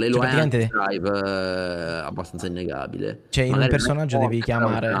notevole, lo è anche Drive, abbastanza innegabile. Cioè in un personaggio devi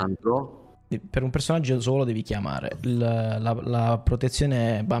chiamare, per un personaggio solo devi chiamare la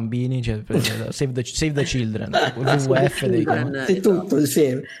protezione bambini, cioè save the children, WWF devi chiamare. È tutto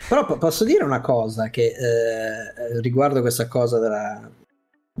insieme. Però posso dire una cosa che riguardo questa cosa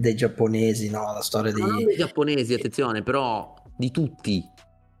dei giapponesi, no? La storia non dei giapponesi, attenzione, però di tutti.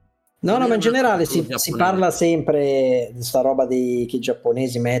 No, ma in generale si parla sempre di sta roba che i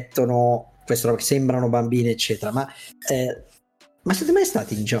giapponesi mettono queste robe che sembrano bambine, eccetera. Ma siete mai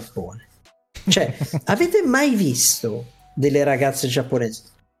stati in Giappone? Cioè, avete mai visto delle ragazze giapponesi?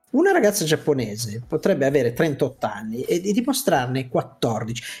 Una ragazza giapponese potrebbe avere 38 anni e dimostrarne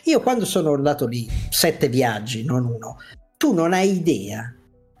 14. Io quando sono andato lì, 7 viaggi, non uno, tu non hai idea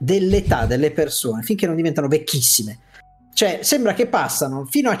dell'età delle persone finché non diventano vecchissime. Cioè, sembra che passano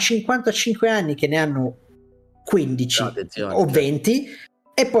fino a 55 anni che ne hanno 15 No, attenzione, o 20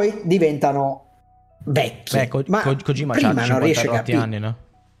 e poi diventano vecchi. Ma Kojima prima c'ha non riesci a 50 capire. anni, no?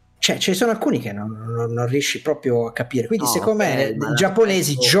 Cioè, ci sono alcuni che non riesci proprio a capire. Quindi, No, secondo me, ok, ma i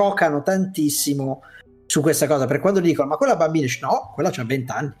giapponesi l'aspetto- giocano tantissimo su questa cosa. Per quando dicono, ma quella bambina, dice, no, quella c'ha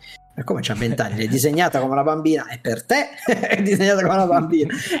 20 anni. Ma come c'ha 20 anni? È disegnata come una bambina, è per te, è disegnata come una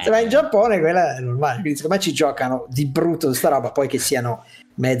bambina. Se vai in Giappone, quella è normale. Quindi, secondo me, ci giocano di brutto sta roba. Poi che siano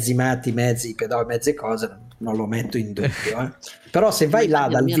mezzi matti, mezzi pedofili, mezze cose, non lo metto in dubbio. Però, se vai là la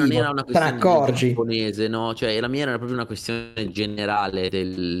dal mia non era vivo, una te ne questione accorgi. giapponese, no? Cioè, la mia era proprio una questione generale Per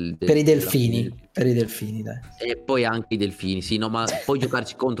i della delfini, community. per i delfini, dai. E poi anche i delfini, sì, no, ma poi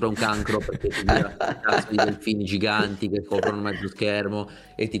giocarci contro è un cancro perché ti gira un cazzo di delfini giganti che coprono mezzo schermo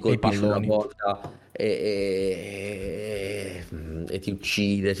e ti E i colpisce una palloni. volta e ti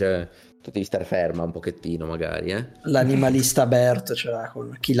uccide, cioè tu devi stare ferma un pochettino magari, eh? L'animalista Bert c'era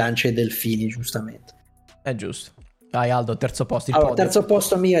con chi lancia i delfini, giustamente. È giusto. Vai Aldo, terzo posto, il Allora, podio. terzo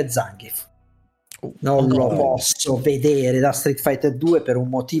posto mio è Zangief. Non lo posso vedere da Street Fighter 2 per un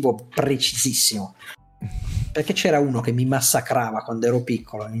motivo precisissimo. Perché c'era uno che mi massacrava quando ero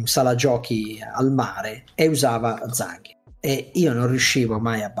piccolo in sala giochi al mare e usava Zangief. E io non riuscivo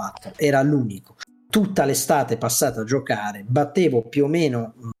mai a batterlo. Era l'unico. Tutta l'estate passata a giocare, battevo più o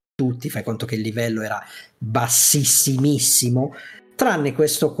meno tutti, fai conto che il livello era bassissimissimo, tranne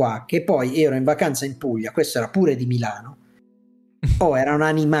questo qua, che poi ero in vacanza in Puglia, questo era pure di Milano. Oh, era un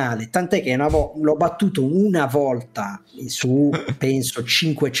animale, tant'è che l'ho battuto una volta su, penso,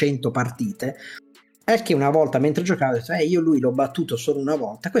 500 partite, è che una volta mentre giocavo ho detto, io lui l'ho battuto solo una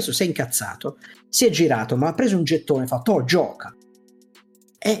volta, questo si è incazzato, si è girato, ma ha preso un gettone e ha fatto, oh, gioca.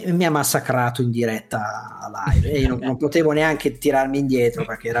 E mi ha massacrato in diretta live e io non potevo neanche tirarmi indietro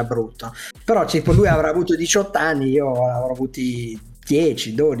perché era brutto, però tipo lui avrà avuto 18 anni, io avrò avuti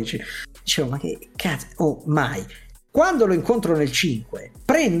 10, 12, dicevo ma che cazzo, oh, mai. Quando lo incontro nel 5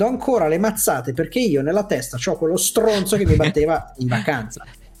 prendo ancora le mazzate perché io nella testa c'ho quello stronzo che mi batteva in vacanza,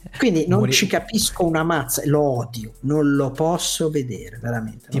 quindi non ci capisco una mazza, lo odio, non lo posso vedere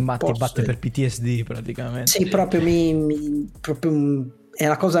veramente, Ti batte per PTSD praticamente. sì, proprio proprio è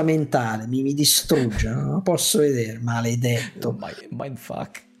la cosa mentale, mi distrugge, non lo posso vedere, maledetto.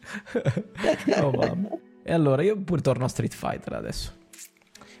 Mindfuck. Oh, mamma. E allora io pure torno a Street Fighter adesso,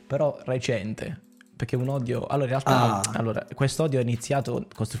 però recente, perché un odio, allora in realtà allora, questo odio è iniziato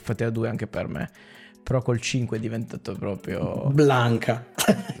con Street Fighter 2 anche per me, però col 5 è diventato proprio Blanca.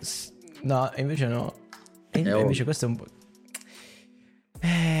 no, invece no, invece questo è un po'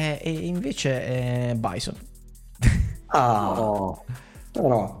 e invece è Bison.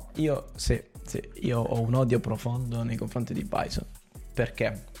 Però Io io ho un odio profondo nei confronti di Bison,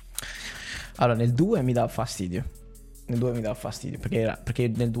 perché allora nel 2 mi dà fastidio. Perché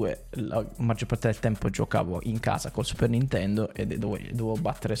nel 2 la maggior parte del tempo giocavo in casa col Super Nintendo e dovevo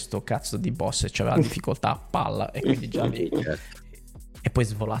battere sto cazzo di boss e c'aveva difficoltà a palla e quindi già lì e poi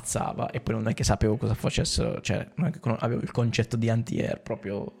svolazzava e poi non è che sapevo cosa facessero, cioè non è che avevo il concetto di anti-air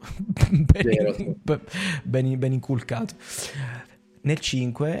proprio ben inculcato. Nel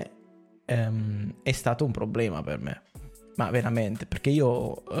 5 è stato un problema per me, ma veramente, perché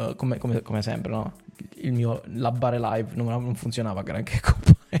io come sempre, no? Il mio labbare live non funzionava granché con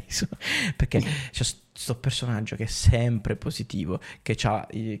Bison, perché c'è sto personaggio che è sempre positivo, che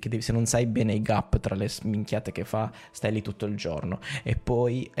se non sai bene i gap tra le minchiate che fa, stai lì tutto il giorno. E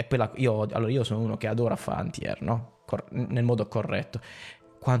poi io sono uno che adora fare anti-air, no? Nel modo corretto.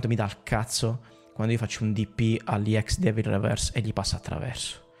 Quanto mi dà il cazzo quando io faccio un DP all'EX Devil Reverse e gli passa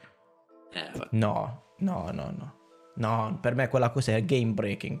attraverso. No, per me quella cosa è game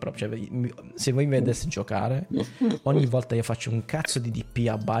breaking proprio, cioè, se voi mi vedeste giocare ogni volta io faccio un cazzo di DP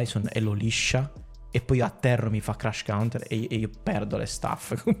a Bison e lo liscia e poi a terra mi fa crash counter e io perdo le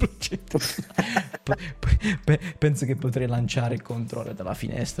staff penso che potrei lanciare il controllo dalla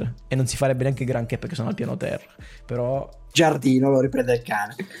finestra e non si farebbe neanche granché perché sono al piano terra, però Giardino lo riprende il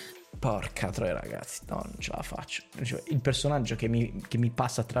cane. porca troia ragazzi, no, non ce la faccio. Il personaggio che mi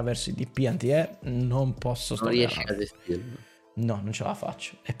passa attraverso i DP anti-air non posso non riesci a gestirlo. No, non ce la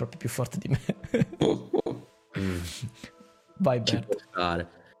faccio, è proprio più forte di me. Vai Ci Bert.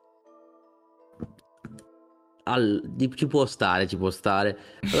 può stare. Ci può stare.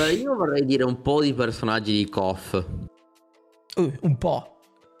 Allora, io vorrei dire un po' di personaggi di KOF. Un po'.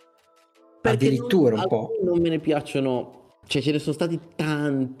 Perché Addirittura un po'. non me ne piacciono. Cioè, ce ne sono stati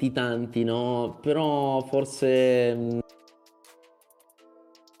tanti, no? Però forse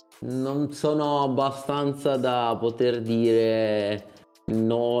Non sono abbastanza da poter dire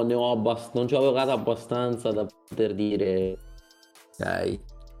no, non ci ho giocato abbastanza da poter dire ok.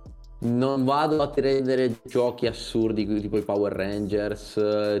 Non vado a prendere giochi assurdi tipo i Power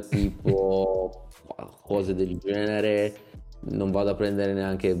Rangers, tipo cose del genere. Non vado a prendere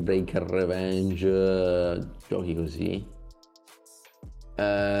neanche Breaker Revenge, giochi così.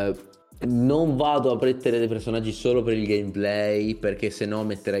 Non vado a prendere dei personaggi solo per il gameplay, perché se no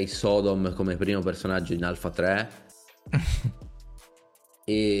metterei Sodom come primo personaggio in Alpha 3.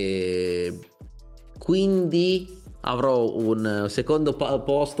 E quindi avrò un secondo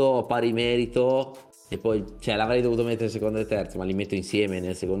posto a pari merito, e poi l'avrei dovuto mettere secondo e terzo, ma li metto insieme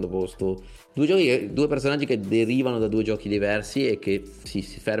nel secondo posto. Due personaggi che derivano da due giochi diversi e che si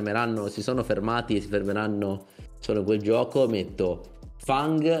fermeranno, si sono fermati e si fermeranno solo in quel gioco. Metto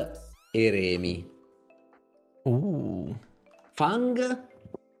Fang e Remy. Fang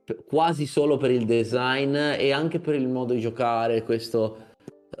quasi solo per il design e anche per il modo di giocare, questo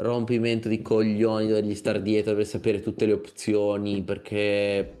rompimento di coglioni degli star dietro per sapere tutte le opzioni,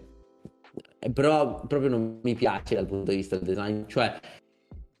 perché però proprio non mi piace dal punto di vista del design, cioè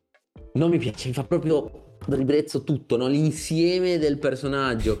non mi piace, mi fa proprio ribrezzo tutto, no? L'insieme del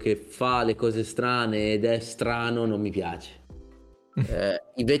personaggio che fa le cose strane ed è strano non mi piace.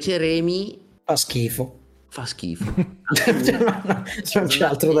 Invece Remy fa schifo. Non c'è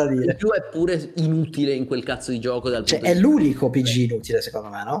altro da dire. In più è pure inutile in quel cazzo di gioco è l'unico PG inutile secondo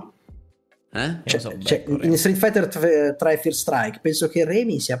me, no? In Street Fighter 3 First Strike penso che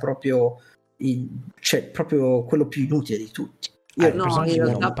Remy sia proprio proprio quello più inutile di tutti. No, in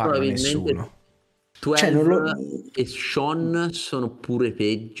realtà probabilmente 12 e Sean sono pure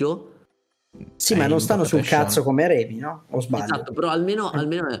peggio. Sì, ma non stanno sul cazzo come Remy, no? O sbaglio? Esatto, però almeno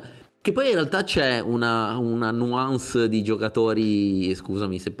che poi in realtà c'è una nuance di giocatori,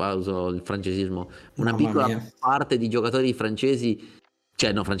 scusami se uso il francesismo, una piccola parte di giocatori francesi,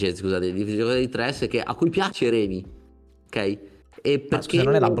 scusate, di giocatori di 3S a cui piace Remy, ok? E perché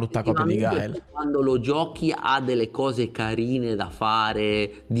non è la brutta copia di Guile. Quando lo giochi ha delle cose carine da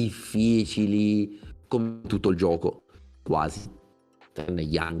fare, difficili, come tutto il gioco, quasi.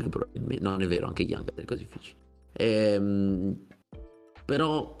 Young probabilmente, non è vero, anche Young è così difficile.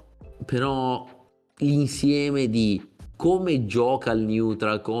 Però l'insieme di come gioca il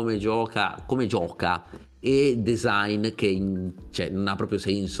neutral, come gioca e design che non ha proprio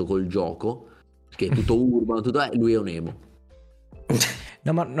senso col gioco, che è tutto urbano, lui è un emo.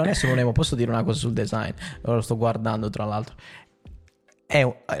 No, ma non è solo un emo, posso dire una cosa sul design? Ora lo sto guardando, tra l'altro. È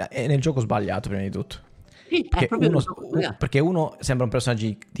nel gioco sbagliato, prima di tutto. Perché uno sembra un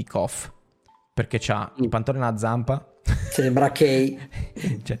personaggio di KOF, perché c'ha i pantaloni a zampa. Sembra Kay.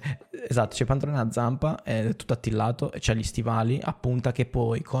 Esatto, c'è il pantalone a zampa, è tutto attillato, e c'ha gli stivali a punta che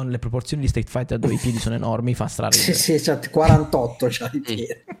poi con le proporzioni di Street Fighter dove i piedi sono enormi fa straridere. Sì, c'ha 48 c'ha i piedi.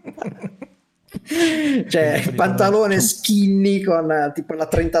 Il pantalone skinny con tipo la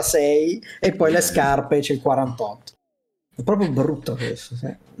 36 e poi le scarpe c'è il 48. È proprio brutto questo,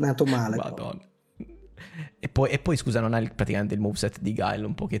 è nato male. Madonna. E poi scusa, non hai praticamente il moveset di Guile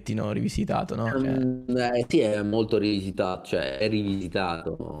un pochettino rivisitato, no? Sì, è molto rivisitato, è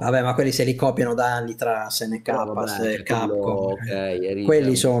rivisitato. Vabbè, ma quelli se li copiano da anni tra SNK e Capcom.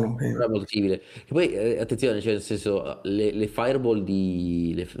 Quelli sono. È molto simile. E poi attenzione, nel senso, le fireball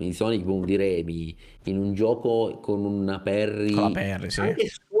di Sonic Boom di Remy in un gioco con una parry, sì. Anche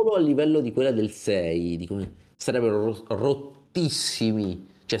solo a livello di quella del 6, sarebbero rottissimi.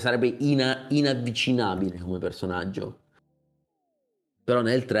 Sarebbe inavvicinabile come personaggio. Però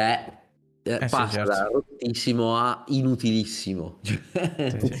nel 3 passa da rottissimo a inutilissimo. Sì.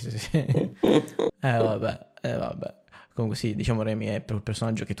 Vabbè. Comunque sì, diciamo Remy è il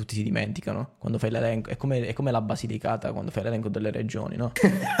personaggio che tutti si dimenticano quando fai l'elenco. È come la Basilicata quando fai l'elenco delle regioni, no? È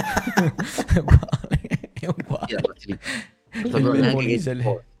uguale.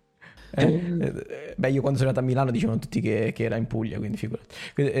 Beh, io quando sono andato a Milano dicevano tutti che era in Puglia, quindi figurati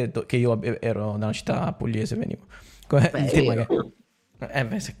che io ero da una città pugliese, venivo.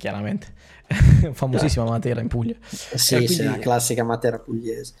 Chiaramente famosissima Matera in Puglia. Sì, la classica Matera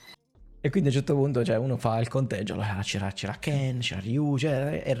pugliese. E quindi a un certo punto uno fa il conteggio, allora c'era Ken, c'era Ryu,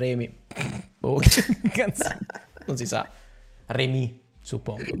 e Remy. Non si sa. Remy,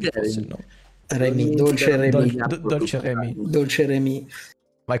 suppongo che fosse il nome. Remy, Dolce Remy. Dolce Remy.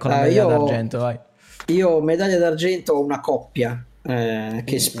 Vai con la medaglia d'argento, vai. Io medaglia d'argento ho una coppia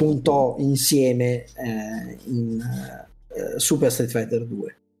che spuntò insieme in Super Street Fighter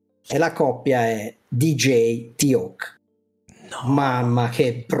 2 e la coppia è DJ T-Hawk. No. Mamma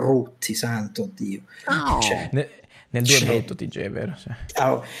che brutti, santo Dio. No. Nel 2 è brutto TJ, è vero? Sì.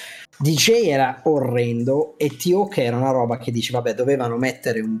 Allora, DJ era orrendo e T.O.K. era una roba che dici vabbè, dovevano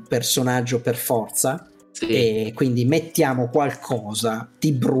mettere un personaggio per forza, Sì. e quindi mettiamo qualcosa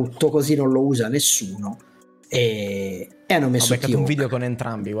di brutto così non lo usa nessuno, e hanno messo Ho beccato un T.O.K. video con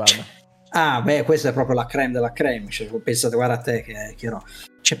entrambi, guarda. Ah, beh, questa è proprio la creme della creme. Cioè, pensate, guarda a te che no.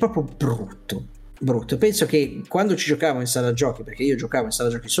 C'è proprio brutto, brutto. Penso che quando ci giocavo in sala giochi, perché io giocavo in sala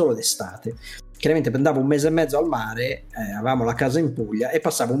giochi solo d'estate, chiaramente andavo un mese e mezzo al mare, avevamo la casa in Puglia e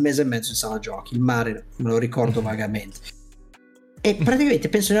passavo un mese e mezzo in sala giochi. Il mare me lo ricordo vagamente. E praticamente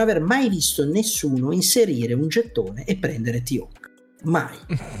penso di non aver mai visto nessuno inserire un gettone e prendere T.O.K.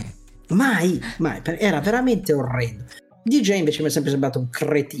 Mai. Era veramente orrendo. DJ invece mi è sempre sembrato un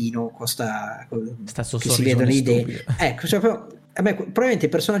cretino con che si vedono le idee. Ecco, cioè, a me, probabilmente i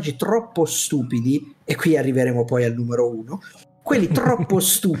personaggi troppo stupidi, e qui arriveremo poi al numero 1, quelli troppo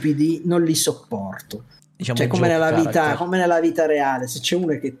stupidi non li sopporto. Diciamo cioè come nella vita reale, se c'è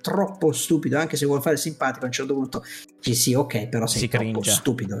uno che è troppo stupido, anche se vuole fare simpatico, a un certo punto sì, ok, però sei troppo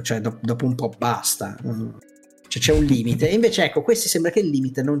stupido, cioè dopo un po' basta. Cioè c'è un limite. E invece ecco, questi sembra che il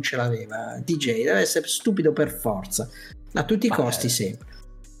limite non ce l'aveva. DJ deve essere stupido per forza, a tutti i costi sempre.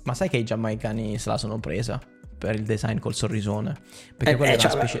 Ma sai che i giamaicani se la sono presa per il design col sorrisone? Perché quella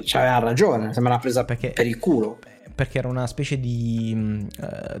era una specie... C'aveva ragione, se me l'ha presa per il culo. Perché era una specie di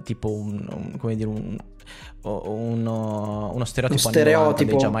tipo uno stereotipo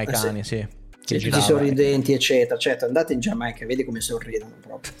dei giamaicani, sì. Tutti sorridenti, eccetera. Certo, andate in Giamaica, vedi come sorridono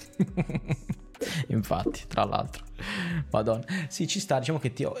proprio. Infatti, tra l'altro, Madonna, sì, ci sta. Diciamo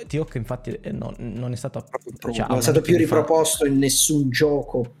che T.O.K. infatti non è stato proprio non è stato più riproposto in nessun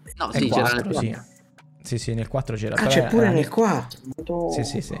gioco. No, sì, 4, sì, nel 4 c'era. Ah, c'è pure nel 4.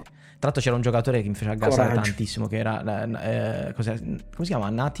 Sì. Tra l'altro c'era un giocatore che mi faceva gasare tantissimo, che era come si chiama?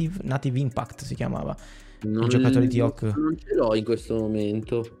 Native Impact si chiamava. Il giocatore di T.O.K. non ce l'ho in questo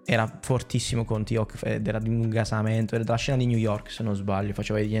momento. Era fortissimo con T.O.K. ed era di un gasamento, era della scena di New York se non sbaglio,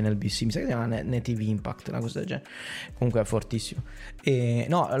 faceva gli NLBC, mi sa che si chiama Native Impact, una cosa del genere. Comunque è fortissimo. E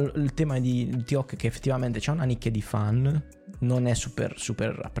no, il tema di T.O.K. che effettivamente c'ha una nicchia di fan, non è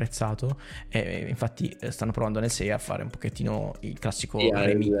super apprezzato, e infatti stanno provando nel 6 a fare un pochettino il classico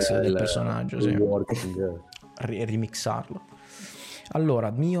remix del personaggio, remixarlo. Allora,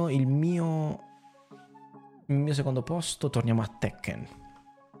 il mio secondo posto, torniamo a Tekken,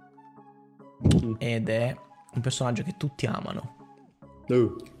 ed è un personaggio che tutti amano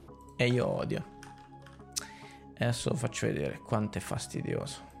e io odio. Adesso faccio vedere quanto è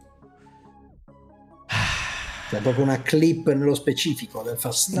fastidioso. C'è proprio una clip nello specifico del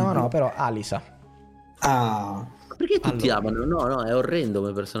fastidio. No, però Alisa. Perché tutti amano? No, è orrendo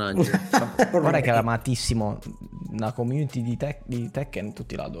come personaggio. Guarda che è amatissimo. La community di Tekken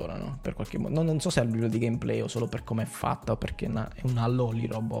tutti la adorano per qualche modo. Non so se è a livello di gameplay o solo per come è fatta o perché è una loli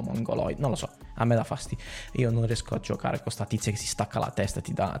robo mongoloid. Non lo so, a me dà fastidio. Io non riesco a giocare con sta tizia che si stacca la testa e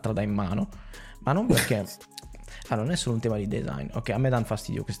te la dà in mano. Ma non perché non è solo un tema di design. Ok, a me danno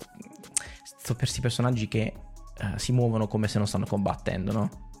fastidio questi personaggi che si muovono come se non stanno combattendo,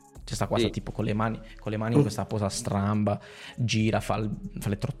 no? C'è sta cosa tipo con le mani in questa posa stramba, gira, fa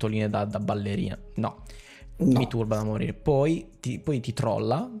le trottoline da ballerina. No, mi turba da morire. Poi ti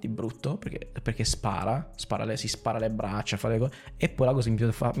trolla di brutto perché spara le braccia, fa le cose. E poi la cosa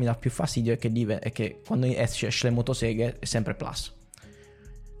che mi dà più fastidio è che quando esce le motoseghe è sempre plus.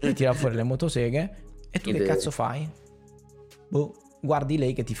 E tira fuori le motoseghe e tu che cazzo fai? Guardi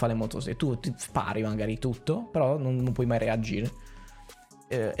lei che ti fa le motoseghe, tu ti spari magari tutto, però non puoi mai reagire.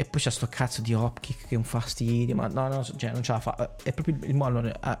 E poi c'è sto cazzo di hopkick che è un fastidio, ma no, cioè non ce la fa. È proprio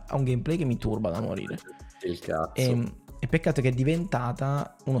ha un gameplay che mi turba da morire. Il cazzo. E peccato che è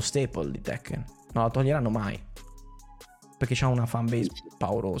diventata uno staple di Tekken. Non la toglieranno mai, perché c'ha una fanbase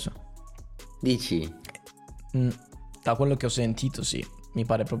paurosa. Dici? Da quello che ho sentito sì, mi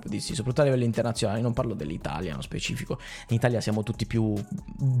pare proprio di sì, soprattutto a livello internazionale. Non parlo dell'Italia nello specifico. In Italia siamo tutti più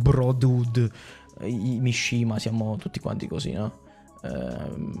bro dude, i Mishima, siamo tutti quanti così, no?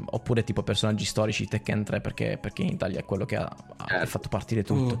 Oppure tipo personaggi storici Tekken 3 perché in Italia è quello che ha fatto partire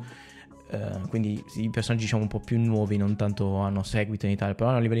tutto. Quindi i personaggi diciamo un po' più nuovi non tanto hanno seguito in Italia, però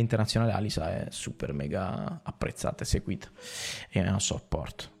a livello internazionale Alisa è super mega apprezzata e seguita e non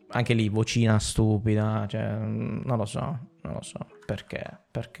sopporto. Anche lì vocina stupida, cioè non lo so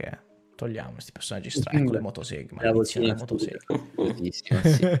perché togliamo questi personaggi strani con le motoseghe, maledizione le motoseghe.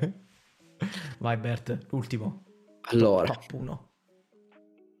 Sì. Vai Bert, l'ultimo. Allora, top 1.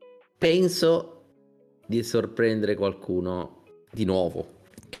 Penso di sorprendere qualcuno di nuovo.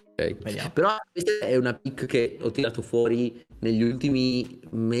 Okay. Però questa è una pick che ho tirato fuori negli ultimi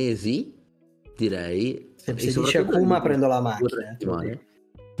mesi, direi. Se E dice soprattutto Akuma in prendo la 2 macchina. settimane.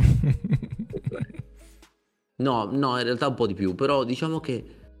 No, in realtà un po' di più, però diciamo che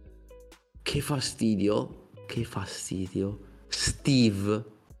fastidio, Steve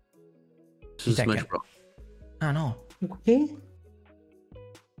su Chi sei Smash che? Bros. Ah no. Che?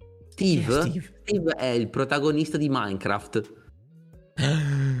 Chi è Steve? Steve? Steve è il protagonista di Minecraft.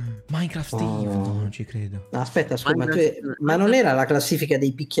 Minecraft Steve, no, non ci credo. Aspetta, scusa, Minecraft- ma non era la classifica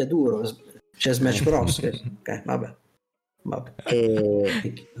dei picchiaduro? C'è Smash Bros. Sì. Ok, vabbè.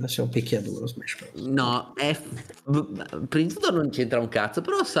 E- Adesso è un picchiaduro Smash Bros. No, prima di tutto non c'entra un cazzo,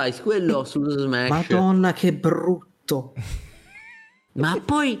 però sai, quello su Smash, Madonna, che brutto. ma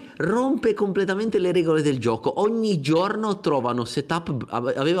poi rompe completamente le regole del gioco. Ogni giorno trovano setup,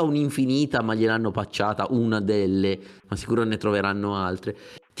 aveva un'infinita, ma gliel'hanno patchata, una delle, ma sicuro ne troveranno altre.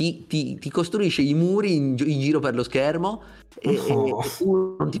 Ti costruisce i muri in giro per lo schermo Oh. e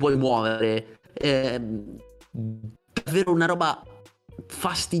tu non ti puoi muovere. Davvero una roba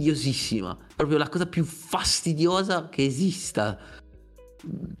fastidiosissima, proprio la cosa più fastidiosa che esista.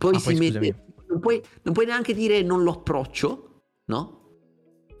 Poi si scusami. mette, non puoi neanche dire non lo approccio, no?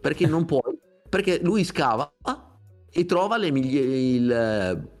 Perché non puoi, perché lui scava e trova le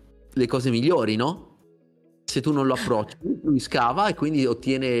cose migliori, no? Se tu non lo approcci, lui scava e quindi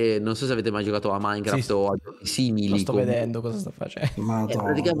ottiene, non so se avete mai giocato a Minecraft Sì, o a giochi simili. Lo sto comunque. vedendo cosa sta facendo. Madonna.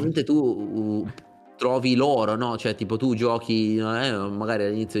 Praticamente tu trovi l'oro, no? Cioè tipo tu giochi, magari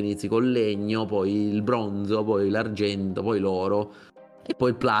all'inizio inizi col legno, poi il bronzo, poi l'argento, poi l'oro e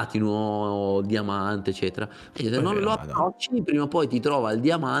poi il platino, il diamante, eccetera. E se non lo approcci, prima o poi ti trova il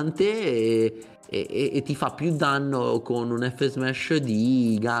diamante e ti fa più danno con un F-Smash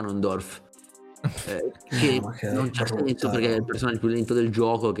di Ganondorf. Che Ma che non c'ha brutta senso perché è il roba. personaggio più lento del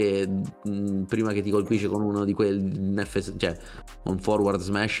gioco che prima che ti colpisce con uno di quel cioè un forward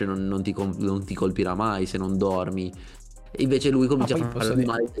smash non ti colpirà mai se non dormi, e invece lui comincia a poi fare posso più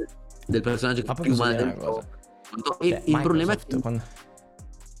dire- male del personaggio Ma poi più posso male dire del una cosa. gioco. Cioè, Il problema è Microsoft, che quando...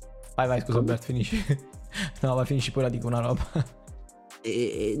 Vai, scusa Bert, finisci. No, ma finisci poi la dico una roba.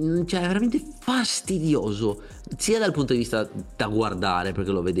 cioè, è veramente fastidioso sia dal punto di vista da guardare perché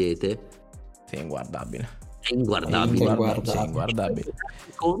lo vedete, Sì, inguardabile. è inguardabile. Sì, inguardabile.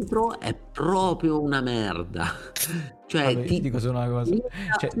 Contro è proprio una merda. Cioè, Vabbè, ti dico solo una cosa.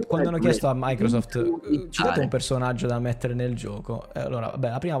 Cioè, quando hanno chiesto a Microsoft ci date un personaggio da mettere nel gioco, allora, vabbè,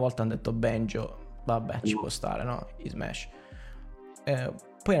 la prima volta hanno detto Banjo, vabbè, ci può stare, no? I Smash.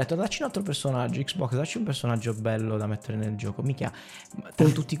 Poi hanno detto dacci un altro personaggio, Xbox, dacci un personaggio bello da mettere nel gioco. Mica, tra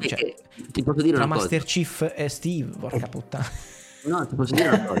tutti, cioè, ti posso dire tra una cosa. Master Chief e Steve, porca puttana. No, ti posso dire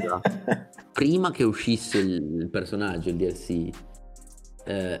una cosa. Prima che uscisse il personaggio, il DLC,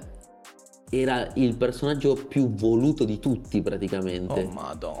 era il personaggio più voluto di tutti praticamente. Oh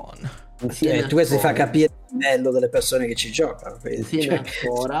madonna. Insieme Tu questo ti fa Sora, capire il livello delle persone che ci giocano. insieme a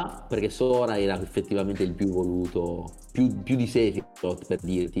Sora, perché Sora era effettivamente il più voluto, più di Sephiroth per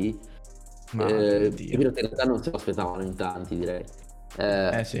dirti. Sephiroth in realtà non se lo aspettavano in tanti, direi.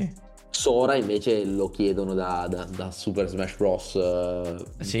 Sì. Sora invece lo chiedono da Super Smash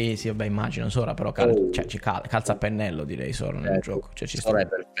Bros. Sì, vabbè, immagino Sora, però calza a pennello, direi Sora nel gioco. Cioè, Sora è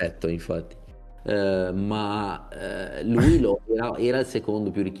perfetto, infatti. Ma lui era il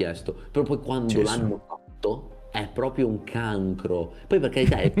secondo più richiesto. Però poi quando l'hanno fatto è proprio un cancro. Poi per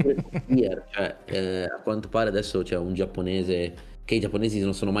carità è clear, cioè, a quanto pare adesso c'è un giapponese, che i giapponesi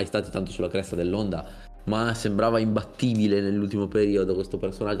non sono mai stati tanto sulla cresta dell'onda, ma sembrava imbattibile nell'ultimo periodo questo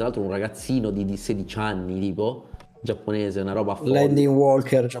personaggio. Tra l'altro un ragazzino di 16 anni tipo, giapponese, una roba folle. Landing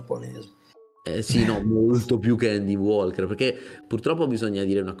Walker giapponese. Sì, no, molto più che Andy Walker, perché purtroppo bisogna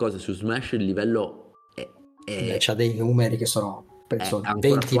dire una cosa, su Smash il livello c'ha dei numeri che sono penso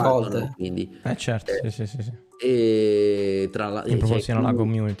 20 qua, volte. no? Quindi, certo, sì. E in proporzione alla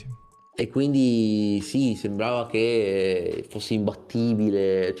community. E quindi sì, sembrava che fosse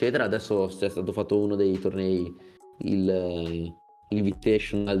imbattibile, eccetera. Adesso è stato fatto uno dei tornei, il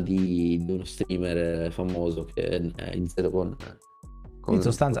Invitational di uno streamer famoso che è iniziato con in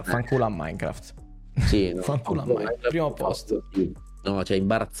sostanza fanculo a Minecraft. Sì, no, fanculo a Minecraft, primo posto. Sì. No, cioè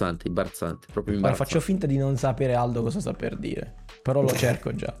imbarazzante, proprio imbarazzante. Guarda, faccio finta di non sapere Aldo cosa sta per dire, però lo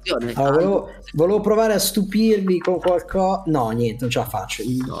cerco già. Allora, volevo provare a stupirvi con qualcosa. No, niente, non ce la faccio.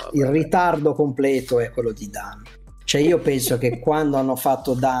 Il ritardo completo è quello di Dan. Cioè io penso che quando hanno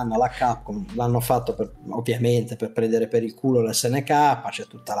fatto Dan alla Capcom l'hanno fatto ovviamente per prendere per il culo l'SNK, c'è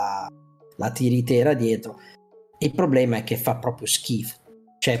tutta la tiritera dietro. Il problema è che fa proprio schifo,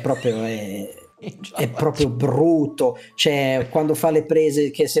 cioè proprio è proprio brutto, cioè quando fa le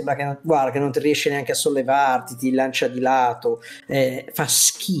prese che sembra che non ti riesce neanche a sollevarti, ti lancia di lato, fa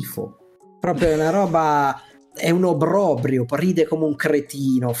schifo, Proprio è una roba, è un obbrobrio, ride come un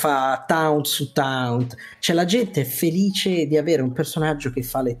cretino, fa taunt su taunt, cioè la gente è felice di avere un personaggio che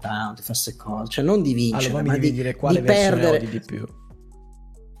fa le taunt, fa queste cose, cioè non di vincere, Allora, mi ma devi dire quale versione perdere. odi di più.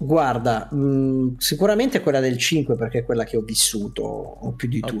 Guarda, sicuramente quella del 5 perché è quella che ho vissuto o più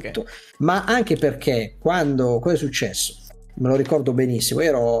di Ok. tutto, ma anche perché cosa è successo? Me lo ricordo benissimo,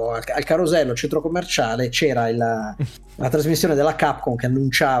 ero al carosello centro commerciale, c'era la trasmissione della Capcom che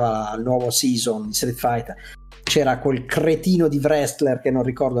annunciava il nuovo season di Street Fighter, c'era quel cretino di wrestler che non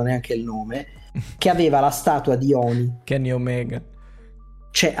ricordo neanche il nome, che aveva la statua di Oni. Kenny Omega.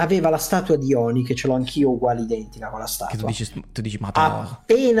 Cioè aveva la statua di Oni, che ce l'ho anch'io uguale identica con la Che statua. tu dici ma no.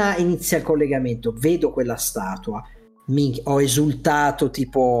 Appena inizia il collegamento vedo quella statua, minchia, ho esultato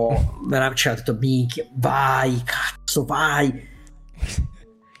tipo cioè, ho detto minchia, vai cazzo vai,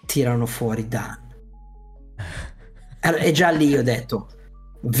 tirano fuori Dan. E già lì ho detto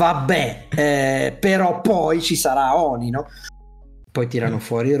vabbè, però poi ci sarà Oni, no? Poi tirano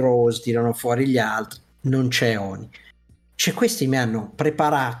fuori Rose, tirano fuori gli altri, non c'è Oni. Cioè questi mi hanno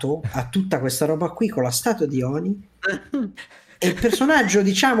preparato a tutta questa roba qui con la statua di Oni e il personaggio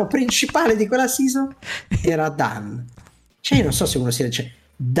diciamo principale di quella season era Dan. Cioè io non so se uno si dice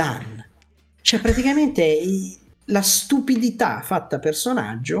Dan, cioè praticamente la stupidità fatta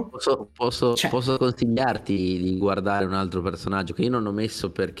personaggio. Posso consigliarti di guardare un altro personaggio che io non ho messo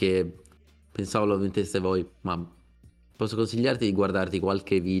perché pensavo lo metteste voi, ma posso consigliarti di guardarti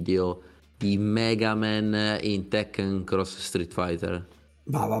qualche video di Mega Man in Tekken Cross Street Fighter.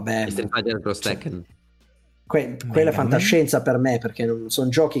 Ma vabbè, Street Fighter Cross cioè, Tekken. quella è fantascienza per me perché sono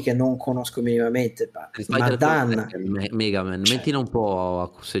giochi che non conosco minimamente, Street ma Fighter Dan, Cross Tekken, Mega Man, cioè, mettila un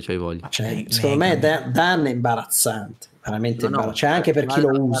po' se c'hai voglia. cioè, secondo me Dan è imbarazzante, veramente imbarazzante, cioè, anche per chi lo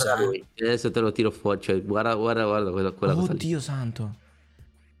usa. Lui. Adesso te lo tiro fuori, cioè, guarda quella cosa lì. Oddio santo.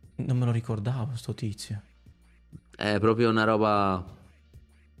 Non me lo ricordavo sto tizio. È proprio una roba.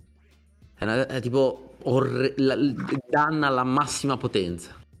 È tipo danna alla massima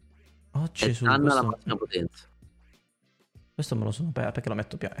potenza. Oh Gesù, Danna alla massima potenza. questo me lo sono perché lo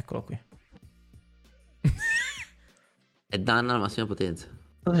metto piano. Eccolo qui. È danna alla massima potenza.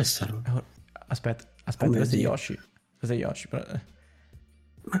 Dov'è sta roba? Aspetta, Come questo è Dio. Yoshi. Questo è Yoshi.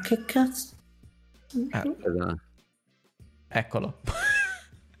 Ma che cazzo? Eccolo.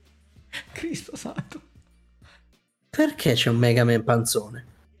 Cristo santo. Perché c'è un Mega Man panzone?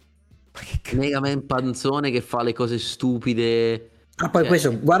 Ma che cazzo? Mega Man panzone che fa le cose stupide. Ah, poi Cioè,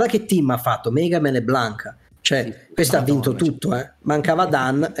 questo, guarda che team ha fatto Mega Man e Blanca. Cioè, Sì, questo ha vinto Madonna, tutto, Mancava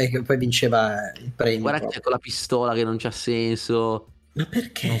Dan e che poi vinceva il premio. guarda che proprio. c'è con la pistola che non c'ha senso. Ma Non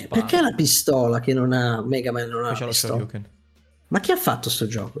perché? spara. Perché la pistola che non ha Mega Man non ha Poi la c'è lo pistola? Shoryuken. Ma chi ha fatto sto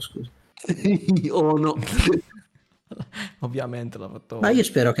gioco, scusa? Oh no. Ovviamente l'ha fatto. Ma io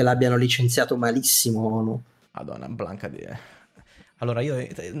spero che l'abbiano licenziato malissimo o no. Madonna, Blanca di. Allora io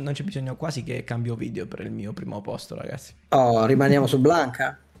non c'è bisogno quasi che cambio video per il mio primo posto, ragazzi. Oh, rimaniamo su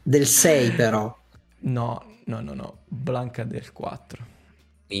Blanca? Del 6 però. No. Blanca del 4.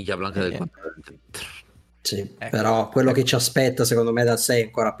 Minchia Blanca del 4. Sì, Ecco, però quello che ci aspetta secondo me dal 6 è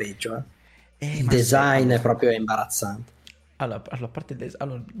ancora peggio. Il ma design se- è proprio imbarazzante. Allora, a parte il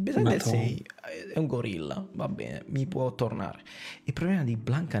design del 6 è un gorilla, va bene, mi può tornare. Il problema di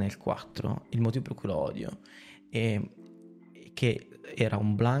Blanca nel 4, il motivo per cui lo odio, è che era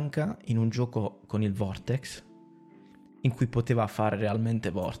un Blanca in un gioco con il Vortex, in cui poteva fare realmente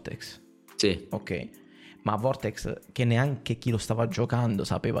Vortex. Sì. Ok, ma Vortex che neanche chi lo stava giocando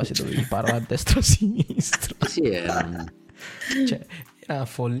sapeva se dovevi parare a destra o a sinistra. Sì, Cioè, era una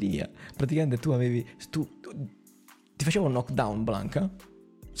follia. Praticamente tu avevi ti facevo un knockdown Blanca,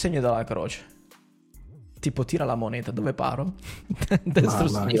 segno dalla croce, tipo tira la moneta, dove paro? Destra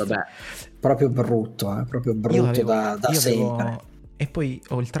o Mamma sinistra. vabbè. Proprio brutto, proprio brutto da sempre. E poi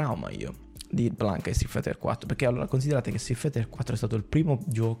ho il trauma io di Blanca e Street Fighter 4, perché allora considerate che Street Fighter 4 è stato il primo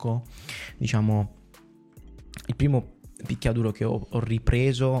gioco, diciamo, il primo picchiaduro che ho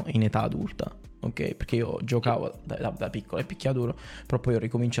ripreso in età adulta, ok? Perché io giocavo da piccolo e picchiaduro, però poi ho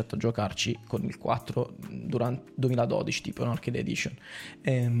ricominciato a giocarci con il 4 durante 2012, tipo un'Arcade Edition.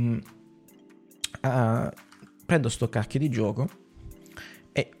 Prendo sto cacchio di gioco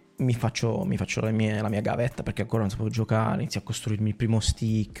e mi faccio la mia gavetta, perché ancora non sapevo giocare, inizio a costruirmi il primo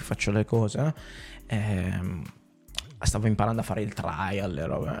stick, faccio le cose, stavo imparando a fare il trial, le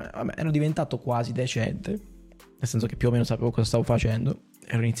robe. Vabbè, ero diventato quasi decente, nel senso che più o meno sapevo cosa stavo facendo,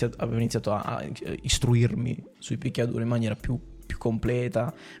 avevo iniziato a istruirmi sui picchiaduri in maniera più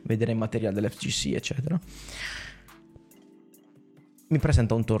completa, vedere il materiale dell'FGC eccetera. Mi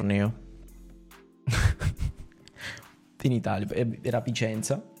presenta un torneo in Italia, era a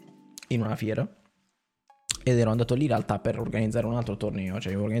Vicenza, in una fiera ed ero andato lì in realtà per organizzare un altro torneo,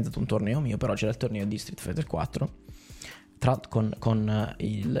 cioè avevo organizzato un torneo mio, però c'era il torneo di Street Fighter 4 con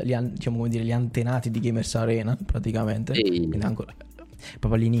diciamo, come dire, gli antenati di Gamers Arena praticamente. Quindi ancora,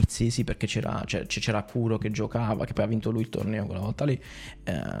 proprio agli inizi, sì, perché c'era Kuro che giocava, che poi ha vinto lui il torneo quella volta lì,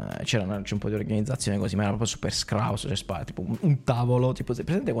 c'è un po' di organizzazione così, ma era proprio super scrauso, cioè, tipo un tavolo, tipo,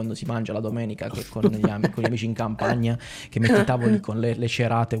 presente quando si mangia la domenica che con gli amici in campagna, che metti i tavoli con le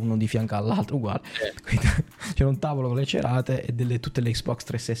cerate uno di fianco all'altro, uguale. Quindi, c'era un tavolo con le cerate e tutte le Xbox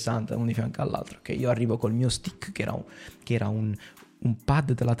 360 uno di fianco all'altro, che io arrivo col mio stick che era un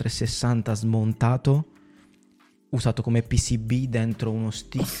pad della 360 smontato, usato come PCB dentro uno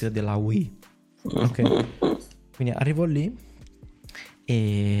stick della Wii. Ok, quindi arrivo lì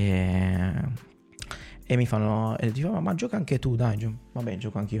e mi fanno e dico, ma gioca anche tu, dai. Vabbè,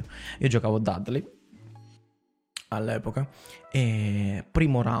 gioco anch'io. Io giocavo Dudley all'epoca e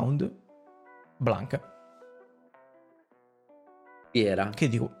primo round Blanca. Chi era? Che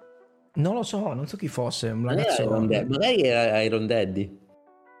dico, non so chi fosse, un Non era ragazzo, magari era Iron Daddy.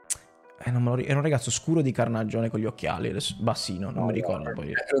 non me lo era un ragazzo scuro di carnagione con gli occhiali, adesso, bassino, non mi ricordo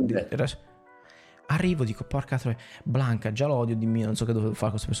poi. Arrivo, dico, porca troia, Blanca, già l'odio di me, non so che dovevo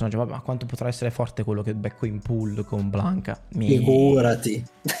fare questo personaggio, vabbè, ma quanto potrà essere forte quello che becco in pool con Blanca? Figurati.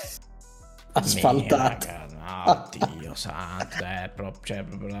 Asfaltato. Oddio santo,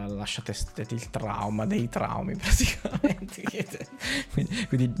 proprio lasciate il trauma dei traumi praticamente.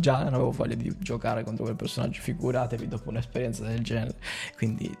 quindi già non avevo voglia di giocare contro quel personaggio, figuratevi dopo un'esperienza del genere.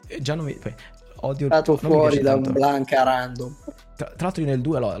 Quindi già non mi odio, Stato fuori da tanto un Blanca random. tra l'altro io nel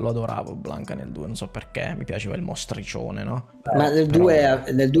 2 lo adoravo Blanca nel 2, non so perché, mi piaceva il mostricione, no? Ma nel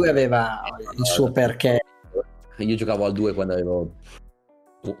 2 aveva il suo perché. Io giocavo al 2 quando avevo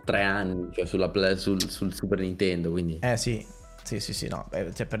 3 anni, cioè sul Super Nintendo, quindi Sì, no,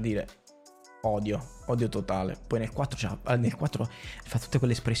 cioè, per dire, odio totale. Poi nel 4 fa tutte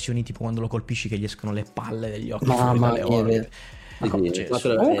quelle espressioni tipo quando lo colpisci che gli escono le palle degli occhi fuori dalle orbite.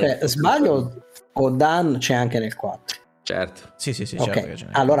 Comunque sbaglio, o Dan c'è anche nel 4. Certo. Sì, Okay. certo che c'è.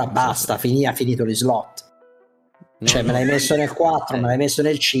 Allora basta, ha finito gli slot. Me l'hai messo nel 4, me l'hai messo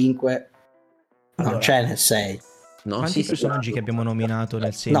nel 5, non c'è nel 6. Quanti personaggi che abbiamo nominato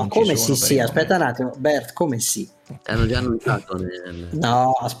nel 6? No, come sì, aspetta un attimo, Bert, come sì? Hanno già annunciato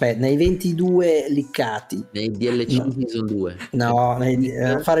No, aspetta, nei 22 liccati. Nei DLC Season 2. No,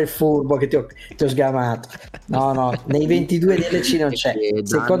 fare il furbo che ti ho sgamato. No, nei 22 DLC non c'è.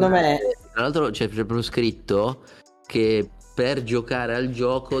 Secondo me, tra l'altro c'è proprio scritto che per giocare al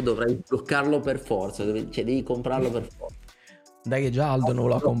gioco dovrai bloccarlo per forza, devi comprarlo per forza. Dai che già Aldo non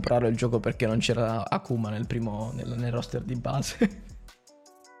voleva comprare il gioco perché non c'era Akuma nel roster di base.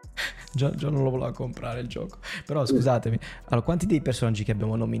 già non lo voleva comprare il gioco. Però scusatemi, allora quanti dei personaggi che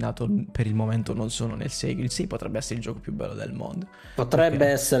abbiamo nominato per il momento non sono nel 6? Il 6 potrebbe essere il gioco più bello del mondo. Potrebbe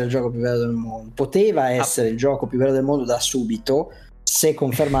essere il gioco più bello del mondo. Poteva essere il gioco più bello del mondo da subito se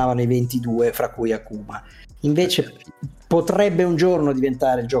confermavano i 22, fra cui Akuma. Invece potrebbe un giorno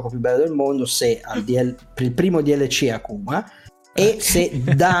diventare il gioco più bello del mondo se il primo DLC è Akuma e se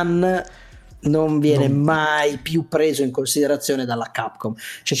Dan non viene mai più preso in considerazione dalla Capcom.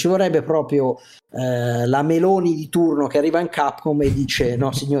 Cioè ci vorrebbe proprio la Meloni di turno che arriva in Capcom e dice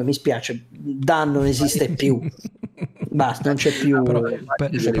no signore mi spiace, Dan non esiste più, basta, non c'è più. Però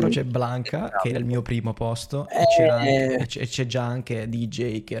c'è Blanca che era il mio primo posto e c'è già anche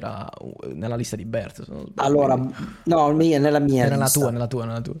DJ che era nella lista di Bert, allora no, nella mia era lista. nella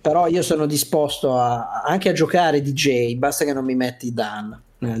tua. Però io sono disposto anche a giocare DJ, basta che non mi metti Dan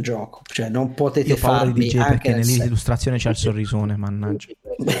nel gioco, cioè non potete farmi di DJ anche perché nell'illustrazione c'è il sorrisone, mannaggia.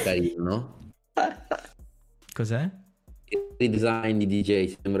 Carino, no? Cos'è? Il design di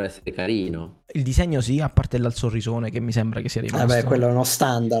DJ sembra essere carino. Il disegno sì, a parte il sorrisone che mi sembra che sia rimasto. Vabbè, quello è uno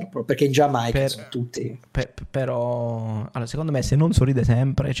standard, perché in Giamaica sono tutti. Però, allora, secondo me se non sorride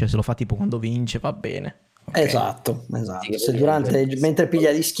sempre, cioè se lo fa tipo quando vince, va bene. Okay. Esatto. Se mentre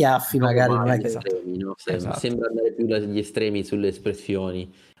piglia gli schiaffi, magari non è che estremi, no? Sembra andare più dagli estremi sulle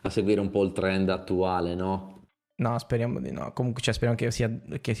espressioni, a seguire un po' il trend attuale, no? No, speriamo di no. Comunque, cioè, speriamo che sia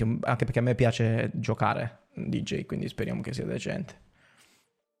anche perché a me piace giocare DJ, quindi speriamo che sia decente.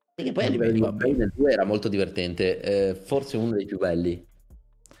 Perché poi a livello di gameplay del 2 era molto divertente, forse uno dei più belli.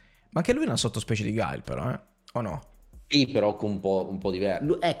 Ma anche lui è una sottospecie di Guile, però, o no? Sì, però un po'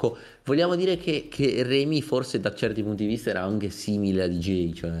 diverso. Ecco, vogliamo dire che Remy forse da certi punti di vista era anche simile a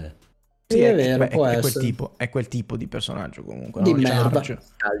DJ, cioè... Sì, è vero, è quel tipo di personaggio comunque. Di no? merda. Il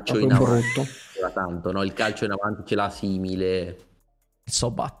calcio in avanti c'era tanto, no? Il calcio in avanti ce l'ha simile. Il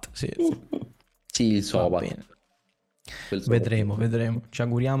Sobat, sì. Sì, il Sobat. Vedremo. Ci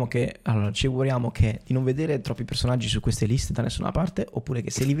auguriamo che di non vedere troppi personaggi su queste liste da nessuna parte, oppure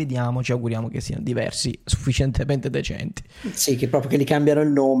che se li vediamo ci auguriamo che siano diversi, sufficientemente decenti. Sì, che proprio che li cambiano il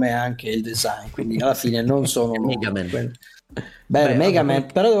nome e anche il design, quindi alla fine non sono Megaman. Beh, Megaman,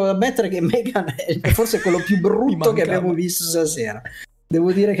 però devo ammettere che Megaman è forse quello più brutto che abbiamo visto stasera.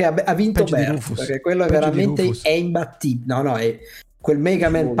 Devo dire che ha vinto Bert, perché quello è veramente è imbattibile. No, è quel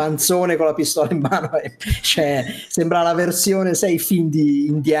Megaman panzone con la pistola in mano, cioè, sembra la versione, sai, i film di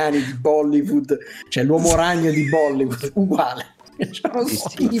indiani di Bollywood, cioè l'uomo ragno di Bollywood, uguale. C'è uno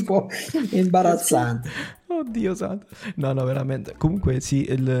schifo imbarazzante. Oddio santo. No, veramente. Comunque sì,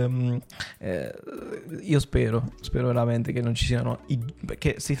 io spero veramente che non ci siano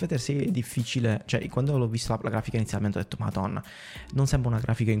perché Street Fighter 6 è difficile, cioè quando l'ho vista la grafica inizialmente ho detto madonna, non sembra una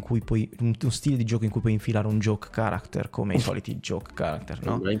grafica in cui puoi, uno stile di gioco in cui puoi infilare un joke character come i soliti joke character,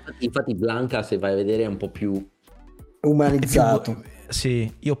 no? Infatti Blanca, se vai a vedere, è un po' più umanizzato.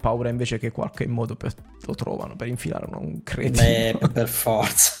 Sì, io ho paura invece che qualche modo lo trovano per infilare un cretino. Per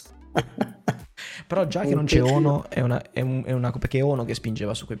forza. Però già che non c'è Ono è una perché è Ono che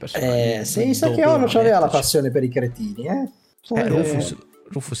spingeva su quei personaggi. Sì, sa che Ono aveva la passione per i cretini,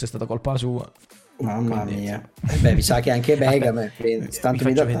 Rufus è stata colpa sua. Mamma mia. Beh, mi sa che anche Megaman tanto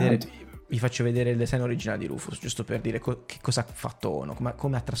mi dà tanto. Vi faccio vedere il design originale di Rufus, giusto per dire che cosa ha fatto Ono,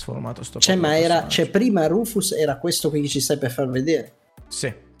 come ha trasformato sto c'è prima Rufus era questo qui che ci stai per far vedere.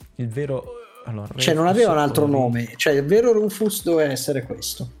 Sì, il vero. Allora, cioè non aveva un altro nome, cioè il vero Rufus doveva essere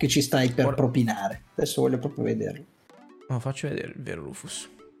questo che ci stai per propinare. Adesso voglio proprio vederlo. Faccio vedere il vero Rufus.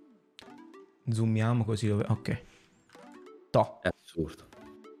 Zoomiamo così lo vedo. Ok. È assurdo.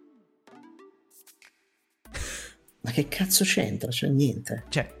 Ma che cazzo c'entra? C'è niente.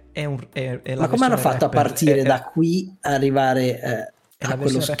 Cioè è ma come hanno fatto a partire da qui a arrivare a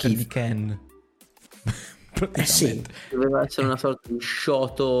quello schifo di Ken? Sì, doveva essere una sorta di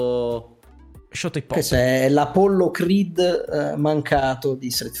Shoto hip hop. Questo è l'Apollo Creed mancato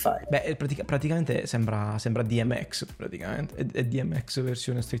di Street Fighter. Beh, praticamente sembra DMX, praticamente è DMX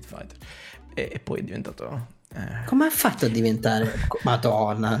versione Street Fighter e poi è diventato come ha fatto a diventare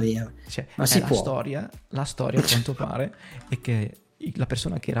madonna mia, cioè, ma si la può storia a quanto pare è che la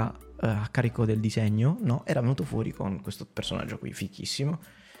persona che era a carico del disegno, no, era venuto fuori con questo personaggio qui fichissimo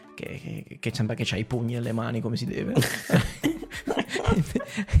che sembra che c'ha i pugni nelle mani come si deve.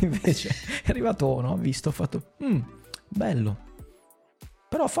 Invece è arrivato Ono, ha visto, ha fatto bello,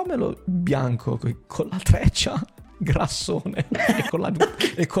 però fammelo bianco con la treccia, grassone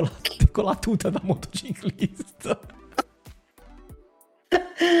e con la tuta da motociclista.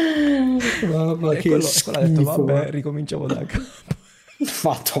 Mamma, e quello ha detto vabbè, ricominciamo da capo.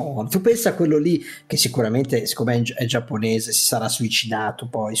 Madonna, tu pensa a quello lì che sicuramente, siccome è giapponese, si sarà suicidato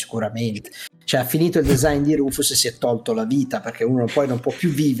poi sicuramente, cioè ha finito il design di Rufus e si è tolto la vita, perché uno poi non può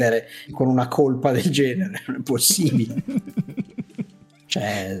più vivere con una colpa del genere, non è possibile.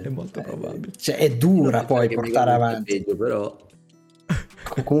 Cioè, è molto probabile, cioè, è dura poi portare avanti peggio, però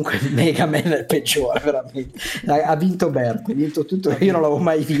comunque Megaman è il peggiore veramente. Ha vinto Bert, ha vinto tutto. Io non l'avevo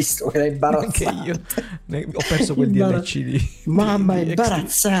mai visto, era imbarazzante. Anche io ho perso quel DLC di mamma, è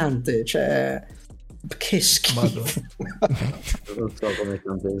imbarazzante, cioè che schifo. Non so come ci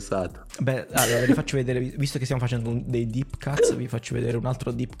hanno pensato. Beh, allora vi faccio vedere, visto che stiamo facendo dei deep cuts, vi faccio vedere un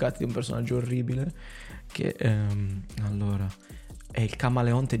altro deep cut di un personaggio orribile che allora è il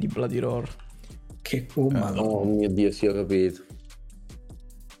camaleonte di Bloody Roar. Che oh mio Dio, sì, ho capito.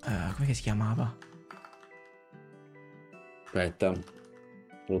 Come si chiamava? Aspetta,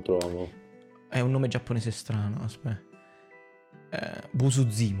 lo trovo. È un nome giapponese strano, aspetta.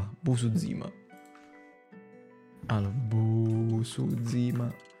 Busuzima. Allora,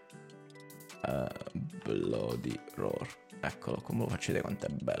 Busuzima Bloody Roar. Eccolo, come lo faccio vedere quanto è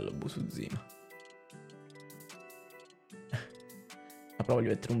bello Busuzima. Ma però voglio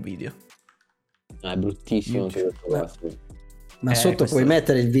mettere un video. È bruttissimo. Ma sotto puoi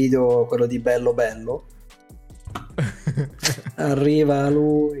mettere il video, quello di Bello Bello? Arriva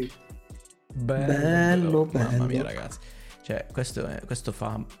lui. Bello. Mamma mia, ragazzi. Cioè, questo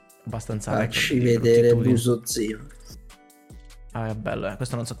fa abbastanza. Facci vedere Busuzino. È bello,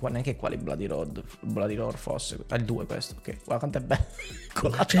 questo non so neanche quali Bloody Roar fosse. È il 2 questo, ok. Guarda quanto è bello. Con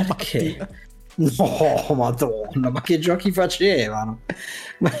la ciabattina. No, madonna, ma che giochi facevano?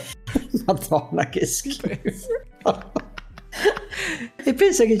 Madonna, che schifo. E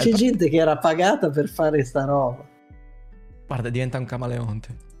pensa che c'è gente che era pagata per fare sta roba. Guarda, diventa un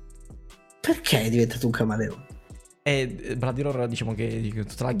camaleonte. Perché è diventato un camaleonte? E Bloody Roar, diciamo che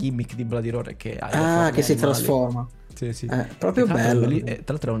tutta la gimmick di Bloody Roar è che hai che si animali. trasforma. Sì. Proprio bello. Tra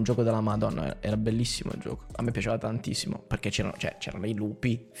l'altro era un gioco della Madonna, era bellissimo il gioco. A me piaceva tantissimo perché c'erano i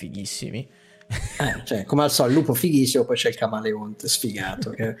lupi fighissimi. Cioè, come al solito, il lupo fighissimo, poi c'è il camaleonte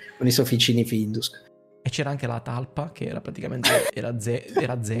sfigato con i sofficini Findus. E c'era anche la talpa che era praticamente era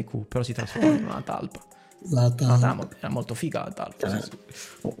Zeku, però si trasformava in una talpa. Era molto figa la talpa. Sì.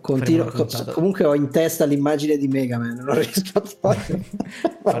 Comunque ho in testa l'immagine di Mega Man, non riesco a fare.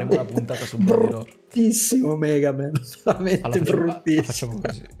 Faremo una puntata su Bloody Roar. Bruttissimo Mega Man, veramente bruttissimo.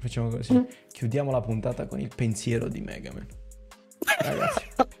 Facciamo così. Chiudiamo la puntata con il pensiero di Mega Man. Ragazzi,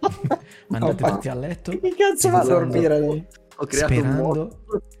 andate tutti a letto. Che cazzo va a dormire lei? Ho creato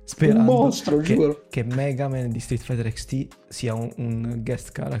sperando un mostro, giuro. che Mega Man di Street Fighter XT sia un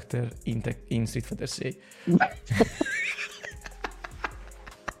guest character in Street Fighter 6.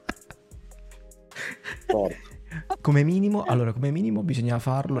 Come minimo bisogna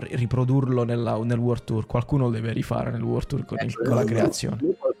farlo, riprodurlo nel World Tour. Qualcuno lo deve rifare nel World Tour con la creazione.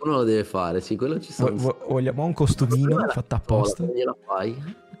 Qualcuno lo deve fare, sì, quello ci sono. Vogliamo un costumino fatto apposta. Gliela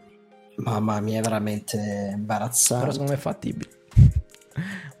fai? Mamma mia, è veramente imbarazzante. Però secondo me è fattibile.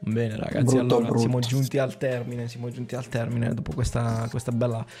 Bene ragazzi, brutto. Siamo giunti al termine dopo questa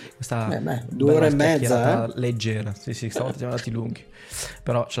bella 2 ore e mezza leggera. Sì, stavolta siamo andati lunghi,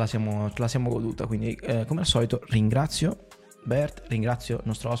 però ce la siamo goduta, quindi come al solito ringrazio Bert, ringrazio il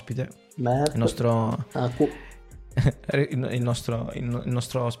nostro ospite, il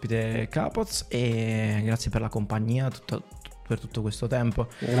nostro ospite Capoz, e grazie per la compagnia per tutto questo tempo.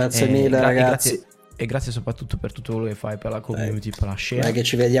 Grazie mille ragazzi. E grazie soprattutto per tutto quello che fai per la community, per la share. Che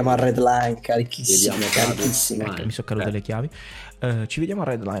ci vediamo a Redline, carichissimi. Mi sono cadute le chiavi. Ci vediamo a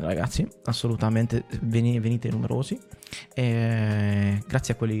Redline, ragazzi. Assolutamente, venite numerosi.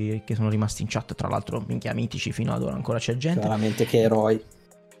 Grazie a quelli che sono rimasti in chat, tra l'altro, minchia mitici fino ad ora, ancora c'è gente. Veramente che eroi.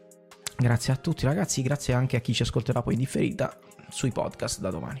 Grazie a tutti, ragazzi. Grazie anche a chi ci ascolterà poi in differita sui podcast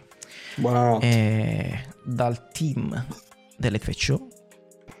da domani. Buonanotte. Dal team dell'F Show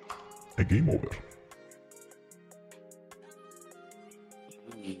è game over.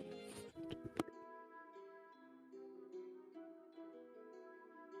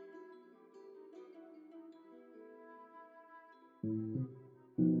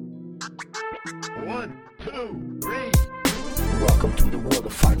 One, two, three. Welcome to the world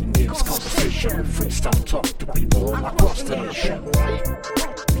of fighting games conversation. Freestyle talk to people across the nation.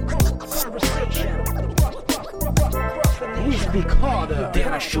 We speak harder,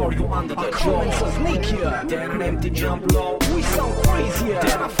 then I show you under the jaw. So sneakier, then an empty jump low. We sound crazier,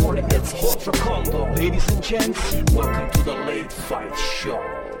 then I 40 hits ultra combo. Ladies and gents, welcome to the Late Fight Show.